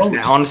 That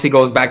honestly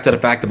goes back to the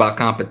fact about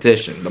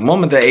competition. The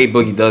moment that A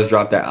Boogie does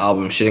drop that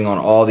album, shitting on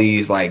all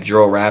these like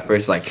drill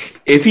rappers,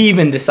 like if he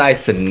even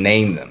decides to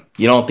name them,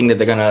 you don't think that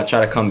they're gonna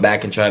try to come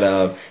back and try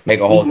to make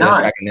a whole diss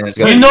track and then it's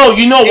gonna. You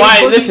know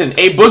why? Listen,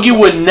 A Boogie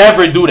would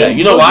never do that.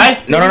 You know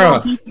why? No.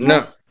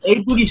 A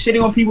Boogie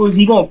shitting on people,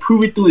 he gonna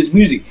prove it through his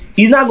music.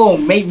 He's not gonna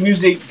make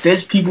music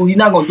diss people. He's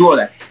not gonna do all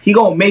that. He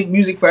gonna make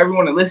music for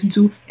everyone to listen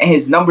to, and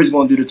his numbers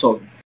gonna do the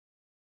talking.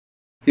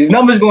 His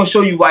numbers gonna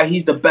show you why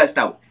he's the best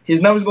out.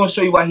 His numbers gonna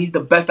show you why he's the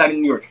best out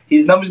in New York.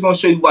 His numbers gonna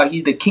show you why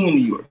he's the king of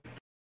New York.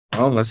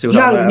 Oh, let's see what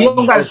he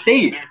don't gotta say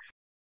it.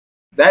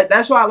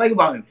 That's what I like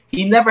about him.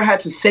 He never had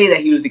to say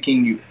that he was the king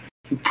of New York.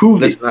 He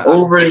proved it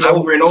over and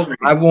over and over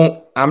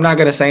again. I'm not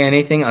gonna say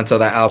anything until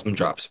that album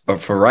drops. But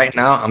for right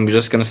now, I'm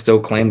just gonna still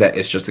claim that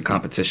it's just a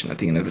competition at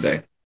the end of the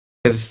day.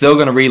 It's still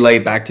gonna relay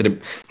back to the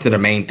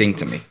main thing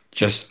to me.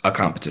 just a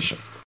competition.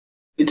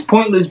 It's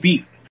pointless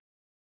beef.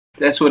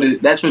 That's what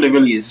it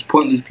really is. It's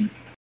pointless beef.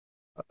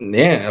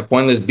 Yeah, a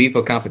pointless beef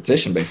of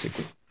competition,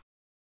 basically.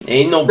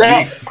 Ain't no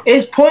beef.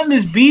 It's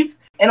pointless beef,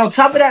 and on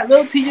top of that,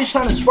 Lil TJ's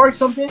trying to spark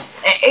something,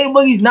 and A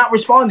Boogie's not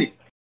responding.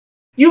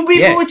 You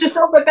beefing with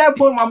yourself at that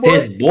point, my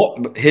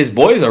boy. His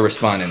boys are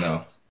responding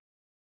though.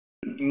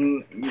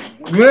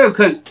 Yeah,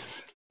 because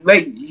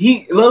like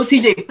Lil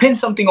TJ pinned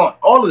something on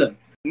all of them,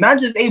 not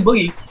just A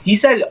Boogie. He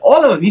said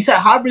all of them. He said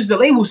Hybrid's the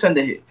label send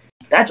a hit.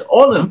 That's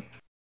all of them.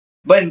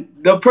 But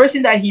the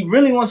person that he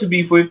really wants to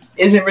beef with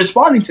isn't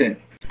responding to him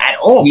at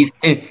all. He's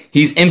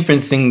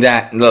inferencing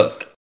that.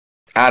 Look,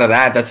 out of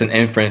that, that's an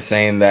inference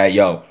saying that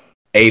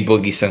A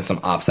Boogie sent some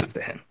ops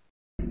after him.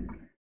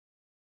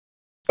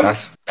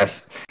 That's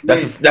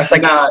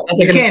like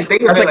you can't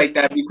think of it like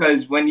that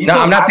because when you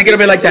I'm not thinking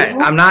of it like that.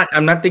 I'm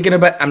not thinking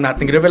of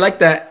it like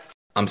that.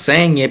 I'm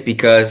saying it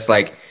because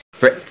like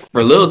for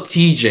Lil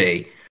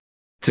TJ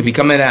to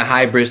become in that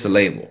Hybrid's the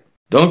label.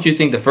 Don't you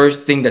think the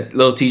first thing that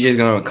Lil TJ is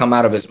going to come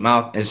out of his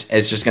mouth is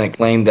just going to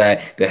claim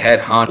that the head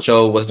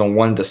honcho was the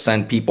one to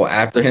send people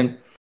after him?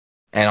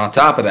 And on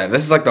top of that,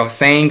 this is like the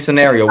same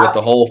scenario with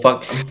the whole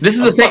fuck. This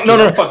is the same. No.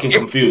 I'm fucking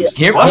confused.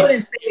 Hear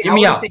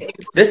me out.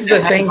 This is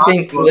the same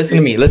thing. Listen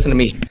to me. Listen to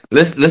me.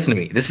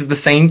 This is the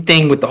same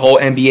thing with the whole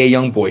NBA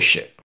YoungBoy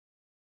shit.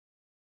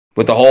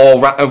 With the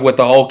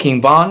whole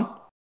King Von.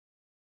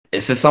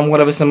 This is somewhat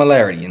of a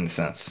similarity in the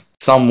sense.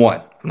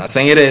 Somewhat. I'm not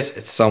saying it is.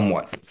 It's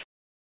somewhat.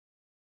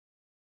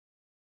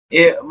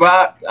 Yeah,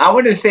 but I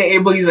wouldn't say A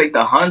Boogie's like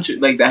the hunch,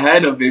 like the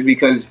head of it,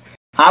 because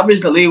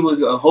Hybrid's the label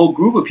is a whole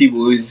group of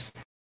people. Is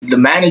the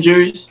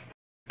managers,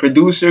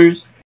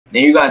 producers,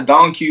 then you got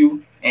Don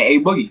Q and A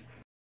Boogie.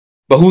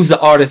 But who's the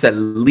artist that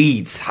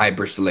leads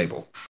Hybrid's the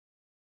label?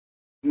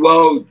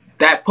 Well,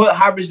 that put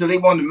Hybrid's the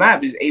label on the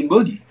map is A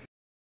Boogie.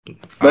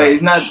 But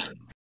it's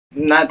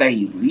not that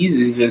he leads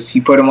it, it's just he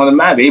put him on the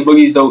map. A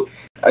Boogie's though.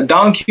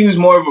 Don Q is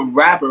more of a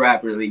rapper.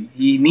 Like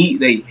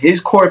his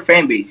core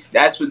fan base.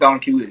 That's what Don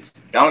Q is.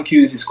 Don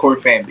Q is his core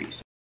fan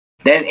base.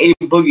 Then A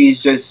Boogie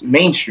is just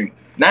mainstream.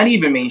 Not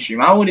even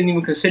mainstream. I wouldn't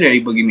even consider A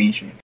Boogie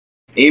mainstream.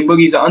 A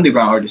Boogie's an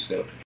underground artist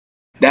though.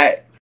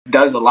 That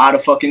does a lot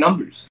of fucking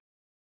numbers.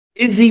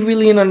 Is he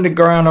really an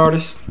underground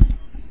artist?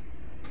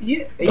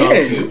 Yeah.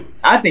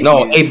 I think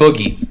no. A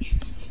Boogie.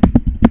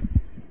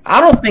 I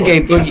don't think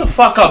A Boogie. Shut the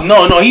fuck up!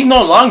 No, he's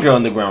no longer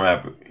underground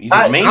rapper. He's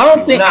mainstream.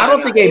 I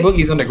don't think A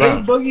Boogie's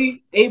underground.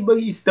 A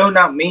Boogie's still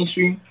not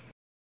mainstream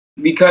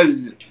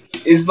because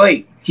it's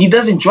like he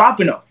doesn't drop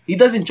enough. He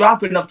doesn't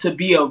drop enough to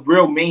be a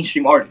real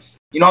mainstream artist.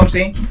 You know what I'm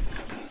saying?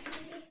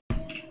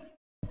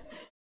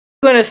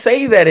 Gonna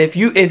say that if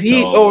you're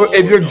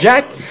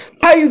Jack,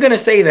 how are you gonna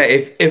say that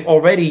if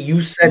already you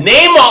said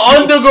name an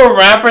underground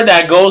rapper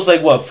that goes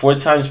like what 4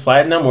 times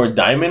platinum or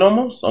diamond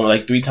almost or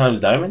like 3 times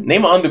diamond?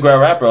 Name an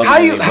underground rapper. How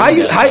are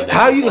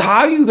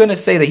you gonna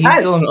say that he's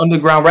still an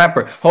underground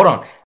rapper? Hold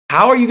on.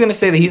 How are you gonna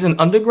say that he's an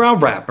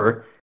underground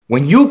rapper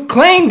when you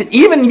claimed,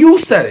 even you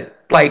said it,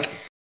 like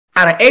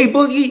out of A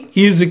Boogie,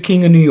 he's the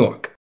king of New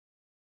York?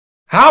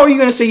 How are you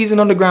gonna say he's an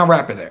underground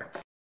rapper there?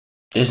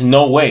 There's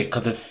no way,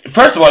 because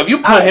first of all, if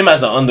you put him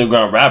as an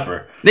underground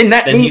rapper, then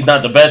he's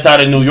not the best out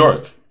of New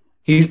York.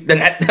 He's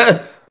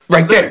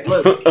right there.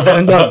 Look,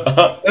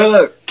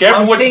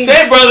 careful what you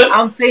say, brother.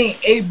 I'm saying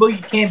A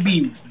Boogie can't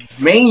be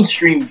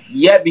mainstream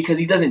yet because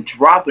he doesn't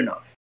drop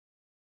enough.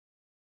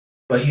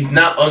 But he's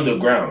not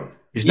underground.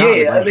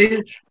 I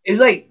mean,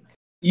 it's like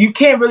you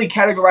can't really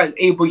categorize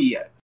A Boogie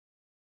yet.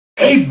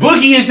 A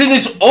Boogie is in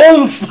its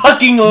own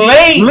fucking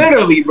lane.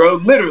 Literally, bro.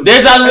 Literally.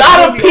 There's a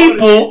lot of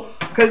people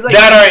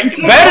that are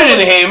better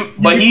than him,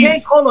 but you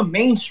can't call him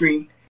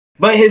mainstream.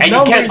 But his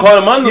numbers, you can't call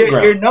him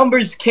underground. Your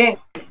numbers can't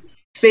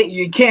say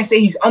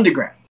he's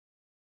underground.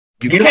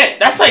 You can't.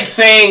 That's like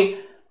saying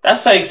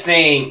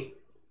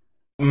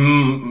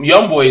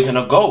YoungBoy isn't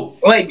a GOAT.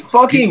 Like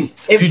fucking.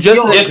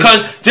 Just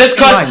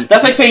cause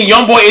that's like saying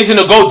YoungBoy isn't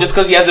a GOAT just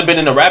because he hasn't been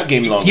in the rap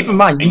game long. Keep in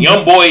mind,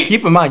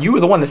 you were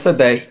the one that said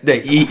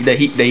that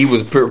he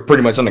was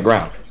pretty much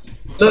underground.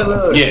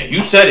 So. Yeah,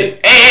 you said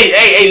it.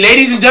 Hey,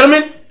 ladies and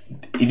gentlemen.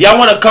 If y'all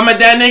want to come at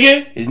that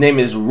nigga, his name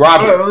is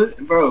Robert.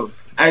 Bro.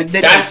 I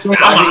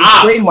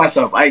explained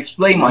myself.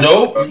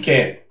 Nope, you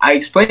can't. I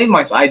explained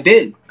myself. I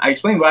did. I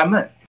explained what I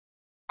meant.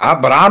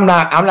 But I'm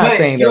not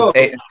saying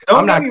that.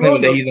 I'm not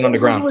claiming that he's an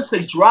underground. If he was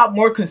to drop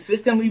more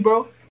consistently,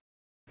 bro,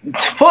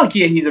 fuck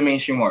yeah, he's a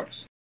mainstream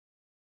artist.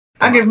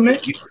 I give him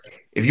it.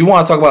 If you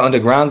want to talk about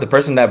underground, the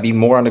person that be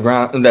more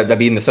underground, that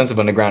be in the sense of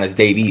underground, is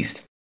Dave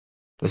East.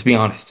 Let's be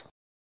honest.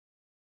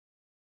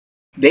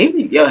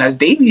 Has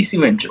Dave East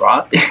even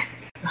dropped?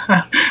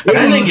 I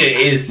think it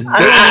is.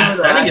 I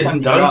think it's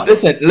done.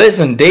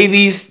 Listen. Dave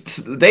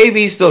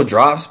East still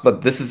drops,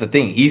 but this is the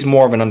thing. He's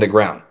more of an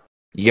underground.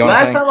 You know what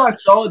I'm saying? Last time I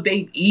saw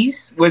Dave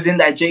East was in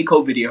that J.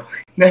 Cole video.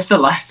 That's the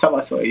last time I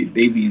saw Dave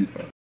East,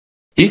 bro.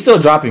 He's still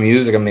dropping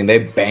music. I mean, they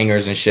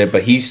bangers and shit,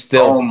 but he's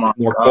still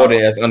more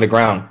quoted as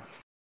underground.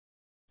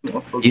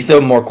 He's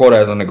still more quoted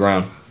as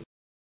underground.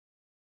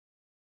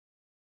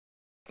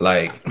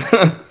 Like,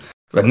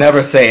 But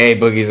never say A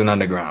Boogie's an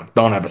underground.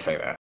 Don't ever say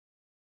that.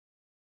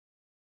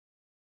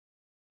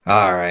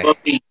 All right.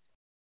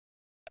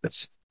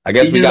 I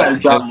guess we got to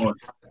drop more.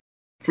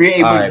 Free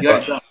A Boogie, you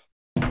gotta drop.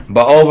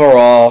 But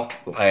overall,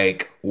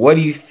 like, what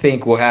do you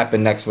think will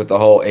happen next with the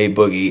whole A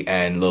Boogie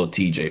and Lil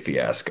TJ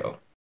fiasco?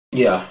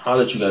 Yeah, I'll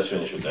let you guys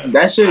finish with that.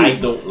 That shit, I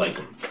don't like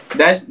him.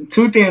 That's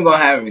two things gonna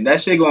happen.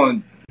 That shit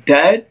going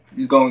dead.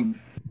 He's gonna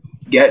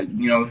get,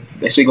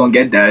 that shit gonna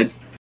get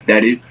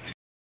deaded.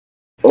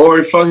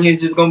 Or fucking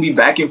it's just gonna be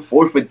back and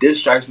forth with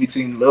diss tracks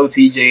between Lil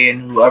TJ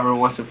and whoever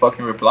wants to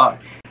fucking reply.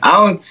 I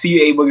don't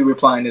see A Boogie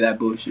replying to that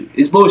bullshit.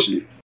 It's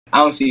bullshit. I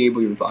don't see A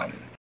Boogie replying to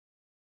it.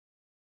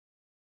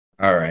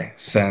 All right,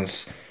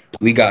 since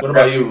we got. What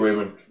about you,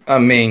 Raymond? I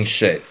mean,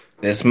 shit.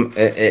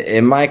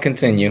 It might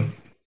continue,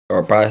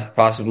 or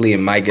possibly it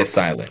might get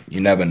silent. You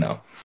never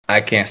know.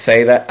 I can't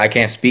say that. I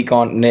can't speak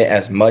on it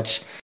as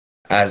much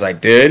as I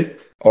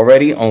did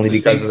already, only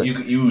because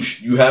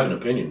you have an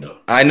opinion though.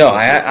 I know.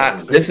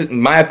 This is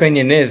my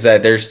opinion is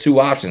that there's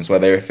two options: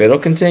 whether if it'll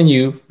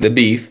continue the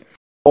beef,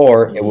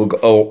 or it will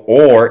go,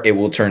 or it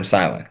will turn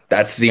silent.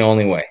 That's the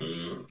only way.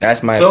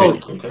 That's my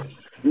opinion. Okay.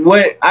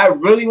 What I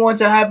really want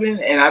to happen,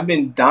 and I've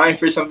been dying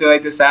for something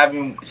like this to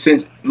happen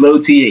since Lil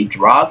TJ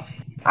dropped.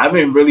 I've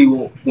been really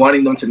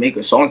wanting them to make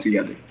a song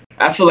together.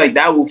 I feel like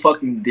that will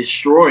fucking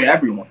destroy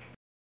everyone.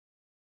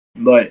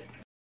 But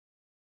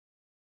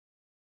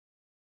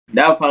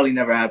that'll probably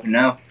never happen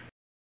now.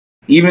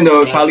 Even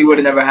though it probably would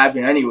have never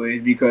happened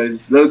anyways,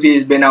 because Lil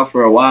TJ's been out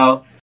for a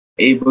while,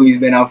 A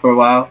Boogie's been out for a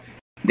while.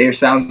 Their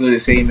sounds are the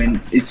same,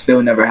 and it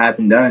still never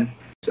happened done.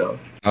 So.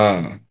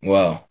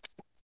 Well,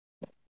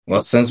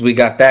 since we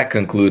got that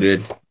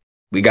concluded,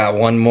 we got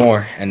one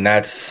more, and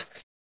that's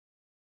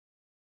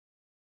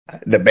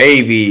the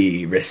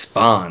baby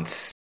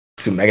response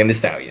to Megan Thee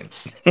Stallion.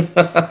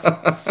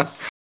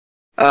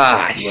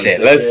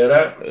 Shit.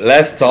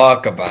 Let's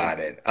talk about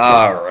it.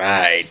 All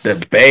right, the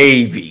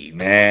baby,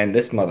 man.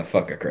 This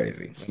motherfucker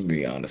crazy. Let me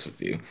be honest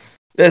with you.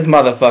 This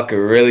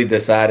motherfucker really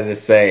decided to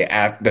say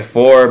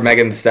before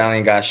Megan Thee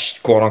Stallion got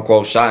quote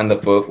unquote shot in the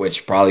foot,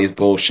 which probably is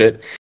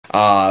bullshit.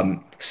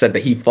 Said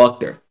that he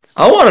fucked her.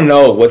 I want to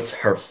know what's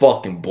her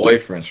fucking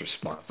boyfriend's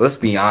response. Let's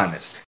be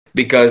honest.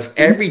 Because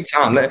every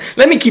time...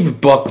 Let me keep it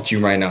buck with you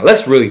right now.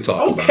 Let's really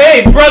talk about it.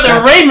 Okay,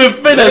 brother Raymond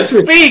finna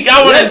speak.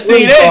 I want to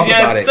see this.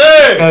 Yes,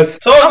 sir.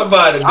 Talk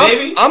about it,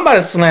 baby. I'm about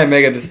to slam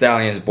Megan Thee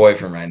Stallion's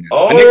boyfriend right now.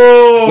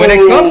 Oh. When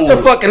it comes to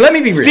fucking... Let me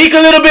be real. Speak a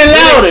little bit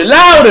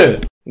louder.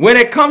 When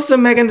it comes to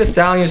Megan Thee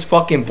Stallion's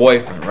fucking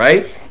boyfriend,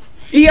 right?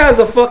 He has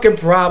a fucking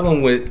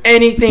problem with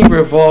anything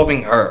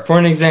revolving her. For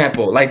an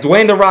example, like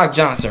Dwayne The Rock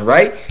Johnson,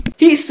 right?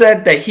 He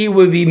said that he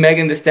would be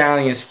Megan Thee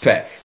Stallion's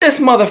pet. This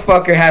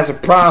motherfucker has a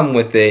problem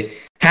with it,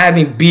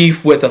 having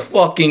beef with a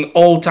fucking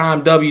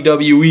old-time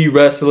WWE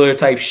wrestler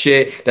type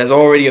shit that's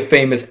already a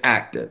famous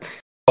actor.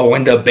 But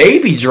when the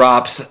baby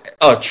drops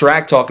a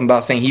track talking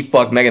about saying he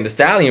fucked Megan Thee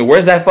Stallion,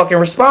 where's that fucking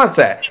response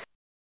at?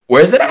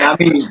 Where's it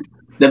at? I mean,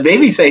 the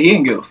baby said he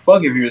didn't give a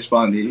fuck if he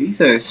responded. He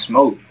said it's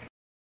smoke.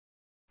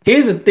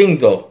 Here's the thing,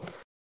 though.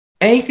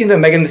 Anything that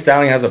Megan Thee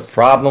Stallion has a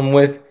problem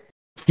with,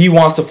 he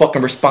wants to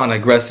fucking respond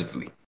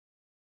aggressively.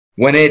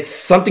 When it's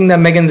something that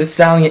Megan Thee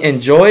Stallion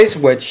enjoys,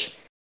 which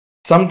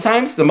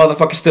sometimes the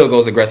motherfucker still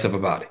goes aggressive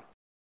about it.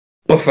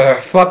 But for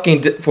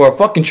a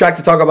fucking track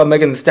to talk about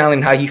Megan Thee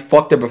Stallion, how he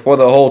fucked her before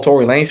the whole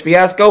Tory Lanez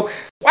fiasco,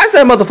 why is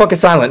that motherfucker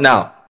silent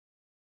now?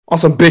 On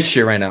some bitch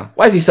shit right now.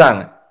 Why is he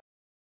silent?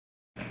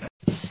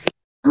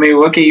 I mean,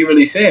 what can you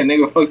really say? A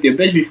nigga fucked your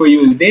bitch before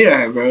you was dating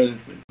her, bro.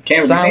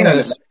 Can't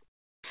really say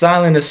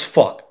silent as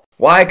fuck.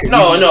 Why? But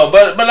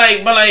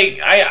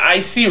I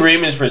see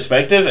Raymond's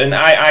perspective, and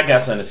I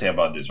got something to say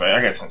about this, right?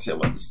 I got something to say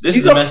about this. This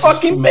He's is a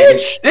fucking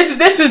bitch.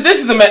 This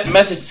is the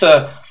message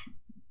to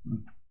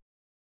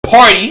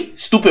Party,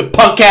 stupid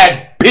punk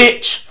ass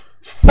bitch.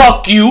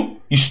 Fuck you,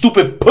 you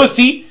stupid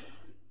pussy.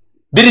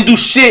 Didn't do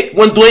shit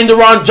when Dwayne The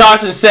Rock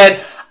Johnson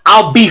said,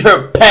 I'll be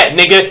her pet,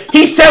 nigga.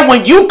 He said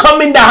when you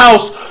come in the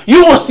house,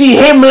 you will see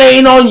him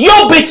laying on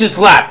your bitch's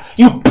lap.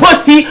 You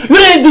pussy. You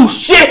didn't do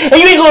shit, and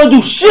you ain't gonna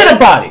do shit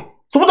about it.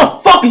 So what the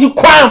fuck is you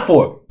crying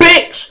for?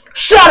 Bitch,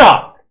 shut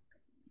up.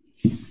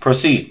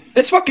 Proceed.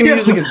 This fucking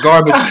music is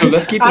garbage, too.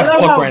 Let's keep it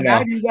fuck right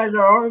now. You guys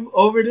are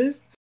over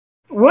this?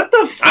 What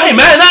the fuck? I ain't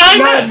mad. I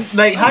ain't mad.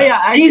 Like, how y'all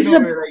acting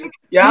over it? Like,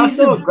 y'all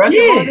so aggressive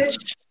on it?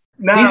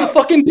 Nah. He's a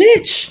fucking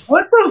bitch.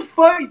 What the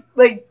fuck?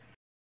 Like,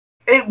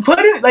 put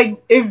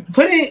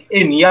it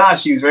in y'all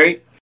shoes,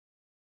 right?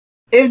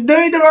 If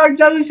Dwayne The Rock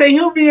Johnson say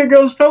he'll be your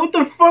girl's pet, what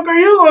the fuck are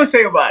you gonna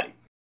say about it?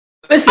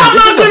 Listen,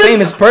 this is a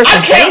famous person.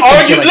 I can't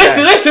argue.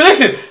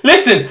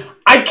 Listen.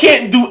 I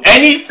can't do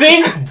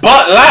anything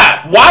but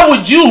laugh. Why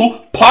would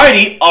you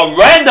party a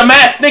random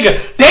ass nigga?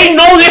 They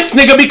know this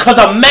nigga because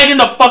of Megan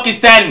the fucking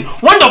Stallion.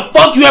 When the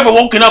fuck you ever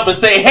woken up and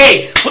say,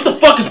 hey, what the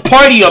fuck is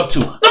Party up to?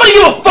 Nobody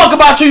give a fuck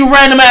about you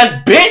random ass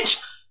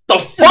bitch. The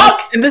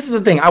fuck? And this is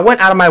the thing. I went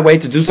out of my way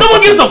to do something. No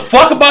one gives a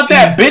fuck about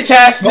that bitch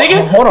ass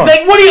nigga. Hold on.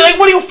 Like, what do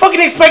you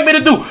fucking expect me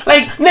to do?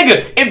 Like,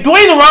 nigga, if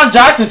Dwayne The Rock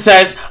Johnson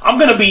says, I'm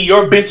gonna be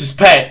your bitch's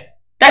pet,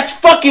 That's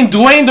fucking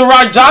Dwayne The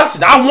Rock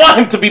Johnson. I want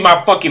him to be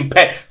my fucking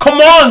pet. Come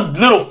on,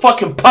 little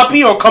fucking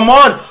puppy, or come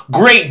on,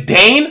 Great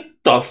Dane.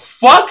 The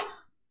fuck?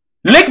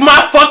 Lick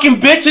my fucking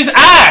bitch's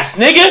ass,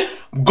 nigga.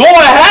 Go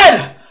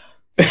ahead.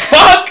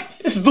 Fuck.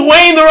 It's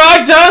Dwayne The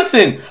Rock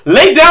Johnson.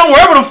 Lay down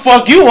wherever the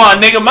fuck you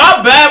want, nigga.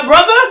 My bad,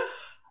 brother.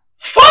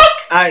 Fuck.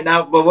 Alright,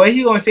 now, but what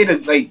he gonna say to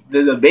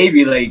the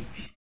baby, like,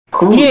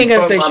 cool? He ain't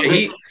gonna say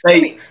shit.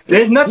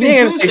 There's nothing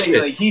to say.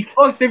 Shit. Like, he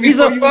fucked her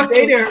before you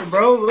dated her,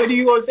 bro. What are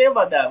you gonna say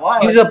about that? Why?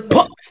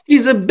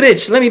 He's a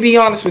bitch. Let me be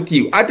honest with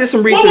you. I did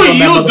some research. What would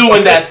you do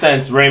in that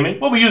sense, Raymond?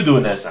 What would you do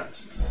in that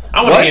sense?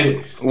 I want to hear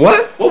this.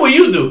 What? What would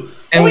you do?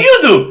 What would you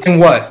do? And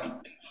what?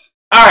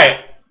 All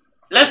right.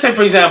 Let's say,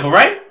 for example,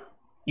 right?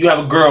 You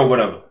have a girl,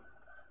 whatever.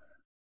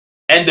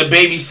 And the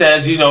baby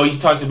says, you know, he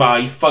talks about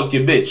how he fucked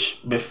your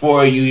bitch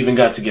before you even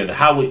got together.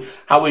 How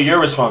would your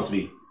response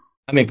be?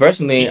 I mean,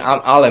 personally,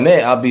 I'll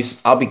admit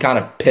I'll be kind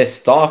of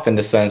pissed off in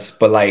the sense,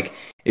 but like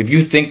if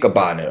you think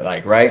about it,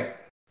 like right,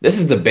 this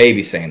is the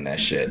baby saying that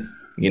shit.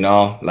 You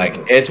know, like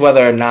it's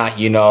whether or not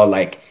you know,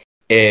 like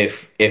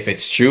if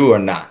it's true or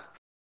not.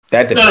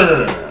 That depends.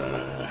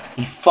 No.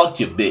 He fucked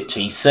your bitch.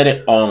 He said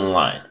it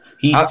online.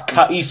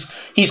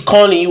 He's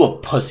calling you a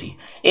pussy.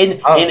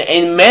 In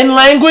men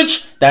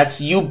language, that's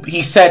you.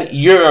 He said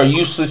you're a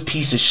useless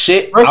piece of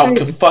shit. I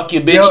could fuck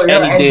your bitch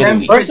any day of the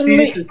week.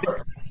 Personally,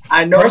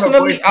 I know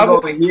I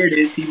will hear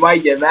this. He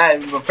might get mad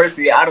at me, but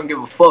personally, I don't give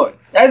a fuck.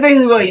 That's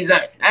basically what he's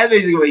at.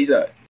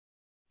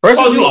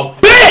 Personally, you a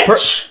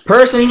bitch.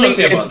 Personally, what you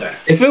say about that?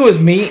 If it was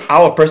me,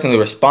 I would personally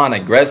respond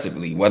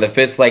aggressively. Whether if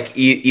it's like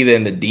either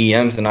in the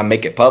DMs and I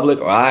make it public,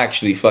 or I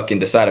actually fucking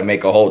decide to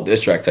make a whole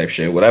diss track type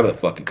shit, whatever the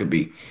fuck it could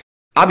be.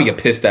 I'll be a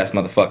pissed ass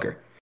motherfucker.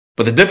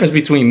 But the difference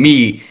between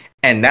me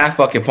and that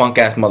fucking punk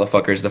ass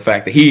motherfucker is the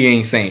fact that he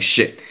ain't saying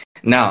shit.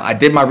 Now, I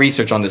did my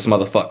research on this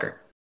motherfucker.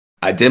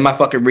 I did my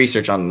fucking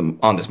research on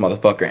this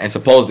motherfucker, and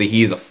supposedly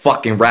he's a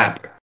fucking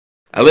rapper.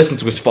 I listened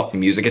to his fucking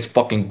music. It's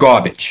fucking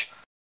garbage.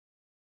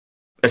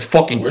 It's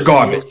fucking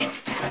garbage.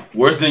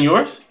 Worse than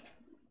yours?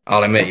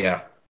 I'll admit,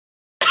 yeah.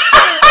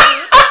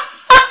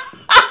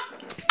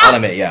 I'll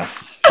admit, yeah.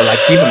 But like,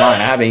 keep in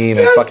mind, I haven't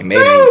even fucking made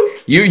any.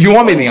 You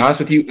want me to be honest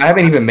with you? I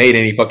haven't even made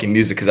any fucking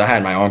music because I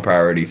had my own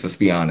priorities. Let's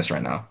be honest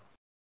right now.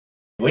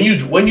 When you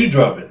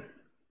dropping?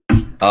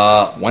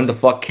 When the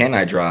fuck can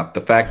I drop?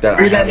 The fact that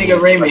that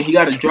nigga Raymond, he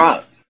got to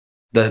drop.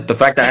 The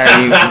fact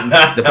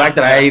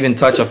that I even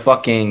touch a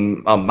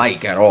fucking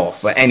mic at all.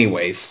 But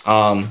anyways,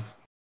 that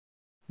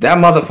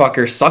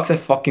motherfucker sucks at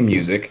fucking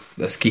music.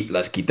 Let's keep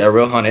that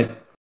real 100.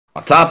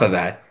 On top of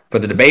that, for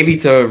the baby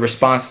to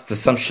respond to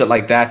some shit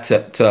like that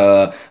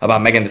to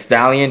about Megan Thee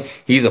Stallion,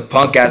 he's a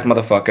punk ass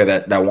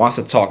motherfucker that wants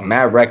to talk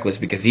mad reckless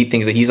because he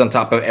thinks that he's on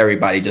top of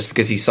everybody just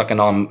because he's sucking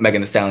on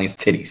Megan Thee Stallion's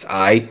titties.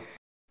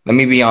 Let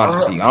me be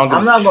honest with you.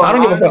 I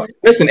don't give a fuck.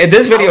 Listen, if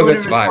this video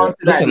gets viral,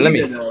 listen, let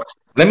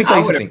me tell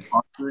you something.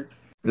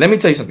 Let me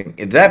tell you something.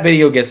 If that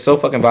video gets so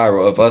fucking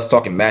viral of us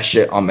talking mad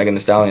shit on Megan Thee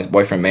Stallion's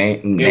boyfriend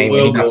name, and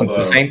he got something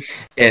to say,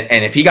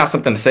 and if he got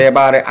something to say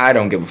about it, I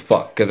don't give a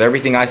fuck because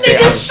everything I say.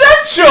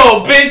 Shut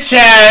your bitch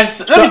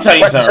ass. Let me tell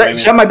you something.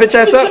 Shut my bitch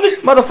ass up,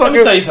 motherfucker. Let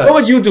me tell you something.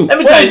 What would you do? Let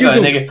me tell you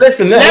something, nigga.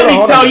 Listen, let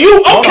me tell you.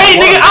 Okay,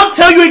 nigga, I'll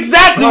tell you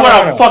exactly what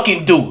I'll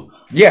fucking do.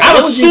 Yeah, I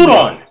have a suit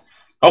on.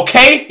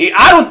 Okay,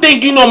 I don't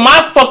think you know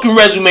my fucking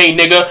resume,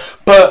 nigga.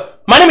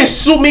 But my name is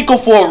Suit Miko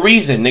for a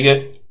reason,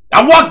 nigga.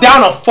 I walked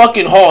down a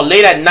fucking hall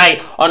late at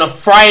night on a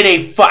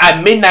Friday,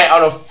 at midnight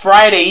on a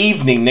Friday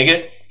evening,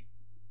 nigga.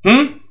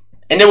 And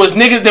there was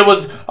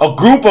a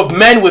group of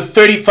men with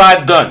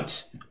 35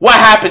 guns. What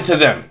happened to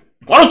them?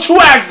 Why don't you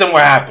ask them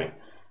what happened?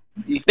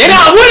 They're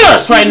not with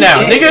us right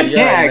now, nigga.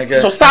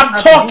 Nigga. So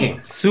stop talking.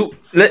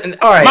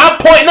 All right. My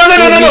point. No.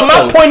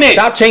 My point is.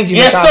 Stop changing.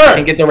 Yes, sir.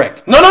 And get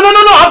direct. No.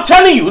 I'm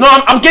telling you. No,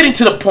 I'm getting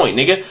to the point,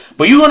 nigga.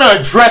 But you gonna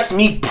address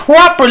me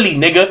properly,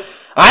 nigga.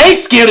 I ain't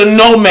scared of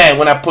no man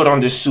when I put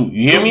on this suit.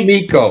 You hear me?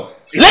 Miko.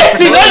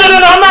 Listen, no,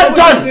 I'm not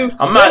done.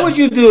 What would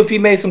you do if he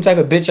made some type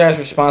of bitch ass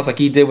response like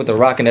he did with The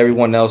Rock and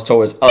everyone else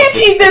towards us? If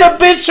he did a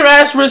bitch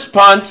ass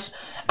response,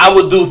 I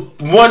would do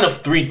one of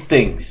three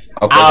things.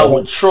 Okay, I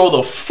would throw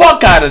the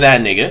fuck out of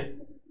that nigga.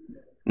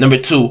 Number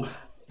two,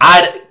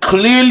 I'd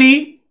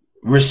clearly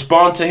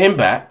respond to him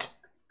back,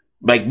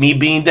 like me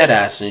being dead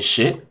ass and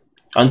shit,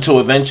 until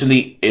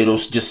eventually it'll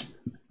just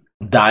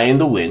die in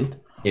the wind.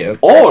 Yeah.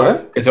 Or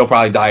because he'll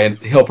probably die.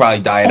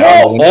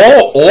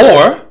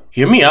 Or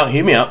hear me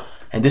out.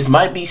 And this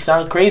might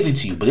sound crazy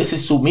to you, but this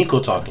is Suit Miko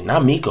talking,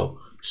 not Miko.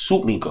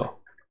 Suit Miko.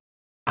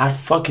 I'd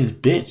fuck his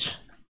bitch.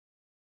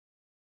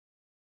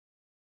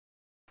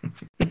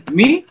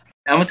 Me?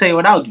 I'm gonna tell you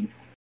what I'll do.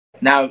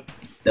 Now,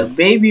 the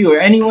baby or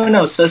anyone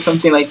else says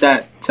something like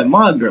that to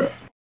my girl.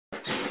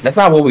 That's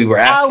not what we were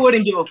asking. I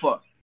wouldn't give a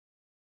fuck.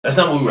 That's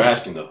not what we were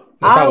asking, though.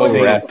 That's not what we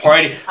were asking.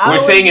 Party. We're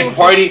saying if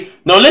party.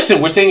 No, listen.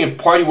 We're saying if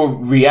party will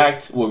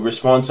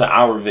respond to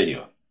our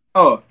video.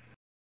 Oh,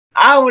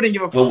 I wouldn't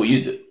give a fuck. What would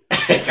you do?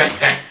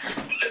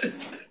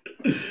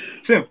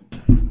 Simple.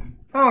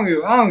 I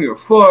don't give a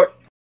fuck.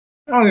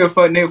 I don't give a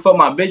fuck, nigga. Fuck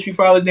my bitch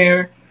before I was in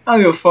here. I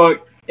don't give a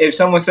fuck if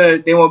someone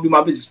said they want to be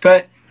my bitch's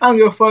pet. I don't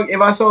give a fuck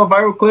if I saw a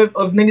viral clip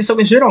of niggas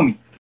talking shit on me.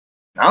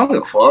 I don't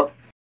give a fuck.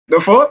 The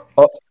fuck?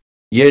 Oh,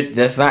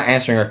 that's not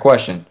answering our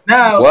question.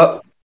 Now,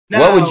 what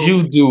would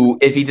you do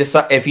if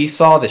he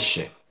saw this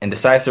shit and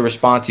decides to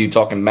respond to you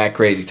talking mad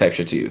crazy type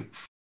shit to you?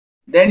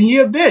 Then he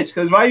a bitch,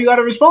 because why you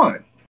gotta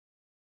respond?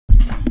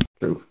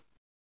 True.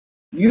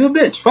 You a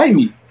bitch. Fight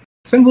me.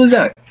 Simple as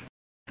that.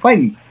 Fight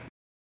me.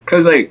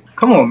 Because, like,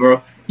 come on,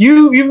 bro.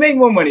 You make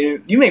more money.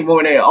 You make more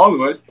money than all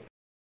of us.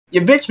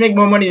 Your bitch make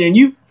more money than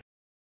you.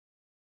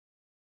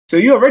 So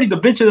you're already the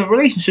bitch of the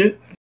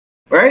relationship,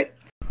 right?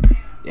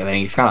 Yeah, I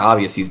mean, it's kind of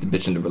obvious he's the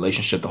bitch in the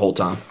relationship the whole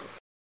time.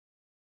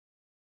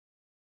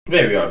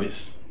 Very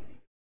obvious.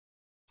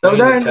 So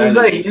then it's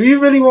like, if you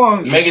really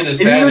want,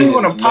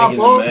 to pop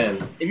off,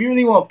 if you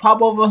really want to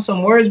pop off on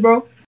some words,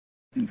 bro,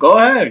 go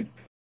ahead.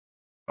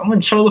 I'm gonna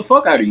troll the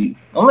fuck out of you.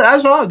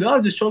 That's what I'll do.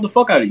 I'll just troll the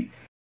fuck out of you.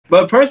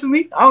 But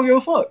personally, I don't give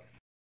a fuck.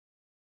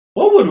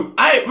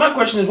 My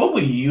question is, what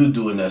would you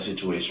do in that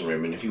situation,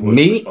 Raymond, if he were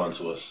to respond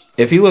to us?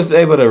 If he was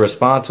able to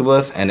respond to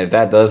us, and if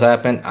that does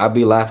happen, I'd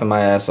be laughing my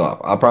ass off.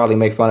 I'll probably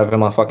make fun of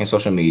him on fucking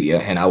social media,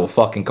 and I will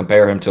fucking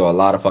compare him to a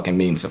lot of fucking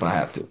memes if I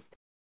have to.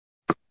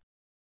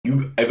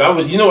 You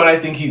know what I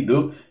think he'd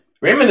do?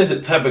 Raymond is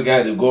the type of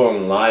guy to go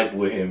on live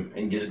with him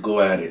and just go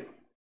at it.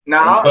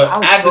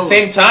 But at the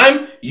same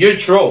time, you're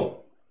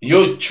troll.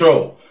 You're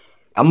troll.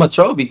 I'm a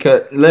troll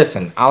because,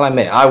 listen, I'll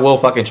admit, I will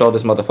fucking troll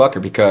this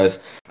motherfucker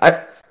because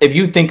if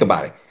you think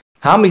about it,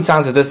 how many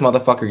times did this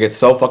motherfucker get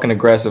so fucking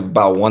aggressive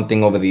about one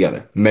thing over the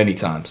other? Many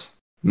times.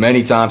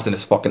 Many times, and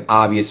it's fucking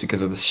obvious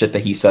because of the shit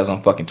that he says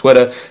on fucking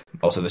Twitter,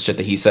 also the shit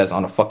that he says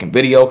on a fucking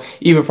video,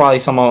 even probably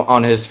some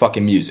on his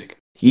fucking music.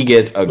 He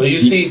gets a. But you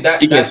see,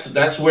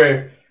 that's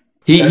where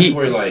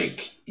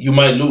like you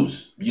might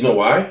lose. You know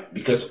why?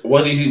 Because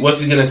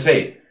what's he gonna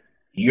say?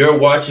 You're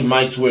watching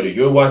my Twitter.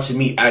 You're watching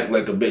me act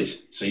like a bitch.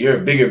 So you're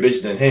a bigger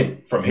bitch than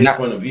him from his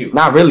point of view.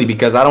 Not really,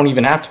 because I don't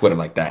even have Twitter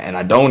like that. And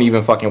I don't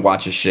even fucking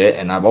watch his shit.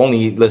 And I've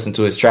only listened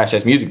to his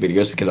trash-ass music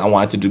videos because I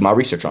wanted to do my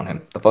research on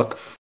him. The fuck?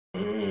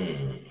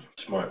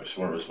 Smart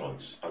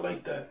response. I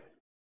like that.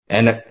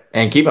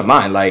 And keep in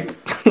mind, like,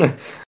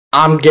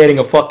 I'm getting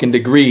a fucking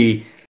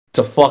degree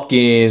to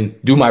fucking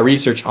do my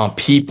research on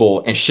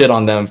people and shit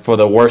on them for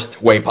the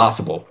worst way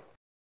possible.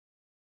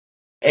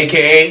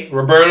 AKA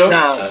Roberto.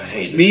 Nah,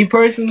 me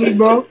personally,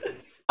 bro,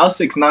 I'll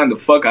 6ix9ine the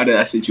fuck out of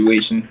that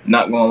situation.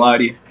 Not gonna lie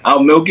to you.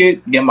 I'll milk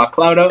it, get my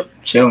clout up,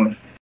 chilling.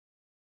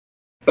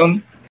 Feel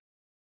me?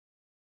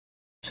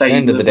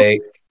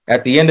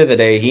 At the end of the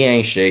day, he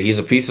ain't shit. He's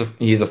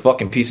a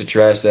fucking piece of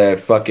trash that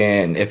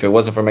fucking, if it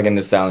wasn't for Megan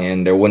Thee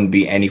Stallion, there wouldn't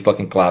be any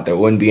fucking clout, there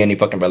wouldn't be any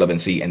fucking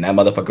relevancy, and that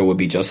motherfucker would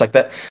be just like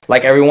that.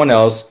 Like everyone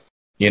else,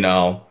 you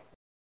know.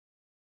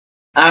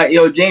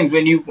 Yo, James,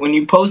 when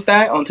you post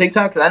that on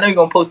TikTok, because I know you're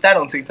gonna post that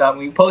on TikTok.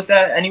 When you post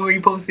that, anywhere you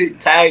post it,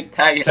 tag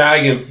him.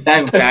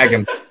 Tag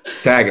him.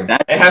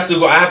 It has to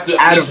go. I have to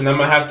listen. I'm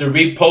gonna have to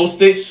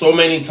repost it so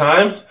many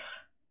times,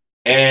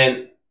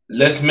 and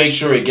let's make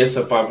sure it gets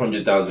to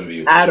 500,000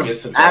 views. It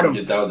gets to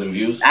 500,000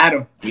 views.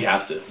 We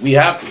have to.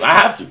 I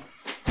have to.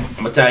 I'm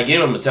gonna tag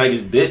him. I'm gonna tag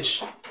his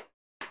bitch.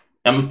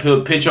 I'm gonna put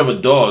a picture of a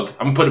dog.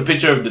 I'm gonna put a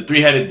picture of the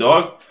 3-headed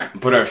dog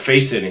and put our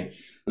face in it,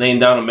 laying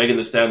down on Megan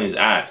Thee Stallion's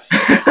ass.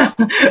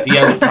 If he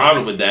has a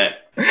problem with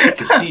that, he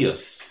can see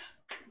us.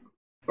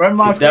 Run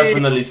my feed.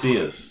 Definitely see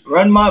us.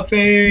 Run my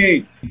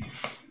feed.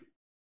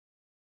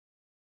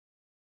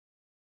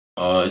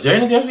 Is there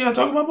anything else we gotta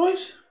talk about,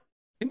 boys?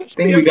 I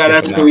think we got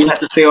everything we had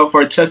to say off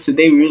our chest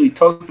today. We really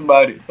talked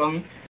about it. Feel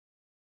me?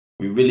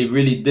 We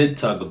really did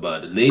talk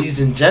about it.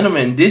 Ladies and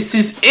gentlemen, this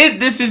is it.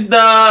 This is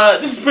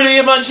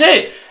pretty much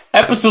it.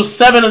 Episode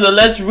 7 of the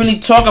Let's Really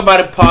Talk About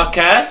It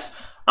podcast.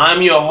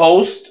 I'm your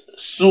host,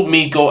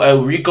 Sumiko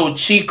El Rico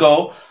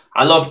Chico.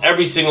 I love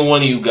every single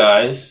one of you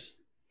guys.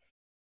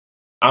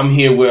 I'm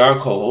here with our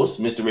co-host,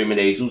 Mr.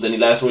 Raymond Jesus. Any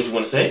last words you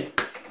want to say?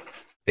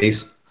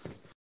 Peace.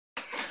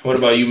 What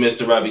about you,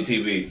 Mr. Robbie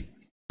TV?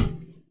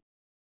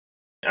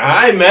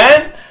 Alright,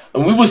 man.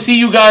 And we will see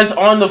you guys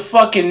on the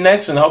fucking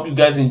next one. I hope you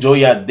guys enjoy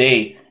your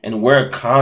day and wear a condom.